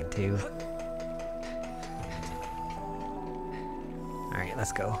what I'm thinking too. Alright,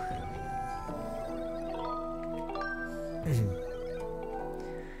 let's go.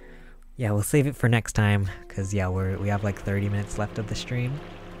 Yeah, we'll save it for next time, cause yeah, we have like 30 minutes left of the stream.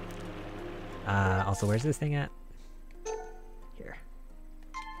 Also, where's this thing at? Here.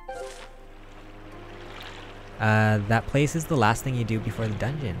 That place is the last thing you do before the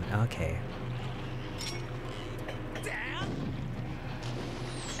dungeon. Okay.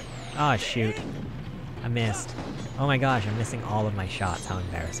 Oh shoot. I missed. Oh my gosh, I'm missing all of my shots. How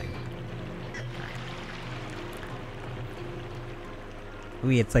embarrassing. Ooh,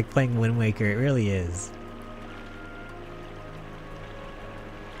 it's like playing Wind Waker. It really is.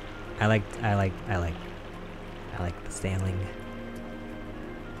 I like the sailing.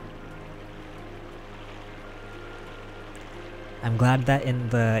 I'm glad that in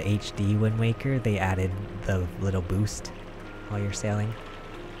the HD Wind Waker they added the little boost while you're sailing.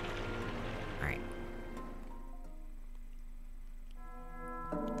 Alright.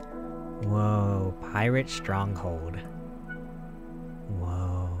 Whoa, pirate stronghold.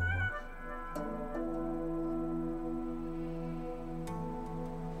 Whoa.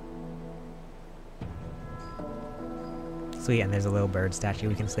 Sweet, and there's a little bird statue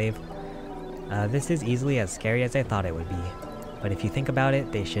we can save. This is easily as scary as I thought it would be. But if you think about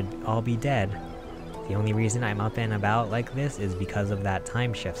it, they should all be dead. The only reason I'm up and about like this is because of that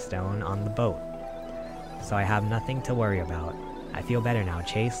time shift stone on the boat. So I have nothing to worry about. I feel better now,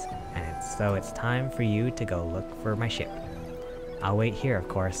 Chase, and it's time for you to go look for my ship. I'll wait here, of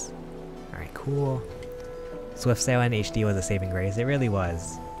course. Alright, cool. Swift Sail in HD was a saving grace. It really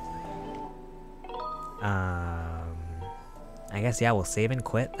was. I guess, yeah, we'll save and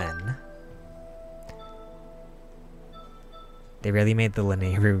quit then. They really made the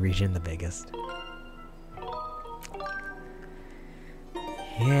Lanayru region the biggest.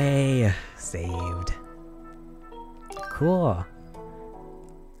 Yay! Saved. Cool.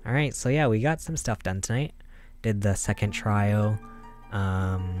 Alright, so yeah, we got some stuff done tonight. Did the second trial.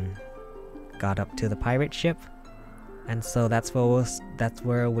 Got up to the pirate ship. And so that's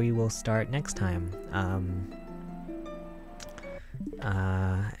where we will start next time.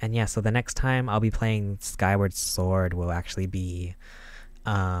 And yeah, so the next time I'll be playing Skyward Sword will actually be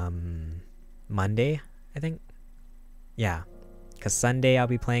Monday, I think. Yeah, because Sunday I'll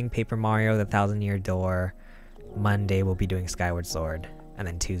be playing Paper Mario: The Thousand Year Door. Monday we'll be doing Skyward Sword, and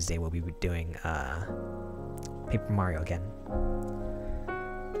then Tuesday we'll be doing Paper Mario again.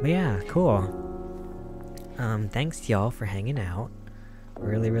 But yeah, cool. Thanks y'all for hanging out.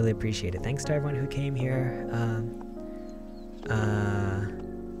 Really appreciate it. Thanks to everyone who came here.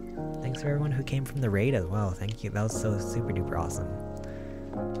 Thanks for everyone who came from the raid as well. Thank you. That was so super duper awesome.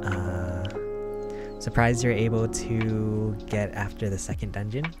 Surprised you're able to get after the second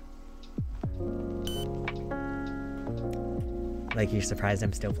dungeon. Like, you're surprised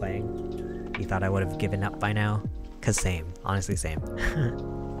I'm still playing? You thought I would have given up by now? Cause same. Honestly, same.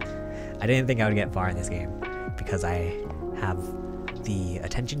 I didn't think I would get far in this game. Because I have the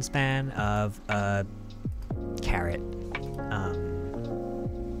attention span of a carrot.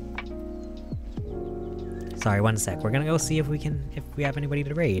 Sorry, one sec. We're gonna go see if we have anybody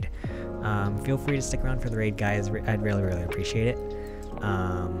to raid. Feel free to stick around for the raid, guys. I'd really, really appreciate it.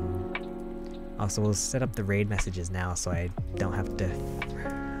 Also, we'll set up the raid messages now so I don't have to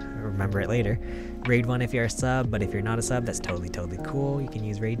remember it later. Raid 1 if you're a sub, but if you're not a sub, that's totally, totally cool. You can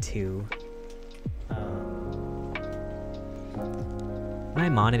use raid 2. My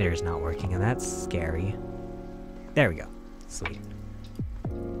monitor's not working, and that's scary. There we go. Sweet.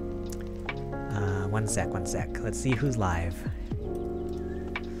 One sec. Let's see who's live.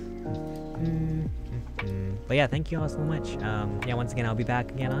 But yeah, thank you all so much. Yeah, once again, I'll be back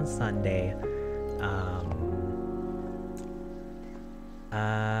again on Sunday.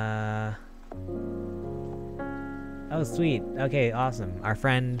 Oh, sweet. Okay, awesome. Our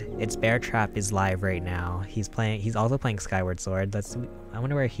friend, It's Bear Trap, is live right now. He's also playing Skyward Sword. I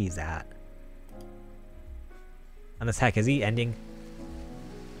wonder where he's at. On this heck, is he ending?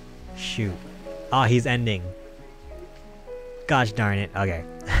 Shoot. Oh, he's ending. Gosh darn it. Okay.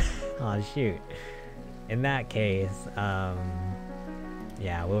 Oh, shoot. In that case,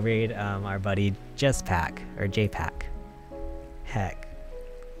 yeah, we'll raid our buddy JPack, or JPack. Heck.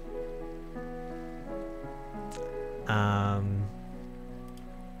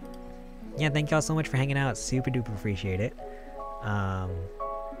 Yeah, thank y'all so much for hanging out. Super duper appreciate it.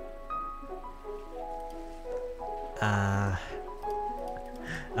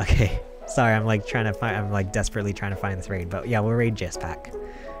 Okay. Sorry, I'm like desperately trying to find this raid, but yeah, we'll raid JPack.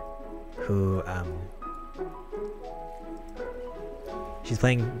 Who, she's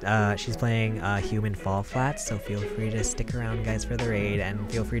playing Human Fall Flats, so feel free to stick around, guys, for the raid,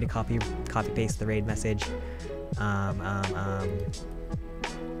 and feel free to copy paste the raid message.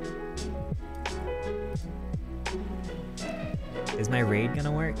 Is my raid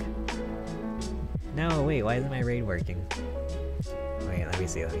gonna work? No, wait, why isn't my raid working? Wait, let me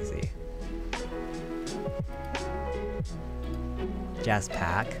see.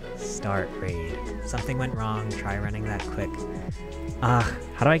 JPack, start raid. Something went wrong, try running that quick. How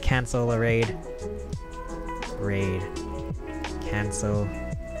do I cancel a raid? Raid. Cancel.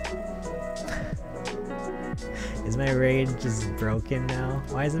 Is my raid just broken now?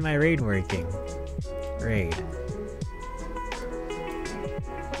 Why isn't my raid working? Raid.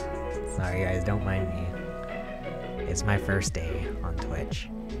 Sorry guys, don't mind me. It's my first day on Twitch.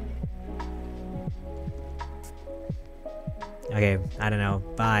 Okay, I don't know.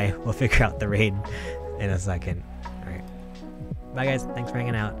 Bye. We'll figure out the raid in a second. Alright. Bye guys, thanks for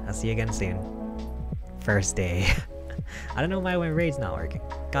hanging out. I'll see you again soon. First day. I don't know why my raid's not working.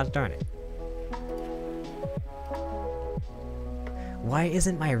 Gosh darn it. Why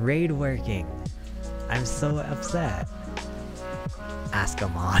isn't my raid working? I'm so upset. Ask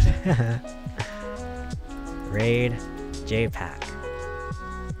him on. Raid JPack.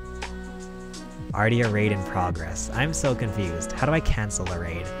 Already a raid in progress. I'm so confused. How do I cancel a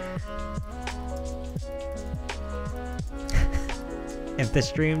raid? If the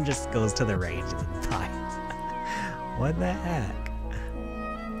stream just goes to the raid, then fine. What the heck?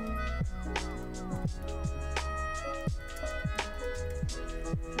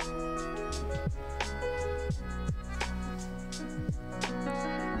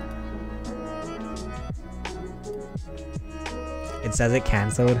 It says it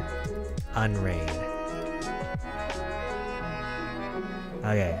cancelled. Unraid.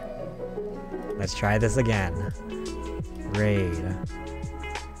 Okay. Let's try this again. Raid.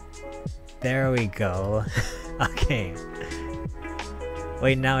 There we go. Okay.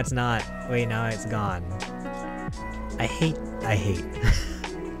 Wait, now it's not. Wait, now it's gone. I hate.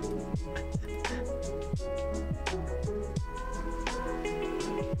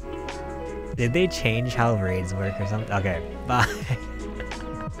 Did they change how raids work or something? Okay, bye.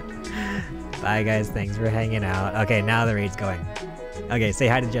 Bye guys, thanks for hanging out. Okay, now the raid's going. Okay, say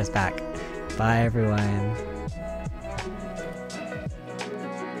hi to JPack. Bye everyone.